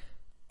was like,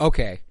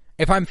 okay,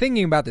 if I'm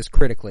thinking about this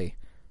critically,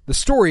 the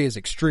story is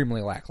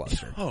extremely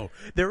lackluster.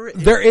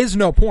 There is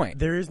no point.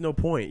 There is no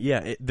point.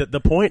 Yeah, the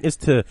point is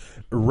to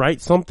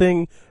write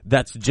something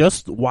that's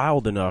just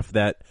wild enough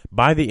that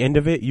by the end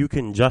of it, you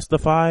can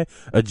justify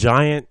a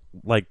giant,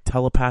 like,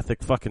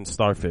 telepathic fucking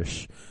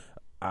starfish.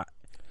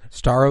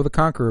 Starro the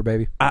Conqueror,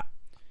 baby.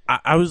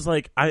 I was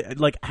like,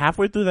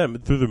 halfway through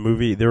the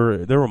movie,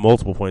 there were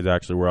multiple points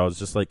actually where I was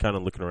just like kind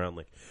of looking around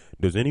like,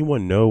 does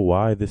anyone know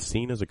why this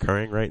scene is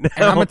occurring right now?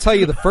 And I'm gonna tell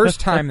you, the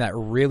first time that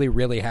really,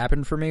 really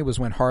happened for me was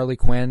when Harley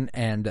Quinn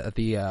and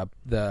the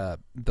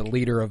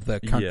leader of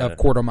of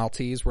Corto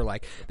Maltese were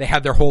like, they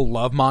had their whole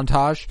love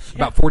montage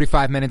about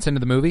 45 minutes into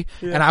the movie,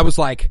 and I was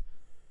like,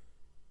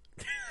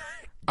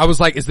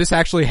 is this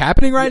actually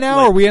happening right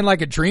now? Are we in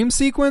like a dream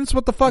sequence?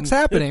 What the fuck's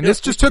happening? This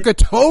just took a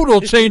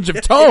total change of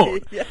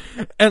tone.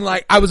 And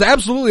like, I was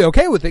absolutely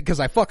okay with it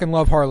because I fucking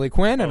love Harley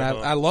Quinn and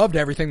I loved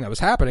everything that was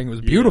happening. It was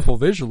beautiful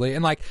visually.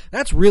 And like,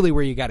 that's really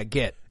where you got to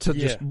get to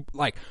just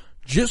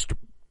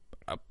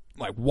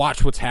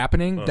watch what's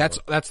happening. That's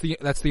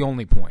the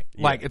only point.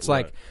 Like, it's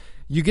like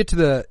you get to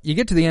the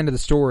end of the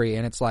story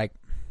and it's like,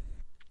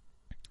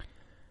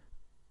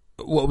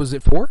 what was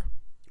it for?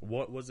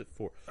 What was it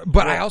for?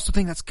 But I also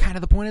think that's kind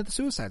of the point of the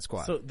Suicide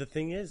Squad. So the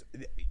thing is,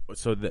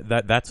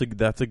 that's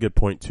a good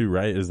point too,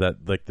 right? Is that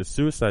like the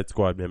Suicide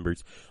Squad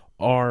members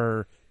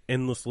are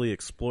endlessly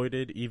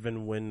exploited.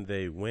 Even when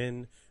they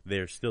win,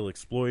 they're still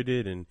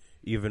exploited, and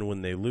even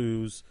when they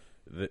lose,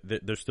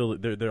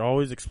 they're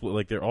always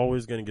they're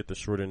always going to get the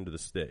short end of the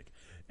stick.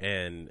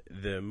 And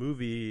the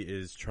movie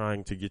is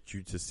trying to get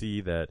you to see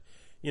that,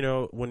 you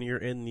know, when you're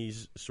in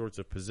these sorts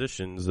of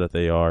positions that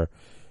they are,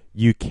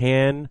 you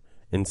can,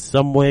 in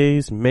some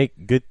ways,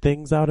 make good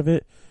things out of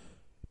it,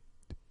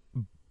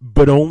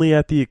 but only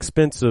at the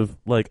expense of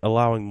like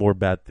allowing more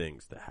bad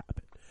things to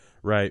happen,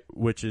 right?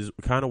 Which is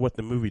kind of what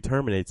the movie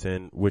terminates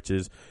in, which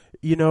is,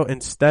 you know,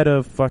 instead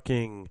of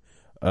fucking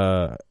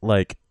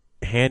like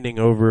handing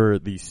over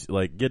these,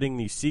 like getting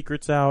these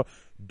secrets out,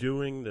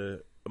 doing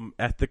the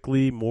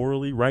ethically,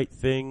 morally right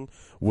thing,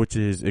 which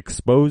is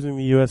exposing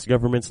the U.S.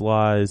 government's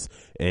lies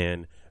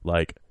and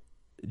like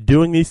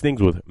doing these things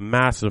with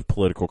massive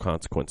political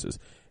consequences.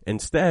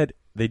 Instead,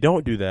 they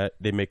don't do that.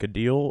 They make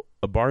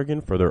a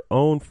bargain for their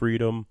own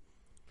freedom,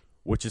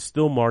 which is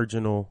still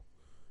marginal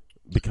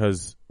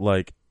because,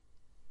 like,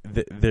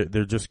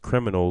 they're just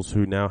criminals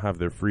who now have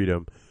their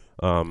freedom.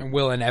 And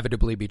will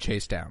inevitably be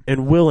chased down.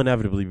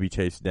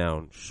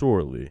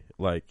 Surely.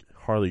 Like,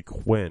 Harley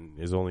Quinn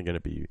is only going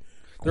to be...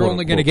 They're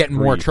only going to get in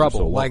more trouble.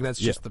 So like, that's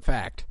just the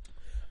fact.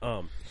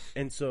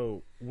 And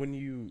so, when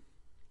you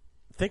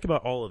think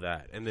about all of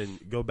that, and then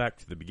go back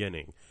to the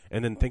beginning,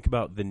 and then think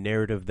about the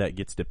narrative that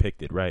gets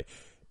depicted, right?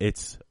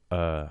 It's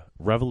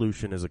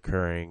revolution is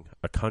occurring.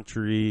 A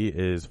country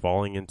is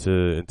falling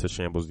into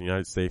shambles. The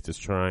United States is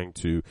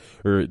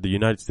the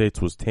United States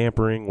was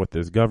tampering with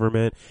this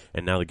government,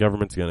 and now the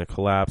government's going to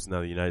collapse. Now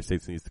the United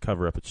States needs to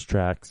cover up its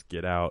tracks,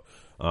 get out.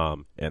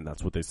 And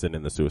that's what they send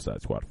in the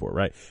Suicide Squad for,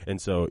 right?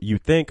 And so you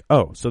think,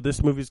 so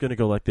this movie's going to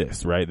go like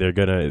this, right?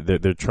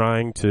 They're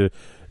trying to,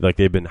 like,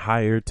 they've been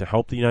hired to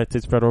help the United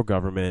States federal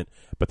government,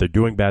 but they're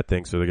doing bad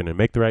things, so they're going to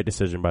make the right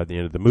decision by the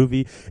end of the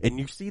movie. And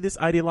you see this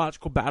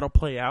ideological battle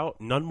play out,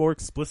 none more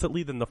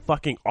explicitly than the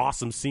fucking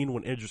awesome scene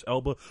when Idris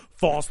Elba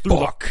falls through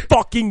the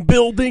fucking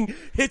building,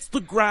 hits the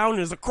ground,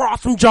 and is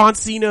across from John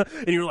Cena,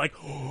 and you're like,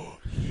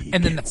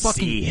 and then the fucking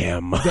see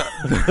him.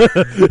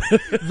 The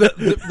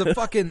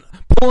fucking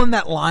pulling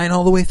that line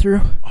all the way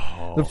through.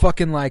 The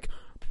fucking, like,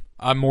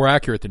 I'm more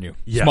accurate than you.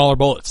 Yeah.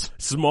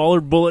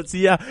 Smaller bullets,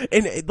 yeah.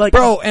 And like,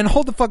 bro, and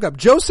hold the fuck up.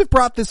 Joseph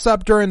brought this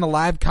up during the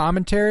live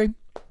commentary.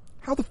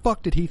 How the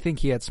fuck did he think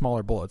he had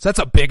smaller bullets? That's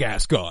a big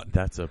ass gun.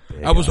 That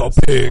was a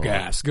big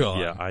ass gun.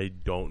 Yeah, I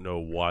don't know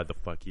why the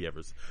fuck he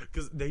ever,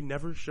 because they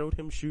never showed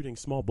him shooting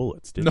small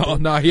bullets, did they?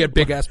 No, he had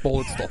big ass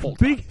bullets the whole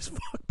time. Big as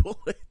fuck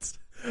bullets.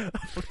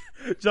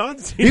 John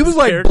Cena's he was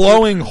like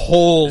blowing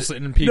holes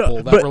in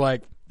people that were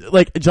like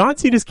John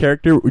Cena's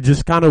character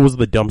just kind of was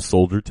the dumb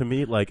soldier to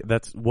me. Like,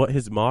 that's what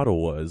his motto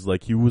was.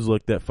 Like, he was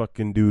like that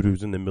fucking dude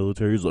who's in the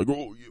military. He's like,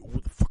 oh, yeah, we're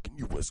the fucking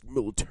U.S.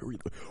 military.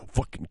 Like,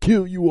 fucking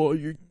kill you all,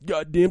 you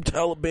goddamn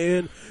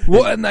Taliban.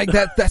 Well, and like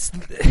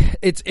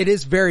it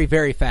is very,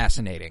 very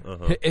fascinating.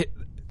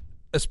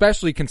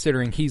 Especially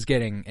considering he's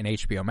getting an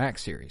HBO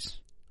Max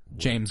series.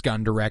 James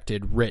Gunn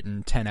directed,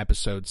 written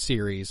 10-episode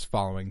series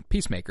following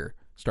Peacemaker,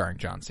 starring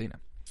John Cena.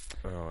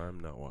 Oh, I'm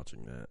not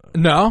watching that.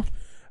 No?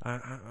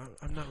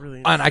 I'm not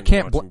really. And I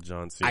can't blame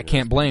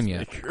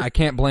you. I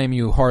can't blame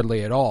you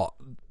hardly at all.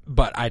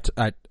 But I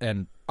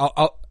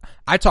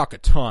talk a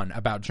ton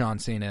about John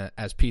Cena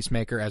as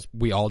Peacemaker, as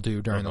we all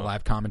do during the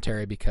live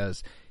commentary,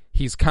 because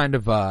he's kind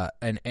of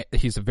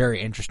he's a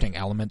very interesting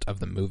element of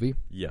the movie.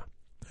 Yeah.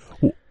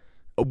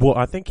 Well,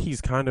 I think he's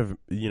kind of,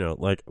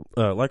 like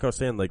I was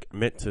saying, like,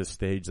 meant to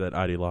stage that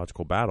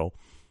ideological battle.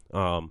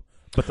 And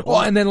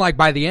then, like,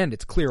 by the end,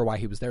 it's clear why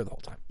he was there the whole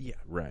time. Yeah,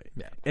 right.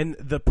 Yeah. And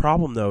the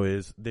problem, though,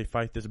 is they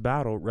fight this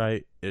battle,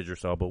 right?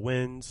 Idris Elba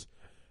wins.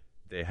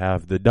 They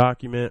have the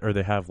document, or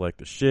they have, like,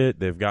 the shit.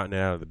 They've gotten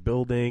out of the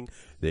building.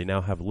 They now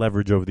have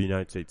leverage over the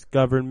United States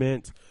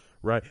government,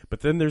 right?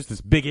 But then there's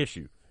this big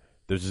issue.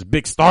 There's this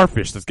big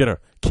starfish that's going to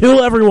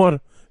kill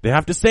everyone. They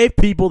have to save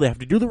people. They have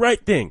to do the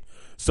right thing.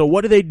 So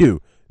what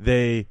do?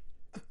 They,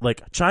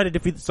 like, try to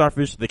defeat the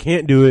starfish. They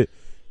can't do it.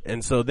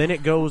 And so then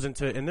it goes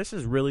into, and this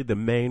is really the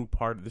main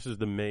part, this is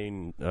the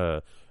main,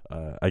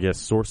 I guess,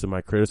 source of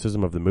my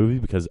criticism of the movie,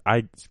 because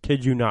I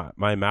kid you not,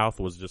 my mouth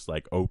was just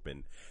like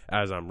open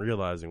as I'm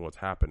realizing what's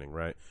happening,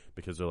 right?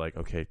 Because they're like,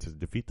 okay, to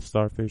defeat the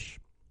starfish,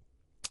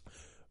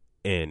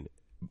 and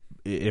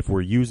if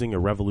we're using a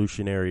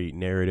revolutionary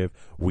narrative,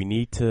 we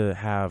need to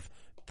have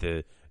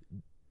the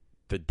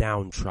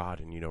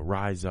downtrodden,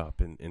 rise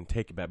up and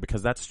take it back,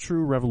 because that's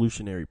true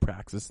revolutionary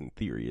praxis and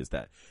theory, is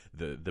that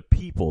the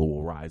people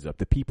will rise up.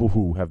 The people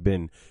who have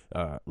been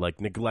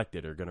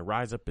neglected are going to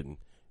rise up and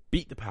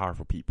beat the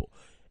powerful people.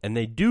 And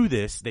they do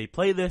this, they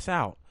play this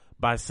out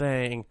by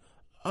saying,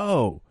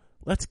 oh,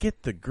 let's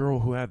get the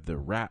girl who had the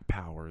rat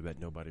power that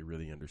nobody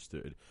really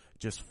understood,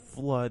 just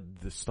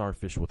flood the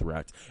starfish with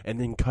rats, and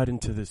then cut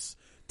into this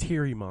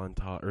teary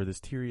montage, or this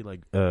teary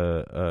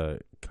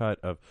cut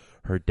of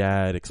her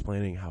dad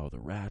explaining how the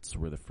rats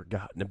were the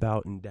forgotten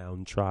about and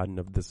downtrodden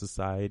of the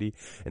society,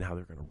 and how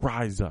they're going to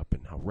rise up,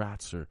 and how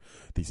rats are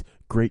these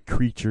great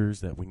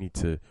creatures that we need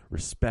to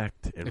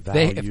respect and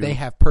value. If they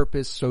have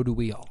purpose, so do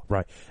we all.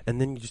 Right.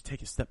 And then you just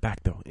take a step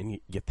back, though, and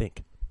you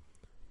think,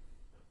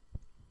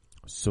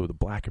 so the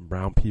black and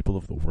brown people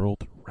of the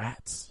world are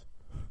rats?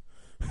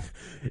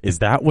 Is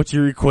that what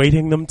you're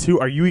equating them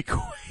to? Are you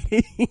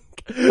equating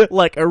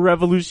like a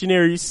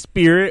revolutionary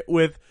spirit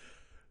with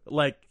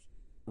like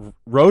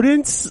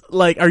rodents?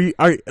 Like,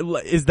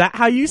 is that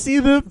how you see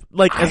them?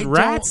 Like, as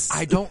rats?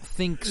 I don't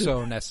think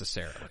so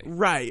necessarily.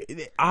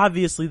 Right.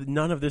 Obviously,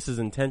 none of this is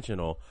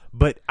intentional,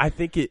 but I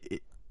think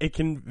it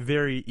can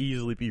very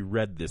easily be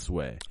read this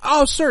way.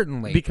 Oh,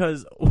 certainly.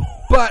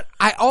 But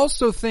I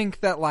also think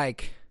that,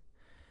 like,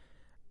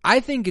 I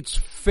think it's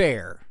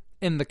fair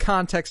in the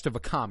context of a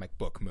comic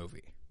book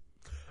movie.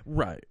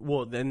 Right.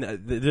 Well,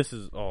 then this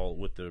is all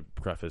with the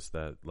preface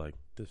that, like,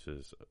 this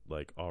is,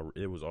 like,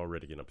 it was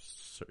already an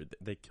absurd.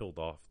 They killed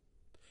off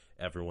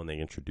everyone they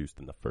introduced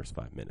in the first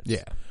 5 minutes.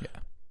 Yeah.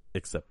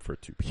 Except for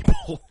 2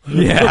 people.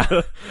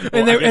 Yeah.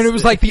 And it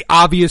was like the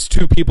obvious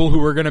 2 people who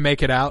were going to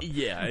make it out.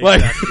 Yeah,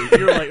 exactly.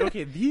 You're like,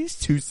 okay, these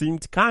 2 seem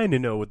to kind of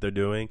know what they're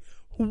doing.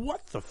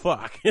 what the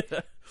fuck?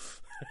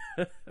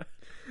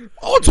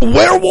 Oh, it's a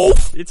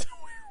werewolf. It's a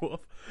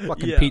werewolf.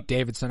 Fucking Pete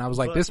Davidson. I was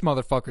like, this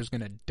motherfucker's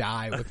gonna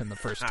die within the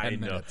first 10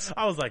 minutes.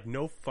 I was like,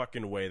 no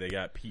fucking way they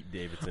got Pete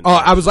Davidson. Oh,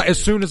 I was like,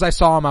 as soon as I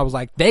saw him, I was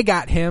like, they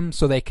got him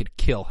so they could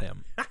kill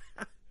him.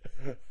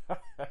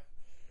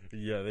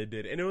 Yeah, they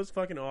did. And it was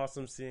fucking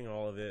awesome seeing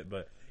all of it,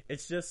 but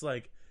it's just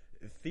like,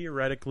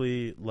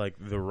 theoretically, like,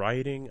 the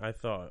writing, I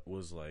thought,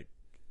 was like,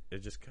 it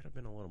just could have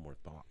been a little more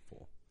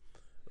thoughtful.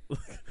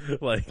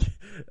 Like,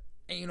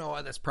 you know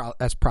what?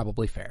 That's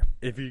probably fair.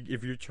 If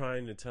you're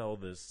trying to tell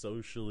this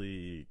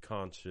socially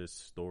conscious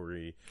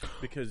story,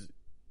 because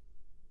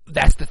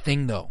that's the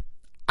thing, though.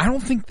 I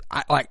don't think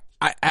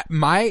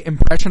my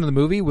impression of the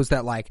movie was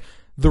that like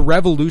the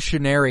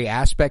revolutionary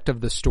aspect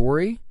of the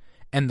story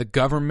and the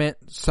government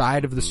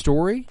side of the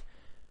story,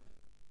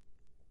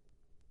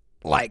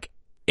 like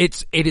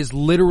it is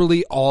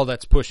literally all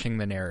that's pushing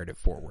the narrative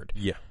forward.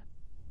 Yeah,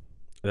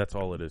 that's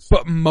all it is.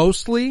 But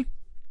mostly,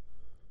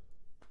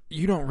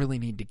 you don't really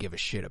need to give a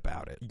shit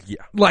about it.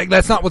 Yeah. Like,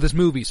 that's not what this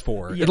movie's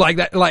for. Yeah. Like,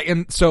 that, like,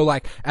 and so,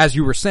 like, as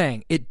you were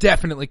saying, it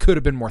definitely could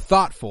have been more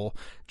thoughtful,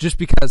 just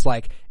because,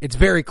 like, it's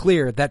very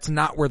clear that's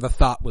not where the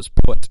thought was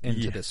put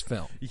into this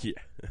film. Yeah.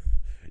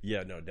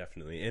 Yeah, no,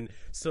 definitely. And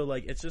so,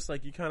 like, it's just,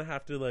 like, you kind of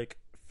have to, like,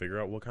 figure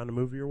out what kind of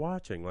movie you're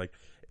watching. Like,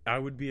 I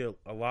would be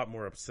a lot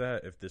more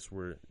upset if this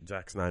were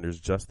Zack Snyder's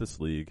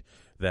Justice League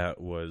that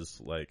was,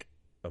 like,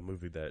 a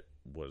movie that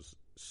was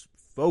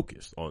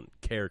focused on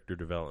character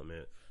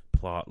development,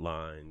 plot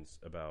lines,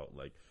 about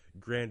like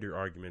grander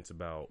arguments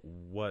about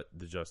what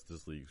the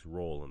Justice League's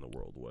role in the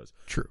world was.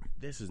 True.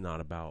 This is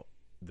not about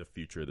the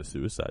future of the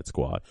Suicide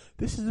Squad.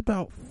 This is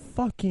about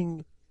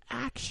fucking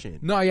action.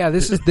 No, yeah,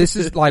 this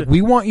is like,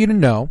 we want you to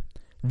know,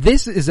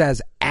 this is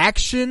as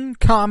action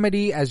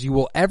comedy as you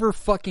will ever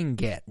fucking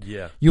get.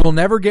 Yeah. You will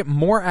never get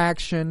more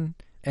action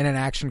in an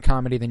action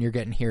comedy than you're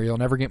getting here. You'll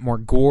never get more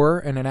gore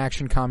in an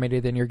action comedy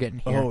than you're getting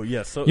here. Oh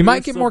yeah, so you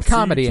might get more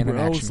comedy in an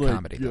action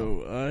comedy.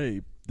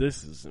 Yo,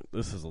 this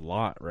is a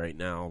lot right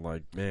now.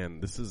 Like, man,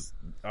 this is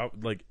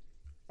like,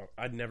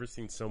 I'd never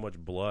seen so much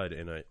blood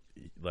in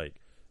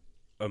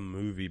a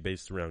movie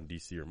based around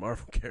DC or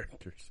Marvel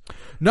characters.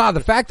 No, the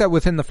fact that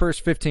within the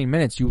first 15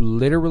 minutes you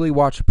literally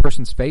watch a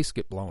person's face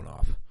get blown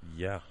off.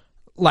 Yeah.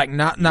 Like,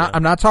 not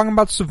I'm not talking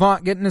about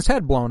Savant getting his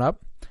head blown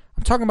up.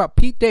 I'm talking about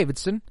Pete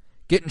Davidson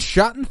getting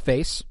shot in the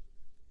face,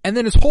 and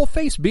then his whole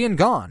face being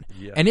gone,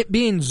 and it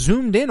being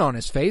zoomed in on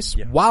his face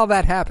while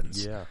that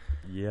happens. Yeah,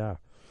 yeah.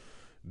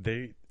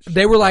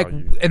 They were like,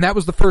 and that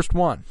was the first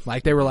one.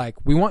 Like, they were like,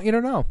 we want you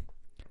to know,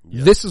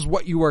 this is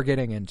what you are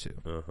getting into.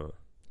 Uh-huh.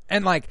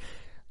 And like,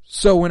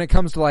 so when it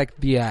comes to like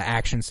the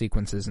action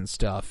sequences and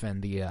stuff,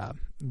 and the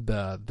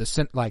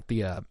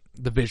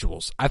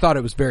visuals, I thought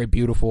it was very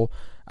beautiful.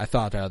 I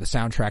thought the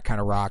soundtrack kind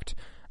of rocked.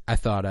 I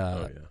thought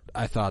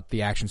I thought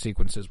the action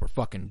sequences were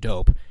fucking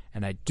dope,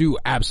 and I do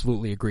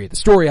absolutely agree. The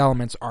story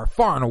elements are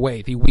far and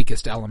away the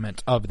weakest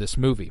element of this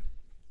movie.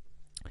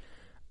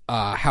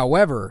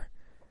 However,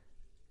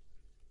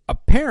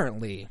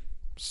 apparently,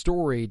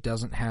 story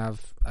doesn't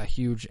have a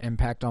huge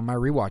impact on my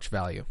rewatch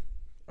value.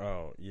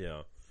 Oh,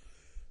 yeah.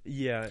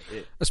 Yeah.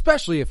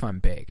 Especially if I'm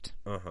baked.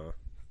 Uh-huh.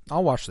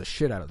 I'll watch the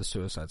shit out of the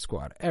Suicide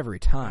Squad every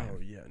time.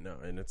 Oh, yeah, no,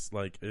 and it's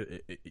like,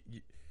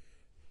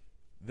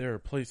 there are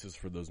places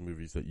for those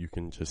movies that you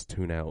can just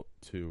tune out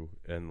to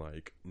and,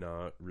 like,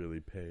 not really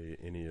pay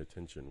any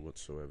attention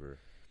whatsoever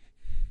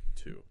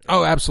to.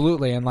 Oh,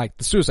 absolutely, and, like,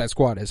 the Suicide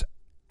Squad is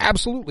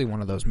absolutely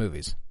one of those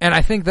movies. And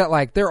I think that,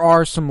 like, there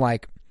are some,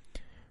 like,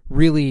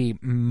 really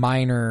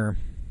minor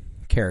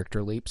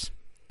character leaps.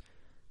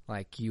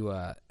 Like,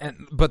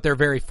 but they're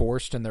very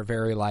forced, and they're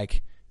very,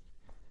 like,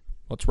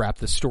 let's wrap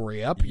this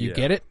story up. You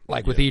get it?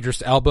 Like, with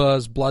Idris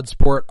Elba's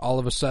Bloodsport all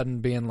of a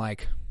sudden being,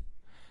 like,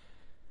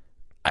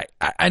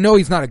 I know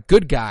he's not a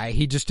good guy.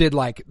 He just did,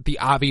 like, the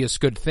obvious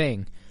good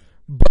thing.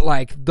 But,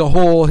 like,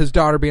 his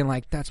daughter being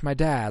like, that's my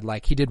dad.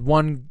 Like, he did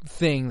one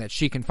thing that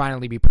she can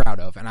finally be proud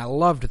of. And I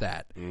loved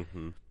that.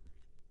 Mm-hmm.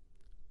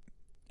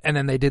 And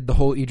then they did the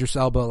whole Idris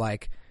Elba,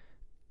 like,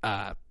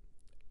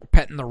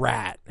 petting the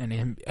rat and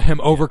him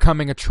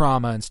overcoming a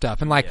trauma and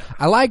stuff. And, like,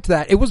 I liked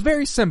that. It was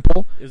very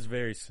simple. It was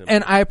very simple.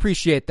 And I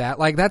appreciate that.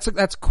 Like, that's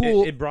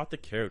cool. It brought the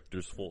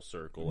characters full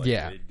circle. Like,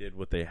 they did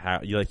what they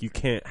have. Like, you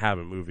can't have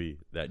a movie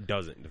that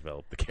doesn't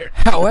develop the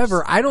characters.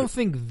 However, I don't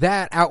think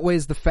that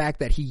outweighs the fact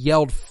that he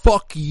yelled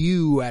 "fuck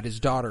you" at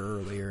his daughter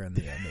earlier in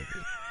the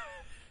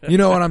movie. You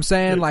know what I'm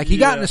saying? Like, he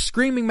got in a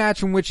screaming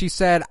match in which he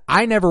said,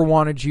 "I never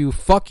wanted you.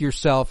 Fuck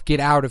yourself. Get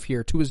out of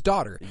here," to his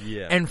daughter.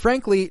 Yeah. And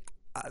frankly,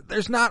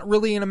 there's not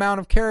really an amount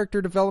of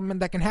character development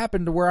that can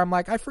happen to where I'm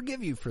like, I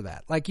forgive you for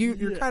that. Like,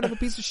 you're kind of a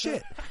piece of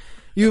shit.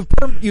 You've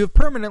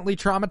permanently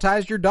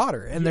traumatized your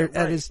daughter, and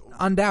that is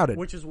undoubted.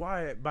 Which is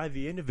why, by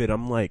the end of it,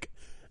 I'm like,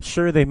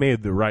 sure, they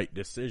made the right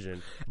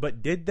decision,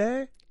 but did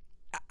they?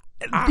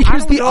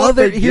 Here's the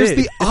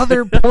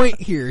other point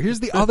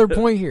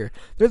here.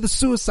 They're the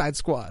Suicide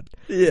Squad.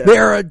 Yeah.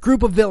 They're a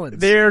group of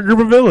villains.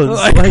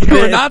 Like,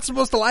 you're not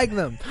supposed to like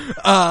them.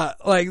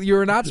 Like,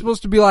 you're not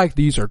supposed to be like,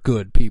 these are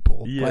good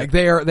people. Yeah. Like,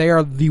 they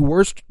are the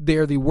worst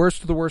of the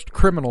worst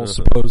criminals,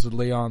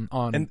 supposedly, on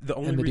and the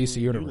only in the DC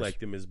universe. You like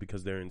them is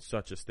because they're in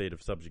such a state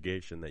of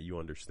subjugation that you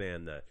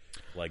understand that,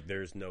 like,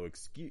 there's no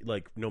excuse,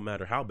 like, no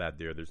matter how bad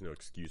they are, there's no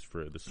excuse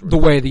for the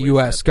way the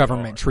U.S.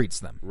 government treats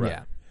them. Right.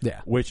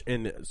 Yeah. Which,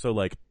 and so,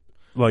 like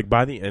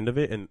by the end of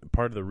it, and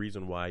part of the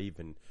reason why I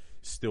even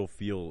still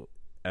feel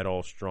at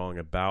all strong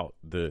about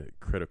the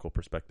critical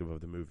perspective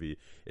of the movie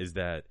is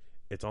that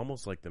it's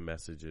almost like the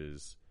message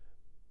is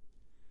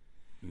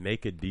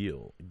make a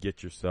deal,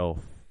 get yourself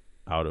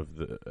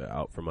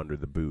out from under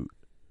the boot.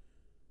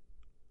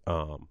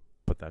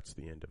 But that's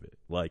the end of it.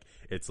 Like,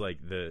 it's like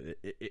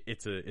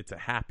it's a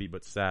happy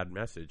but sad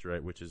message,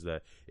 right? Which is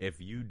that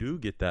if you do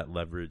get that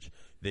leverage,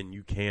 then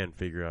you can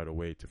figure out a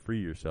way to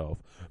free yourself,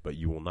 but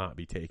you will not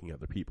be taking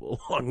other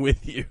people along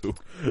with you.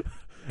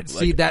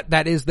 See,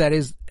 that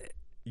is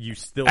you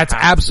still that's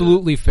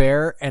absolutely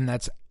fair, and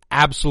that's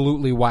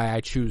absolutely why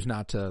I choose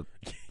not to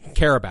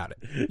care about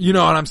it. You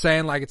know what I'm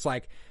saying? Like, it's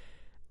like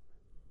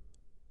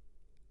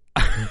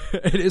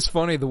it is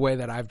funny the way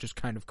that I've just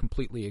kind of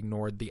completely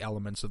ignored the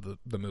elements of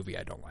the movie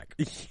I don't like.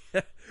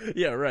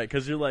 Yeah, right.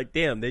 Because you're like,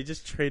 damn, they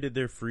just traded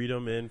their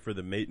freedom in for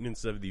the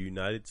maintenance of the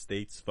United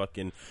States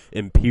fucking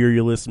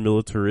imperialist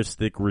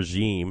militaristic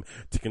regime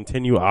to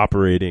continue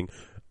operating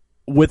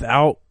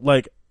without,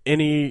 like,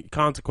 any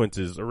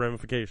consequences or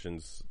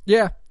ramifications.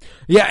 Yeah.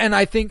 And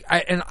I think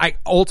I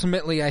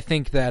ultimately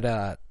think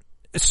that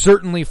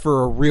certainly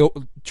for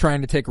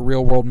trying to take a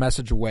real world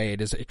message away,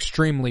 it is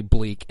extremely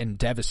bleak and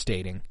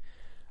devastating.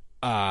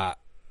 I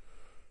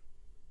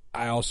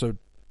also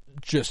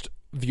just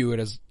view it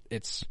as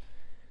it's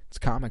a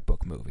comic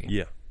book movie.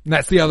 Yeah. And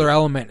that's the other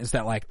element, is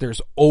that, like, there's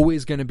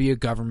always going to be a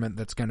government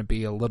that's going to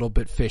be a little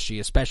bit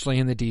fishy, especially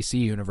in the DC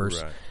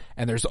universe. Right.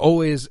 And there's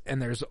always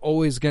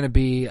going to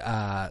be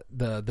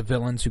the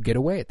villains who get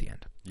away at the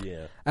end.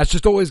 Yeah. That's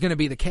just always going to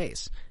be the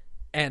case.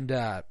 And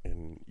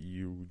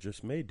you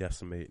just may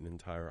decimate an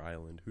entire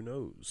island. Who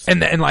knows?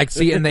 And like,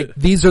 see, and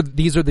these are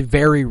the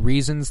very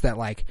reasons that,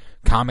 like,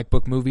 comic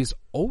book movies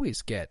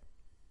always get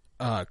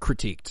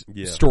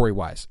critiqued story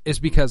wise, is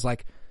because,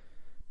 like,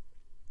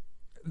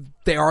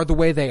 they are the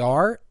way they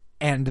are,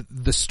 and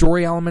the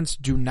story elements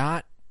they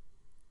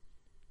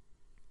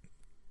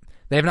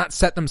have not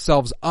set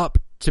themselves up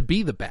to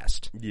be the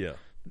best. Yeah.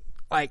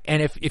 Like,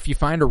 and if you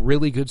find a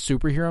really good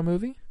superhero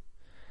movie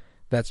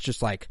that's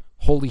just like,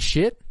 holy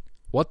shit,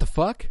 what the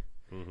fuck?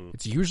 Mm-hmm.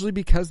 It's usually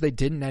because they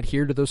didn't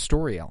adhere to those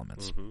story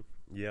elements. Mm-hmm.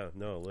 Yeah,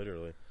 no,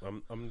 literally.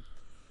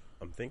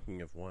 I'm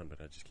thinking of one, but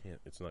I just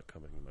can't. It's not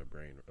coming to my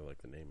brain, or,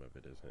 like, the name of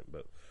it isn't.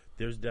 But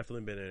there's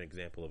definitely been an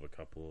example of a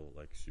couple,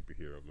 like,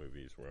 superhero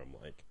movies where I'm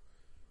like,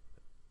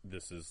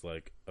 this is,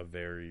 like, a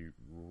very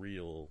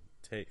real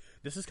take.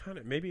 This is kind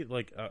of maybe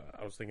like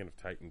I was thinking of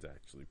Titans,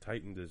 actually.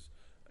 Titans is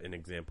an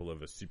example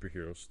of a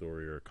superhero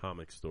story or a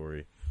comic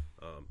story.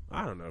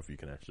 I don't know if you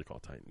can actually call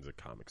Titans a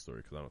comic story,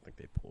 because I don't think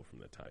they pull from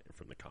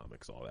the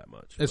comics all that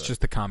much. It's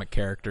just the comic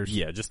characters.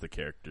 Yeah, just the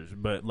characters.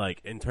 But,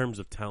 like, in terms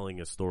of telling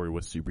a story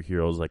with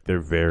superheroes, like, they're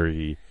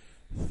very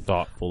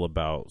thoughtful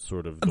about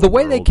sort of the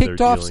way they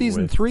kicked off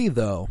season 3,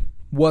 though,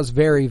 was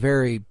very,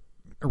 very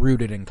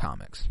rooted in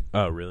comics.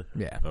 Oh, really?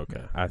 Yeah.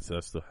 Okay. I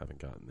still haven't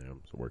gotten there.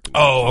 I'm still working.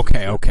 Oh,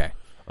 okay.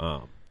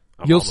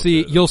 You'll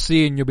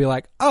see, and you'll be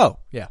like, oh,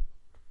 yeah.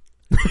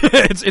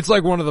 it's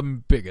like one of the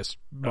biggest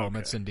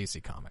moments in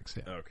DC Comics.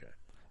 Yeah. Okay.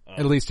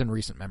 At least in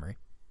recent memory.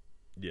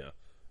 Yeah.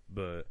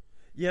 But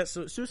yeah,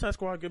 so Suicide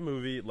Squad, good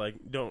movie. Like,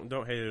 don't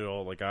hate it at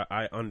all. Like,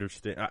 I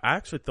understand. I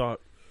actually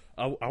thought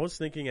I was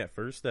thinking at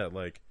first that,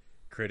 like,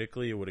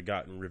 critically it would have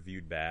gotten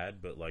reviewed bad,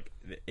 but, like,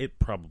 it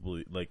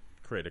probably, like,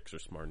 critics are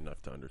smart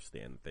enough to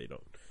understand that they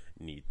don't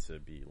need to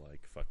be,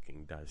 like,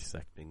 fucking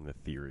dissecting the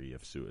theory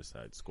of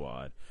Suicide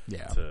Squad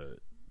to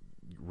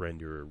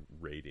render a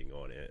rating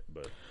on it.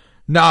 But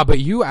nah, but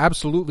you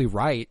absolutely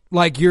right.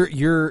 Like,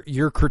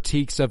 your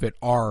critiques of it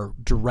are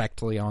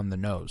directly on the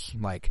nose.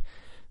 Like,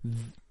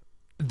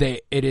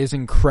 it is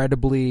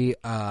incredibly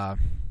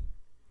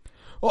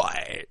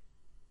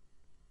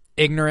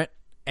ignorant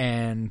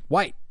and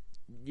white.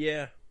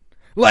 Yeah.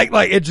 Like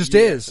it just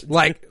is.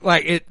 Like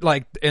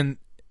in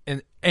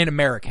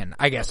American,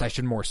 I guess I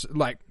should more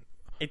like.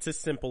 It's a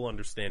simple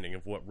understanding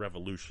of what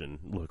revolution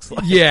looks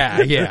like.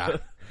 Yeah.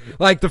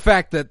 Like the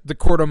fact that the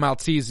Corto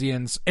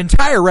Maltesians'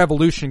 entire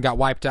revolution got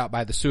wiped out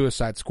by the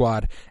Suicide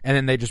Squad, and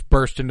then they just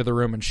burst into the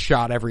room and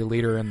shot every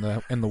leader in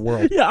the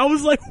world. Yeah, I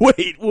was like,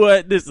 wait,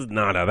 what? This is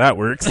not how that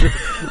works.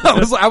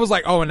 I was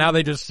like, oh, and now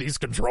they just seize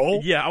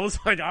control? Yeah, I was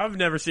like, I've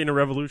never seen a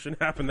revolution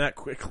happen that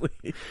quickly.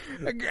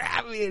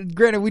 I mean,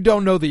 granted, we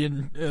don't know the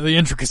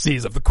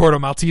intricacies of the Corto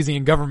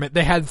Maltesian government.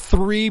 They had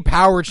 3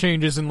 power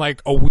changes in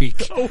like a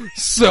week.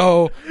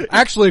 So,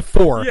 actually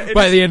 4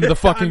 by the end of the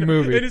fucking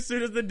movie. And as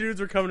soon as the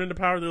dudes were coming into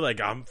power, They're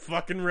like, I'm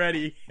fucking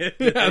ready.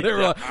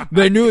 Yeah,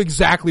 they knew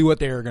exactly what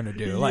they were going to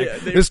do.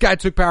 Like, this guy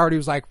took power and he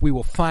was like, we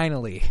will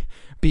finally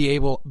be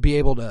able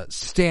to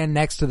stand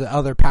next to the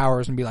other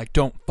powers and be like,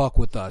 don't fuck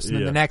with us. And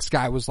then the next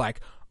guy was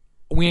like,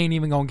 we ain't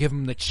even gonna give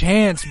him the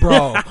chance,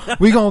 bro.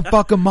 We gonna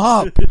fuck him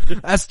up.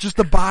 That's just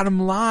the bottom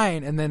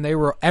line. And then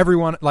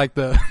everyone, like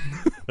the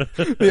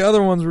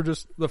other ones were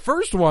just, the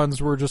first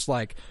ones were just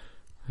like,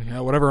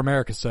 yeah, whatever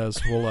America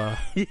says, we'll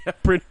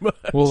pretty much.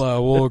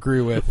 We'll agree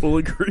with. We'll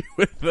agree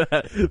with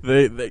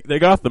that. They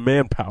got the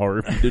manpower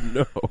if you didn't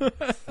know.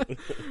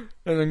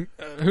 And then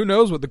who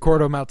knows what the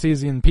Corto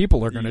Maltesian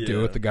people are gonna do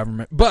with the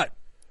government. But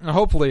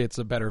hopefully it's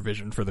a better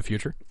vision for the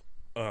future.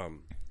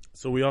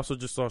 So we also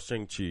just saw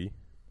Shang-Chi.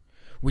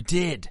 We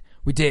did.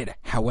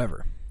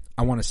 However,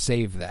 I want to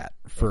save that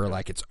for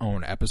like its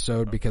own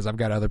episode because I've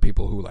got other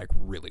people who like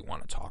really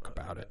want to talk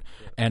about it,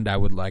 and I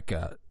would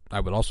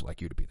also like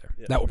you to be there.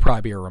 Yeah, that will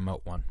probably be a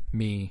remote one.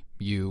 Me,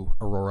 you,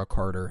 Aurora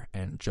Carter,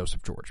 and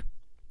Joseph George.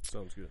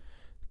 Sounds good.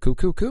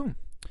 Cool.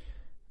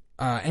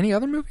 Any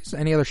other movies?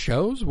 Any other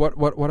shows?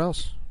 What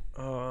else?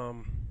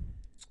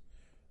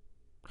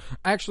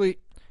 Actually,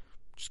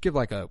 just give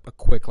like a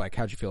quick like,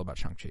 how'd you feel about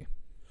Shang-Chi?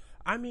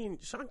 I mean,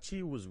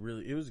 Shang-Chi was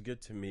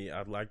good to me.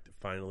 I liked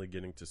finally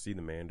getting to see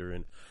the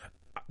Mandarin.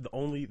 The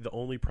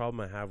only problem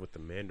I have with the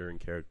Mandarin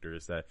character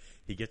is that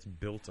he gets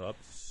built up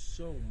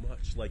so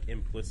much, like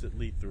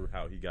implicitly through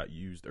how he got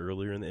used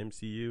earlier in the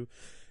MCU,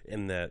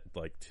 and that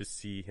like to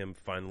see him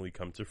finally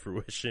come to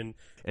fruition.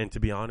 And to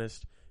be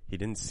honest, he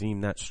didn't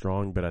seem that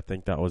strong, but I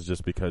think that was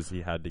just because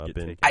he had to get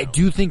taken out. I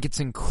do think it's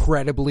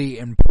incredibly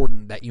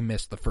important that you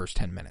missed the first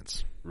 10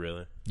 minutes.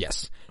 Really?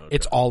 Yes. Okay.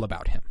 It's all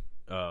about him.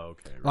 Oh,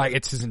 okay. Right. Like,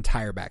 it's his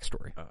entire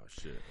backstory. Oh,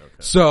 shit. Okay.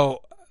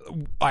 So,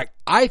 like,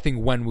 I think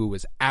Wenwu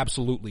is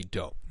absolutely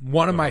dope.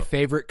 One of my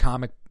favorite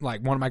comic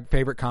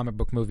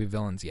book movie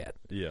villains yet.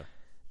 Yeah.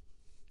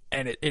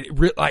 And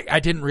I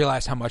didn't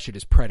realize how much it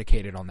is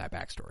predicated on that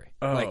backstory.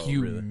 Oh, like,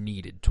 you really?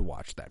 needed to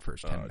watch that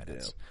first 10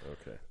 minutes. Damn.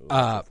 Okay.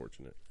 Well,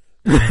 unfortunate.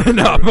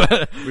 No,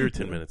 but we were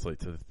 10 minutes late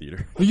to the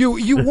theater.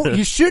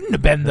 You shouldn't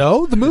have been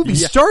though. The movie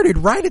started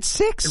right at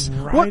 6.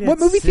 What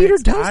movie theater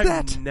does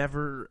that?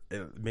 Never.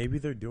 Maybe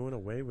they're doing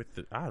away with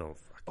the. I don't.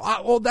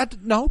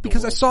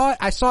 Because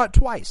I saw it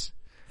twice,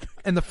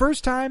 and the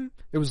first time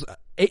it was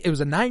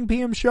a 9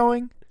 p.m.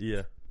 showing.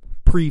 Yeah.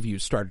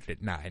 Previews started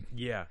at 9.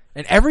 Yeah.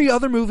 And every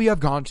other movie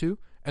I've gone to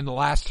in the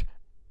last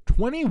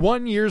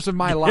 21 years of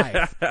my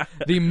life,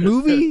 the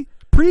movie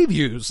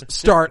previews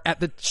start at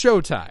the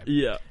showtime.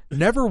 Yeah.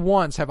 Never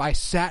once have I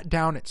sat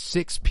down at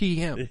 6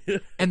 p.m.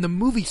 and the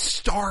movie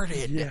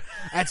started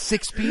at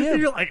 6 p.m.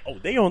 You're like, oh,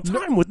 they on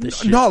time with this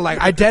shit. No, like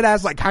I dead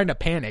ass like kind of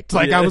panicked.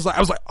 Like I was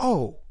like,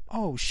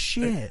 oh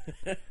shit.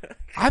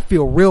 I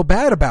feel real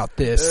bad about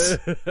this.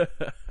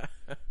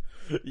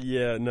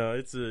 Yeah, no,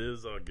 it's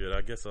all good.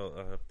 I guess I'll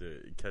have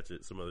to catch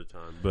it some other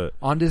time. But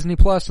on Disney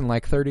Plus in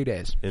like 30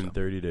 days.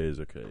 30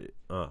 days, okay.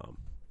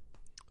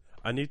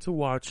 I need to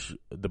watch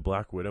the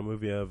Black Widow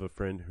movie. I have a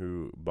friend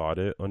who bought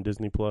it on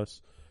Disney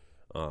Plus.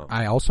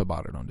 I also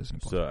bought it on Disney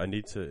Plus. So I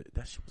need to.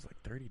 That shit was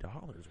like $30,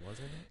 wasn't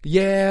it?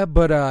 Yeah,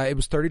 but it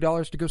was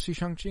 $30 to go see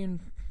Shang-Chi in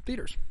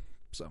theaters.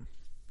 So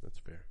that's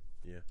fair.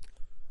 Yeah.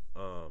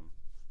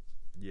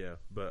 Yeah,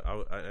 but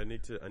I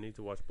need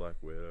to watch Black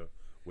Widow.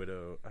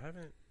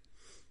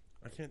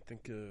 I can't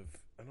think of.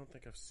 I don't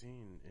think I've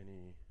seen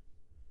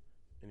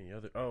any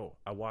other. Oh,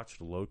 I watched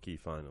Loki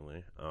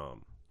finally.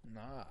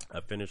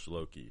 I finished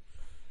Loki.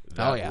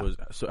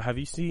 So have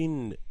you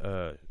seen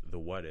the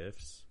What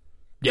Ifs?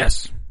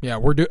 Yes. Yeah,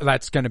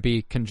 that's going to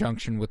be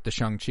conjunction with the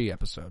Shang-Chi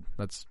episode.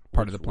 That's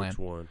part of the plan. Which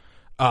one?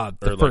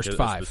 The first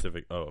 5.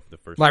 The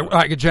first like 5.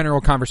 Like a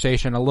general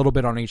conversation, a little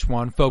bit on each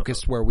one,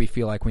 focused where we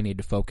feel like we need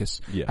to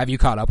focus. Yeah. Have you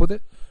caught up with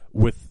it?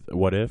 With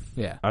What If?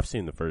 Yeah. I've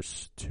seen the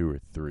first 2 or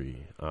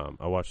 3.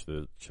 I watched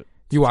the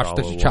You watched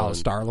the T'Challa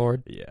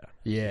Star-Lord? Yeah.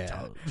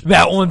 Yeah.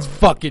 That one's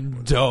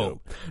fucking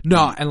dope.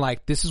 No, and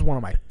like this is one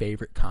of my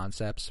favorite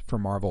concepts for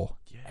Marvel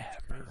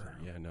ever.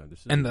 Yeah, no, this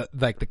is and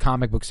the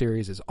comic book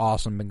series is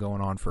awesome, been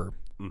going on for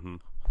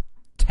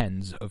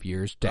tens of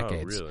years,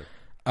 decades. Oh,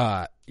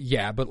 really?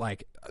 Yeah, but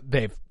like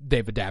they've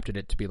adapted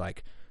it to be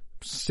like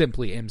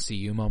simply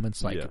MCU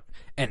moments, like,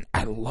 and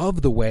I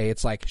love the way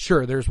it's like,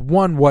 sure, there's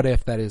one What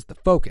If that is the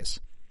focus,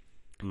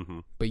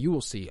 but you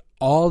will see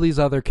all these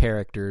other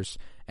characters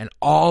and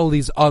all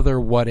these other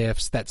What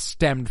Ifs that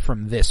stemmed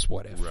from this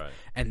What If, right?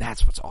 And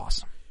that's what's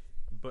awesome.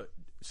 But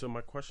so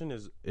my question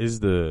is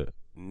the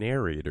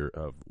narrator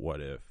of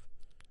What If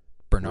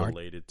Bernard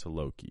related to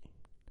Loki?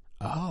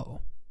 Oh.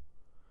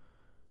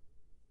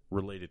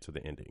 Related to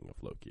the ending of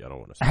Loki. I don't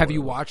want to. Have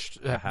you watched?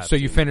 So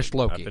you finished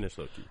Loki? I finished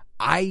Loki.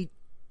 I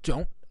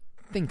don't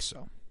think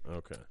so.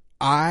 Okay.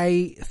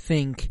 I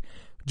think,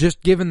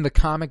 just given the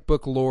comic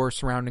book lore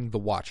surrounding the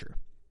Watcher,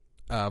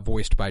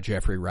 voiced by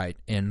Jeffrey Wright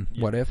in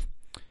What If,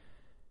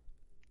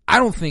 I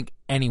don't think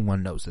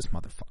anyone knows this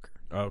motherfucker.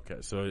 Okay,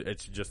 so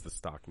it's just the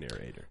stock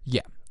narrator.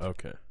 Yeah.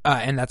 Okay.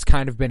 And that's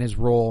kind of been his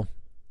role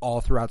all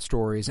throughout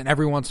stories, and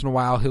every once in a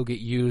while he'll get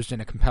used in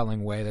a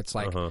compelling way that's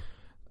like.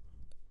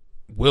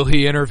 will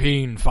he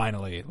intervene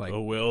finally? Like,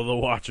 will the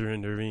Watcher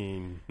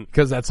intervene?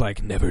 Because that's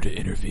like never to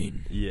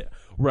intervene. Yeah,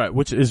 right.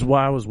 Which is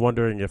why I was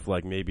wondering if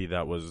like maybe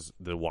that was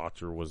the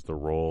Watcher was the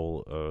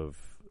role of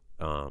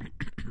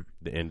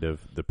the end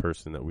of the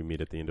person that we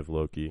meet at the end of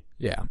Loki.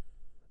 Yeah.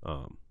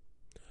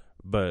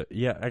 But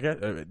yeah, I guess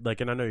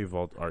like, and I know you've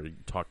all already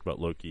talked about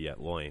Loki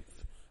at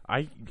length.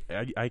 I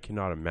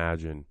cannot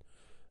imagine,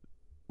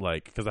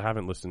 like, because I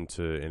haven't listened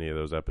to any of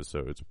those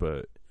episodes,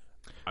 but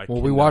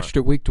we watched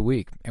it week to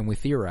week, and we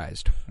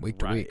theorized week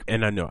to week.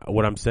 And I know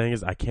what I'm saying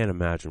is I can't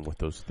imagine what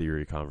those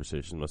theory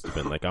conversations must have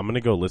been like. I'm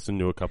gonna go listen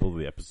to a couple of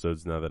the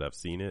episodes now that I've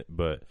seen it,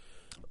 but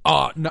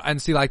no,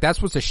 and see, like,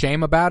 that's what's a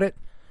shame about it.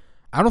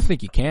 I don't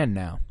think you can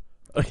now.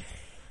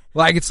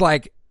 Like, it's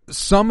like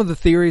some of the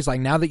theories, like,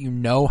 now that you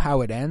know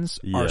how it ends,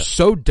 are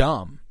so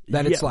dumb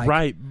that it's like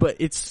right. But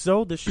it's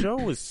so the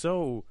show is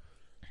so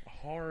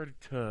hard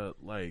to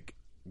like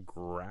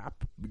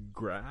grasp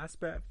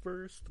at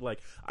first. Like,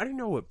 I didn't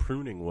know what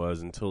pruning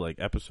was until like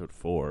episode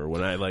 4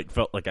 when I like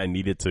felt like I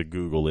needed to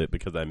Google it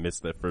because I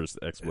missed that first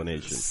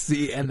explanation.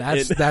 See, and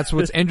that's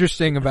what's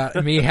interesting about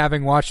me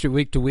having watched it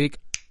week to week.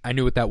 I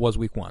knew what that was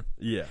week 1.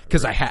 Yeah,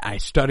 because I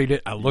studied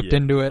it, I looked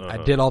into it, I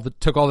did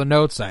took all the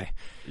notes, and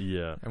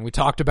we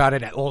talked about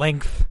it at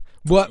length.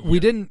 We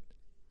didn't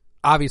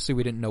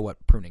know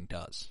what pruning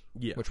does.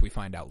 Yeah, which we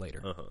find out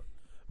later.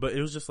 But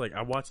it was just like,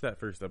 I watched that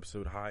first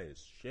episode high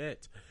as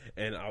shit,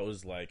 and I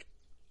was like,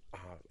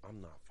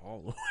 I'm not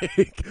following.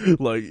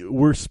 Like,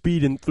 we're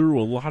speeding through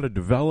a lot of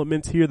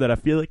developments here that I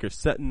feel like are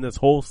setting this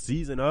whole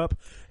season up,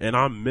 and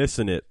I'm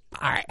missing it.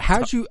 All right,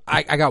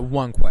 I got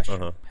one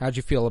question. How'd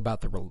you feel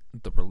about the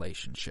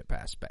relationship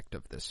aspect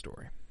of this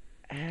story?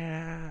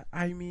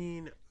 I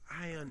mean,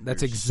 I understand.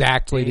 That's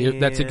exactly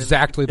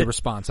the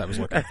response I was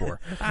looking for.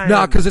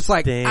 No, because it's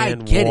like, I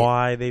get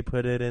why they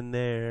put it in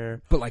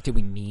there, but like, did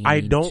we need?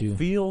 I don't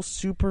feel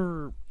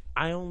super.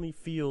 I only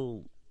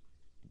feel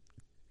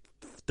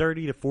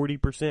 30 to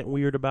 40%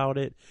 weird about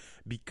it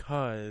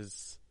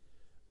because,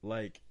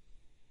 like,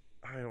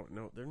 I don't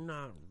know, they're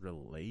not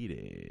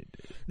related.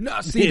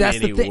 No, see, that's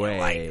the thing.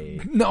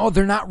 Like, no,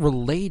 they're not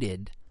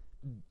related.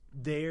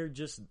 They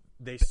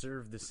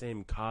serve the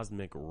same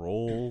cosmic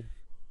role.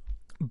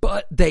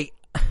 But I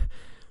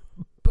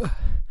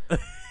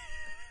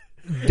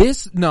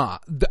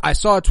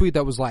saw a tweet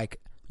that was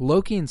like,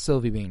 Loki and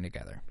Sylvie being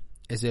together,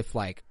 as if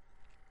like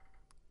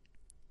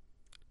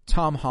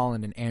Tom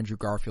Holland and Andrew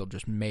Garfield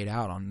just made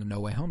out on the No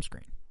Way Home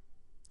screen.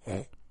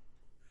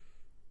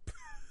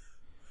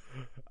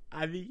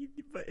 I mean,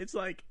 but it's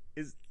like,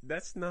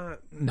 that's not...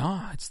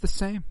 No, it's the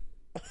same.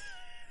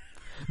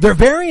 They're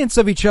variants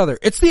of each other.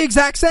 It's the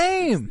exact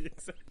same.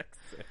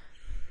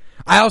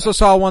 I also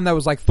saw one that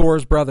was like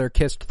Thor's brother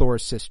kissed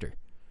Thor's sister.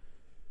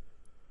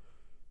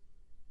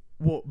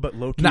 Well, but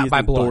Loki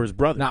isn't Thor's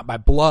brother. Not by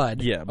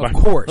blood, yeah, of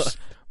course.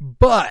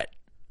 But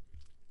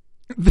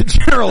the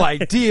general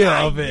idea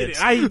of it.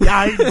 I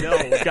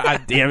know,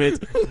 God damn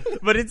it.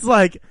 But it's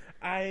like,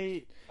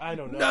 I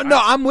don't know.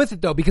 No, I'm with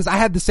it though, because I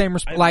had the same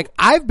like,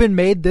 I've been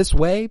made this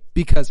way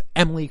because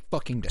Emily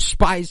fucking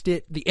despised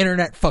it. The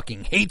internet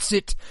fucking hates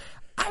it.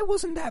 I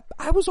was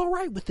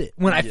alright with it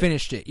when I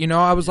finished it. You know,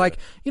 I was like,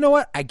 you know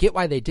what? I get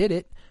why they did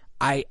it.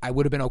 I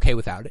would have been okay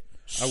without it.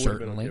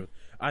 Certainly.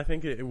 I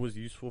think it was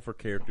useful for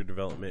character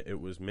development.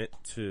 It was meant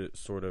to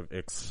sort of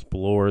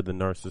explore the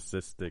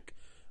narcissistic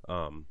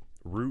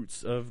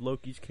roots of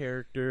Loki's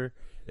character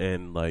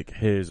and like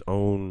his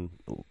own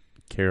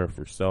care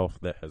for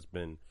self that has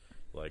been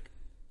like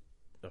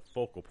the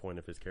focal point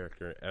of his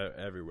character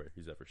everywhere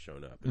he's ever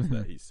shown up is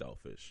that he's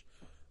selfish.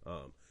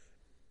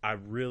 I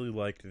really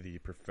liked the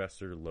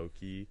Professor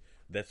Loki.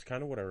 That's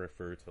kind of what I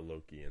refer to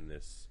Loki in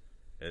this,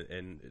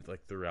 and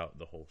like throughout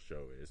the whole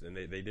show is. And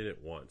they did it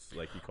once,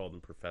 like he called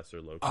him Professor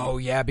Loki. Oh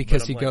yeah,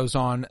 because he goes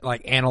on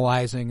like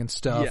analyzing and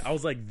stuff. Yeah, I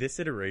was like, this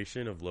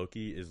iteration of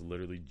Loki is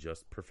literally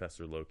just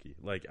Professor Loki.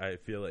 Like, I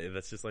feel like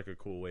that's just like a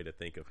cool way to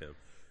think of him,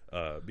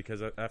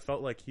 because I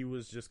felt like he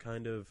was just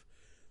kind of,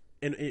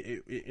 and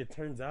it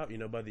turns out, you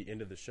know, by the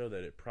end of the show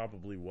that it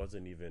probably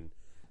wasn't even.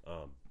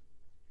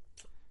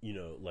 You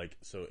know, like,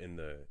 so and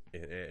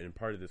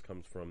part of this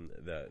comes from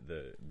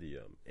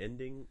the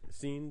ending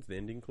scenes, the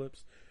ending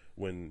clips,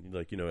 when,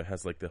 like, you know, it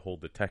has like the whole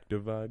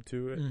detective vibe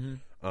to it.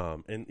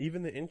 And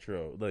even the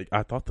intro, like,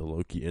 I thought the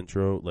Loki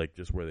intro, like,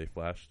 just where they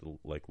flashed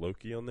like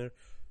Loki on there,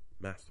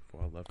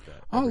 masterful. I loved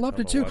that. Oh, I loved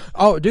it too.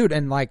 Oh, dude,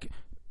 and like,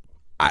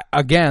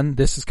 again,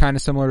 this is kind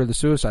of similar to the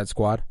Suicide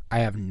Squad.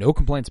 I have no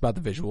complaints about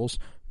the visuals.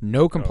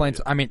 No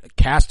complaints. I mean,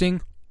 casting.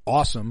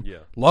 Awesome. Yeah.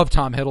 Love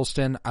Tom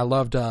Hiddleston. I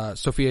loved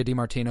Sophia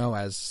DiMartino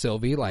as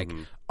Sylvie. Like,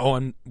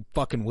 Owen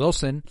fucking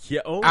Wilson.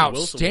 Yeah, Owen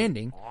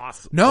outstanding. Wilson was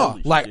awesome. No,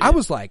 holy like shit. I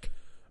was like,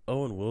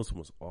 Owen Wilson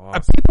was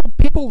awesome.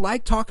 People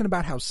like talking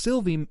about how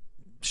Sylvie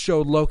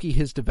showed Loki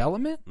his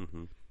development.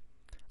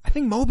 I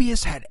think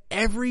Mobius had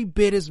every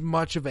bit as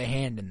much of a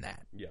hand in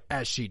that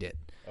as she did.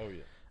 Oh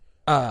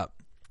yeah.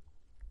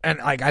 And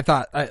like I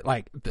thought,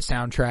 like the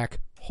soundtrack.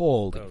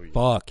 Holy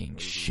fucking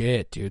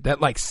shit, dude! That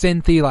like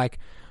synthy, like.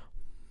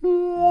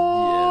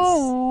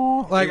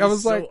 Yes. Like I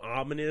was so like,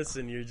 ominous,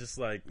 and you're just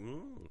like,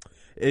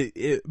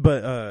 It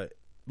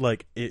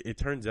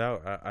turns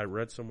out I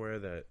read somewhere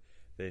that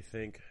they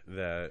think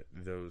that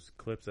those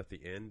clips at the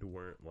end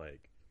weren't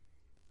like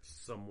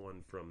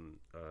someone from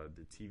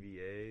the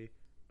TVA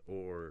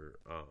or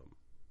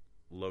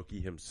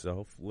Loki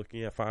himself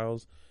looking at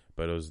files,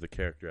 but it was the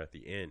character at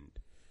the end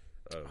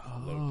of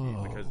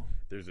Loki, because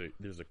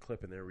there's a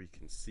clip in there where you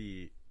can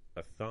see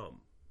a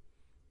thumb,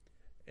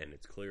 and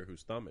it's clear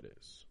whose thumb it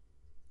is.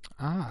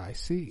 Ah, I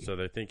see. So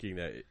they're thinking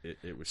that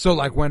it was... So,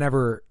 like,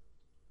 whenever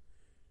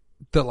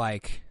the,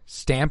 like,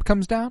 stamp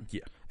comes down?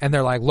 Yeah. And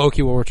they're like,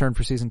 Loki will return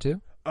for season 2?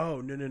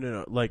 Oh,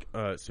 no. Like,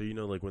 so you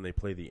know, like, when they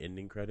play the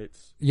ending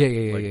credits?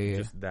 Yeah.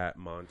 Just that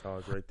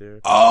montage right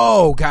there.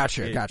 Oh,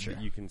 gotcha.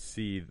 You can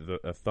see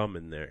a thumb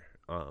in there.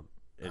 And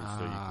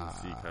so you can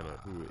see kind of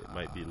who it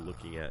might be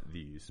looking at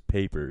these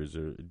papers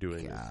or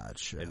doing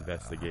this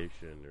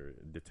investigation or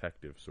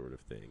detective sort of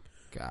thing.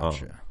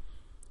 Gotcha.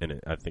 And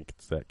I think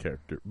it's that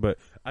character. But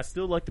I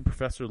still like the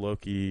Professor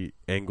Loki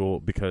angle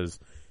because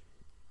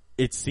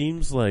it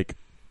seems like,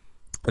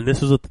 and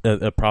this was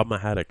a problem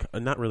I had,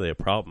 not really a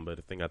problem, but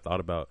a thing I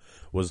thought about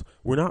was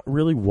we're not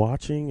really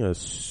watching a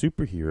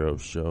superhero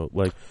show.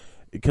 Like,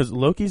 because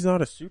Loki's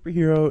not a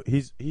superhero.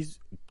 He's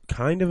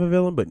kind of a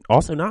villain, but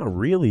also not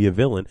really a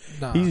villain.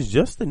 Nah. He's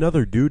just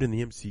another dude in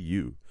the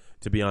MCU,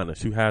 to be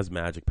honest, who has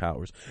magic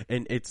powers.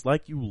 And it's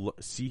like you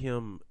see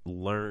him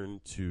learn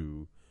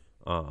to...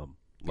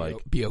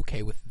 be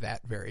okay with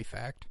that very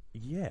fact.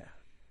 Yeah,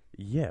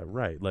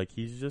 right. Like,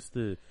 he's just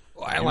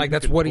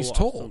that's what he's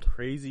told. Some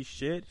crazy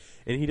shit,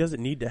 and he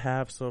doesn't need to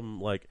have some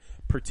like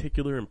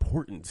particular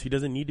importance. He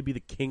doesn't need to be the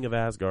king of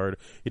Asgard.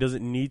 He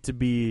doesn't need to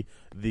be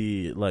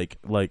the like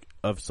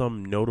of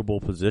some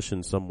notable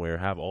position somewhere,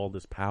 have all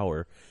this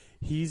power.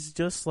 He's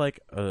just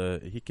like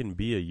he can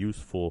be a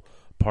useful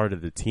part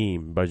of the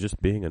team by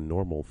just being a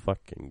normal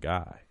fucking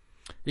guy.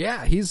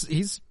 Yeah,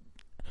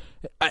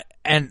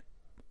 and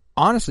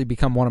honestly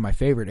become one of my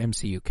favorite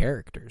MCU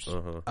characters.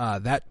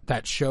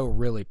 That show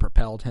really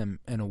propelled him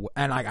and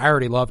I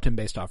already loved him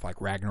based off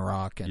like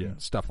Ragnarok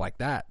and stuff like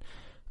that.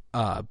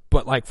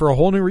 But like for a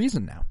whole new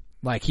reason now.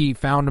 Like he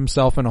found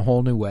himself in a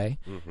whole new way.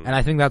 And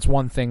I think that's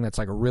one thing that's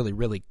like a really,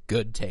 really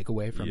good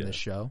takeaway from this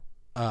show.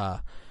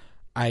 There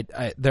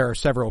are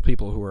several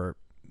people who are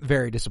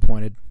very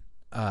disappointed,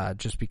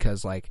 just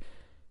because like,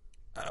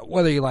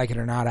 whether you like it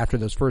or not, after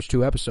those first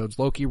 2 episodes,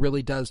 Loki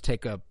really does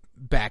take a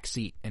back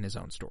seat in his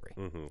own story.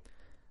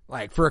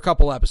 Like for a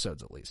couple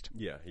episodes at least.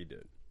 Yeah, he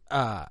did.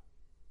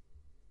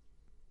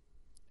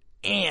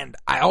 And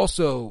I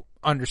also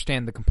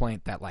understand the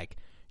complaint that like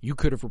you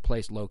could have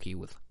replaced Loki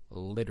with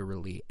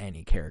literally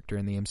any character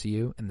in the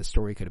MCU and the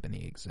story could have been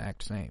the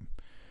exact same.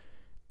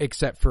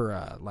 Except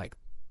for like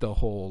the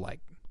whole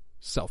like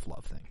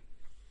self-love thing.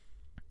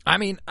 I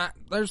mean,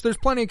 there's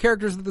plenty of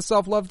characters that the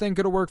self-love thing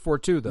could have worked for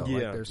too, though.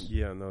 Yeah, like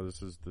no,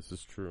 this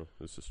is true.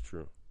 This is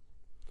true.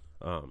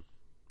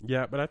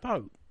 Yeah, but I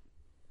thought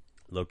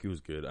Loki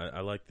was good.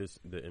 I like the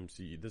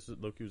MCU.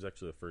 Loki was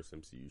actually the first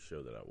MCU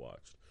show that I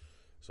watched.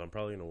 So I'm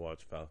probably going to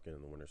watch Falcon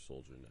and the Winter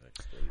Soldier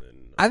next. And then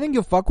I think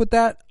you'll fuck with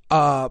that.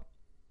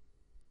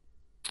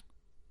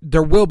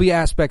 There will be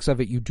aspects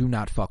of it you do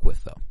not fuck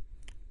with, though.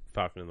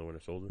 Falcon and the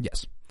Winter Soldier?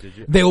 Yes. Did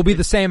you? They will be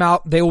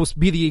they will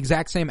be the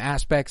exact same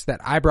aspects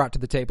that I brought to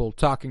the table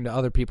talking to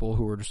other people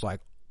who were just like,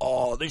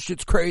 oh, this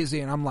shit's crazy.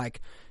 And I'm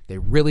like, they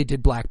really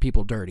did black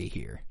people dirty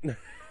here.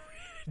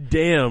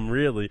 Damn,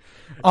 really?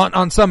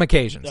 On some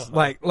occasions,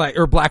 like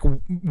or black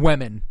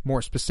women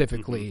more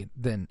specifically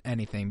than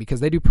anything, because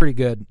they do pretty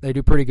good. They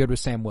do pretty good with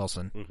Sam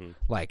Wilson.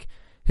 Like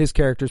his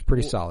character's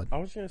pretty solid. I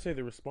was gonna say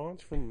the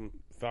response from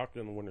Falcon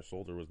and the Winter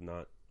Soldier was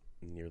not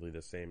nearly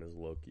the same as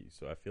Loki,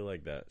 so I feel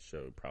like that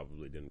show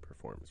probably didn't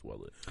perform as well.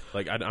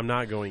 Like I'm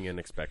not going in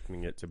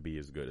expecting it to be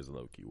as good as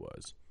Loki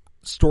was.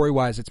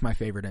 Story-wise, it's my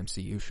favorite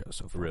MCU show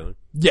so far. Really?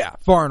 Yeah,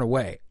 far and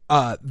away.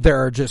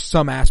 There are just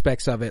some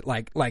aspects of it,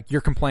 like your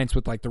complaints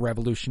with like the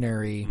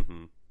revolutionary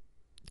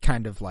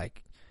kind of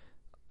like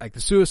the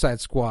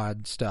Suicide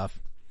Squad stuff.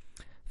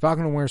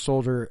 Falcon and Winter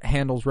Soldier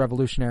handles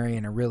revolutionary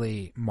in a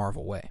really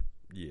Marvel way.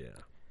 Yeah.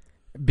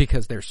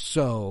 Because they're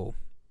pretty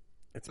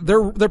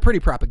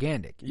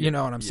propagandic. Yeah, you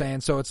know what I'm saying?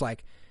 So it's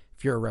like,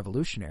 if you're a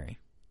revolutionary,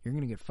 you're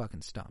going to get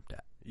fucking stomped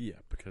at. Yeah,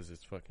 because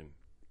it's fucking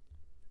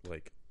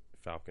like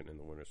Falcon and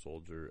the Winter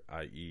Soldier,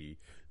 i.e.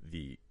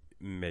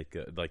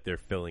 they're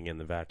filling in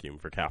the vacuum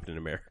for Captain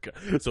America.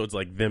 So it's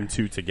like them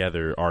two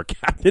together are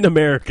Captain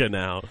America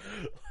now.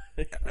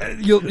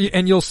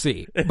 You'll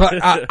see. But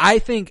I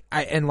think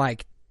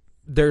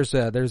there's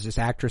this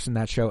actress in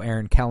that show,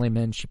 Erin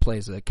Kellyman. She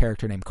plays a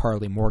character named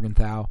Carly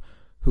Morgenthau,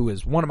 who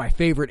is one of my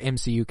favorite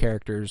MCU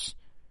characters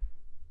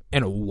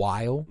in a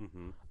while.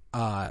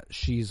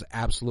 She's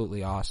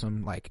absolutely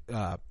awesome. Like,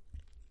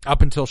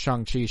 up until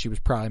Shang-Chi, she was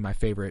probably my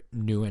favorite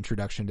new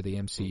introduction to the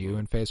MCU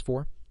in Phase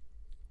 4.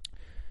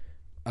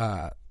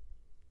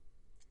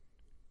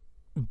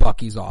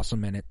 Bucky's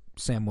awesome in it.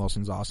 Sam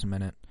Wilson's awesome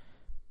in it.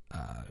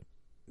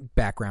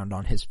 background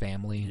on his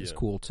family is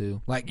cool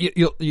too. Like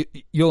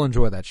you'll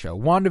enjoy that show.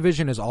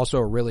 WandaVision is also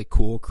a really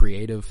cool,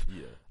 creative,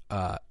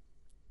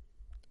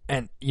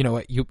 and you know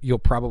what, you'll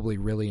probably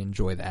really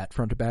enjoy that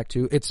front to back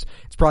too. It's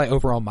probably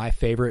overall my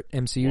favorite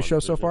MCU show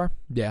so far.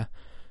 Yeah,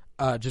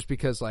 just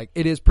because like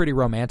it is pretty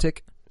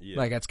romantic. Yeah.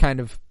 Like that's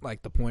kind of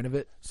like the point of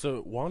it.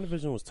 So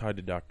WandaVision was tied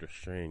to Doctor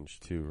Strange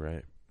too,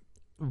 right?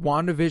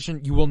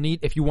 WandaVision, you will need,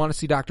 if you want to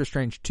see Doctor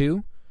Strange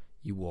 2,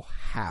 you will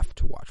have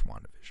to watch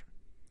WandaVision.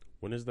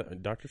 When is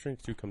that? Doctor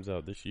Strange 2 comes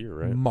out this year,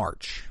 right?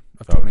 March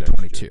of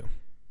 2022.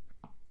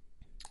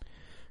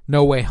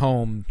 No Way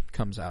Home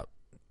comes out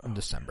in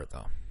December,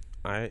 though.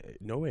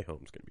 No Way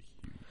Home's going to be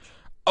huge.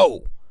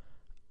 Oh!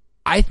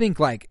 I think,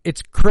 like,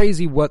 it's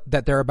crazy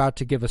that they're about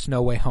to give us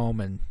No Way Home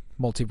and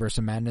Multiverse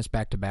of Madness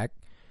back to back.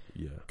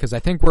 Yeah. Because I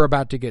think we're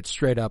about to get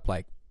straight up,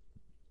 like,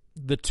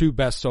 the two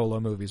best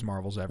solo movies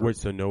Marvel's ever. Wait,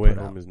 so No Way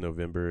Home is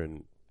November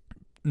and...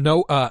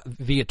 No,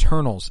 The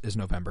Eternals is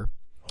November.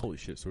 Holy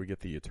shit, so we get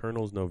The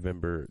Eternals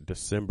November,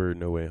 December,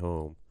 No Way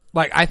Home.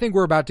 Like, I think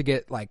we're about to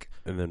get, like...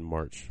 And then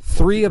March.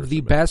 3 of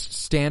the best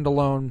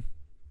standalone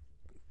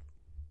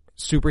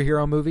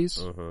superhero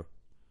movies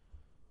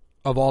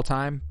of all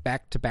time,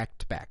 back to back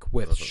to back,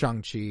 with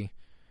Shang-Chi,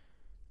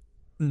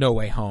 No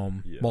Way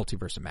Home,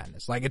 Multiverse of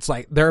Madness. Like, it's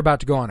like, they're about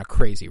to go on a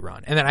crazy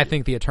run. And then I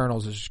think The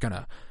Eternals is just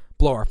gonna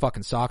blow our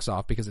fucking socks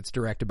off because it's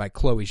directed by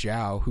Chloe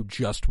Zhao, who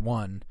just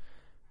won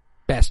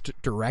Best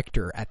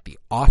Director at the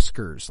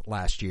Oscars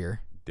last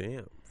year.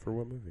 Damn. For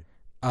what movie?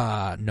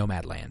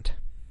 Nomadland.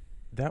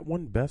 That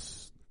one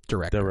Best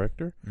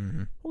Director?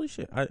 Mm-hmm. Holy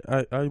shit.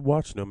 I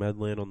watched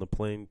Nomadland on the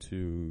plane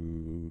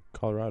to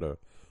Colorado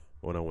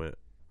when I went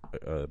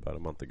about a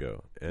month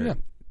ago.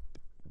 And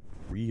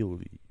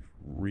really,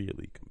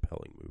 really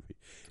compelling movie.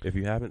 If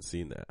you haven't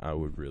seen that, I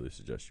would really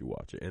suggest you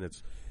watch it. And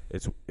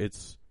it's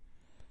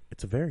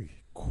a very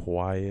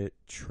quiet,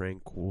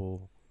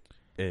 tranquil,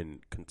 and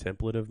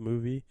contemplative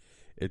movie.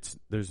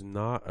 There's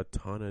not a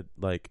ton of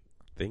like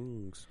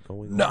things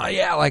going on. No,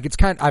 yeah, like it's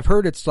I've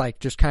heard it's like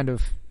just kind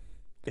of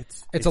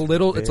it's a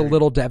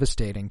little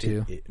devastating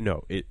too.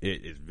 It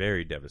is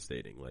very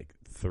devastating like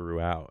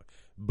throughout,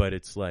 but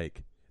it's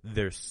like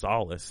there's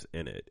solace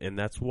in it, and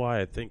that's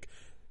why I think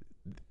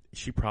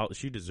she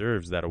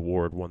deserves that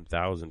award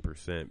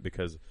 1000%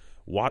 because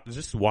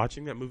just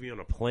watching that movie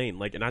on a plane,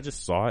 like, and I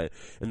just saw it,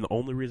 and the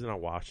only reason I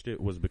watched it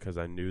was because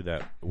I knew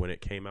that when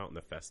it came out in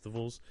the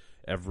festivals,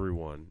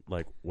 everyone,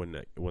 like, when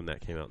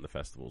that came out in the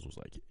festivals was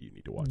like, you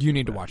need to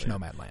watch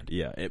Nomadland.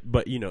 Yeah,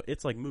 but, you know,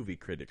 it's like movie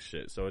critic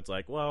shit, so it's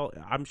like, well,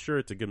 I'm sure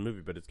it's a good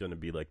movie, but it's going to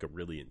be like a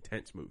really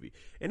intense movie,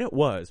 and it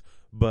was,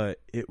 but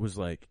it was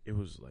like a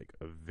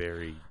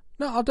very...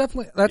 No, I'll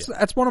definitely.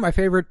 That's one of my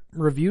favorite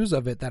reviews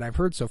of it that I've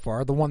heard so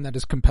far. The one that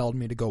has compelled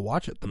me to go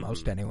watch it the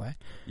most, anyway.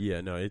 Yeah,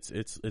 no, it's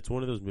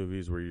one of those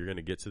movies where you're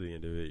gonna get to the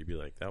end of it, you'd be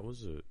like, that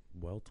was a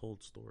well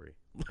told story.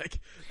 Like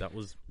that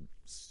was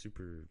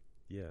super.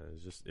 Yeah,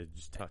 it's just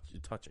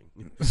touching.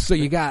 So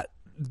you got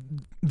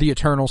The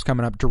Eternals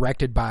coming up,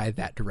 directed by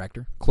that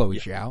director, Chloe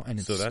Zhao, and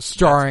it's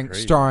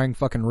starring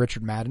fucking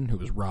Richard Madden, who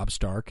was Robb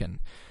Stark, and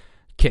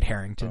Kit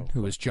Harington,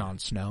 who was Jon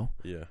Snow.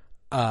 Yeah.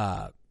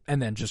 And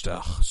then just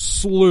a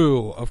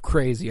slew of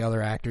crazy other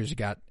actors. You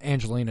got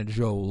Angelina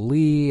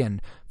Jolie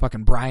and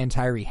fucking Brian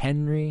Tyree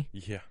Henry.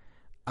 Yeah.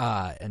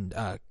 And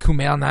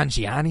Kumail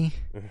Nanjiani.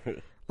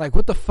 Like,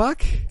 what the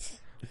fuck?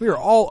 We were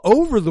all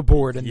over the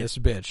board in this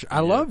bitch.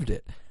 I loved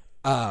it.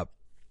 But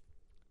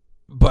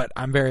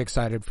I'm very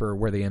excited for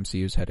where the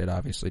MCU's headed,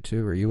 obviously,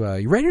 too. Are you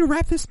ready to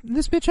wrap this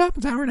bitch up?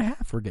 It's an hour and a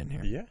half we're getting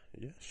here. Yeah,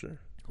 sure.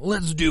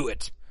 Let's do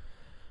it.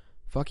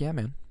 Fuck yeah,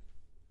 man.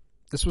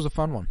 This was a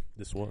fun one.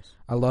 This was.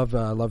 I love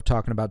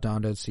talking about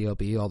Donda,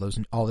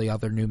 CLB, all the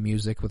other new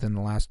music within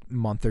the last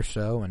month or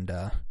so, and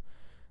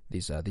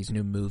these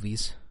new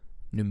movies.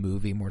 New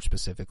movie, more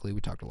specifically. We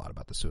talked a lot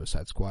about the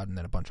Suicide Squad, and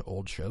then a bunch of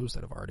old shows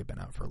that have already been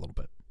out for a little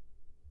bit.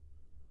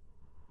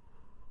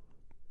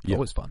 Yeah.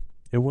 Always fun.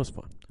 It was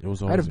fun. It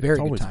was. I had a very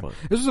good time. Fun.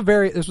 This was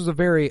a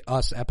very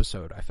us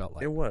episode. I felt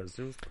like it was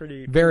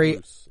pretty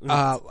loose.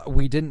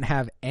 We didn't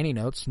have any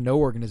notes, no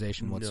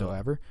organization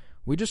whatsoever. No.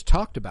 We just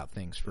talked about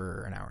things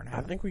for an hour and a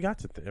half. I think we got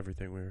to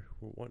everything we were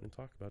wanting to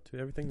talk about too.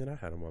 Everything that I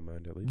had on my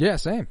mind, at least. Yeah,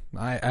 same.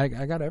 I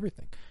got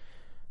everything.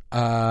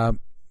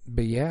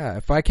 But yeah,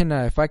 if I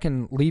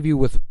can leave you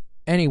with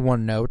any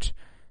one note,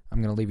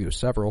 I'm going to leave you with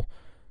several.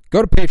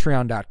 Go to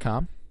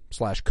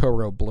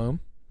patreon.com/CoroBloom,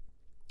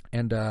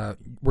 and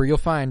where you'll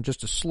find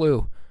just a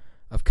slew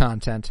of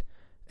content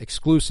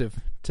exclusive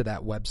to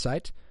that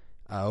website.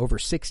 Over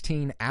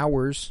 16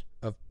 hours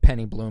of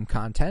Penny Bloom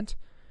content,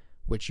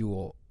 which you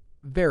will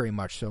very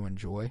much so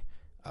enjoy.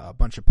 A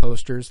bunch of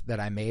posters that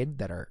I made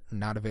that are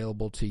not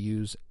available to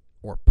use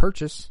or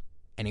purchase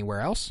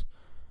anywhere else.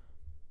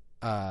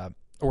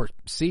 Or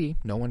see.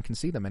 No one can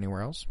see them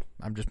anywhere else.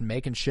 I'm just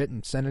making shit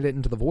and sending it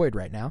into the void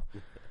right now.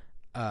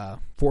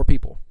 4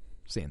 people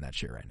seeing that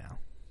shit right now.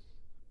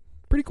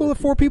 Pretty cool that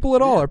 4 people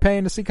at all are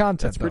paying to see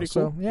content. That's pretty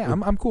cool. So, yeah,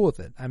 I'm cool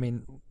with it. I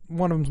mean,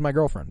 one of them's my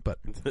girlfriend, but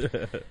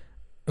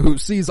who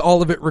sees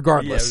all of it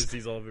regardless. Yeah, who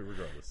sees all of it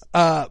regardless.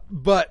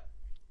 But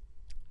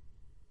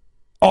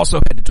Also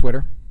head to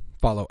Twitter.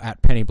 Follow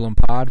at Penny Bloom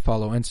Pod.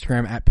 Follow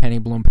Instagram at Penny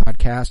Bloom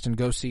Podcast. And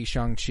go see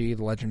Shang-Chi,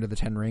 The Legend of the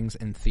Ten Rings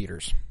in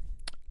theaters.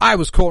 I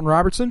was Colton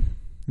Robertson.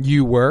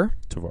 You were?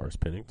 Tavares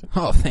Pennington.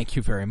 Oh, thank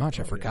you very much.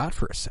 I forgot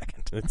for a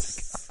second.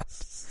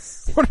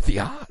 What are the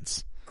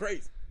odds?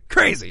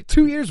 Crazy.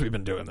 2 years we've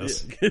been doing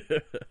this. Yeah.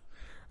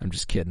 I'm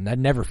just kidding. I'd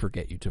never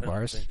forget you,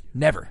 Tavares. Thank you.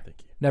 Never.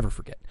 Thank you. Never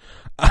forget.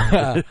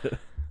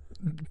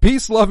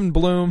 Peace, love, and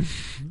bloom.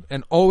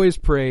 And always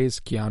praise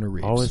Keanu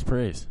Reeves.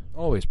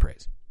 Always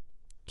praise.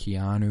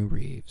 Keanu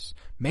Reeves.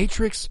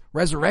 Matrix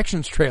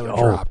Resurrections trailer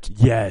dropped.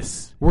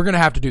 Yes. We're going to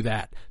have to do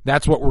that.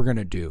 That's what we're going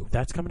to do.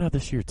 That's coming out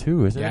this year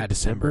too, isn't it? Yeah,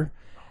 December.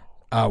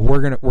 We're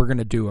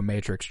gonna do a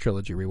Matrix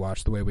trilogy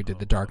rewatch the way we did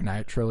the Dark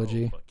Knight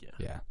trilogy. Fuck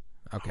yeah.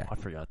 Okay. I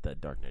forgot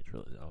that Dark Knight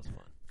trilogy. That was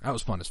fun. That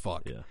was fun as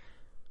fuck. Yeah.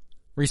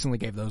 Recently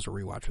gave those a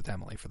rewatch with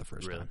Emily for the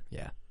first time.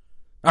 Yeah.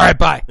 All right,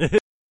 bye.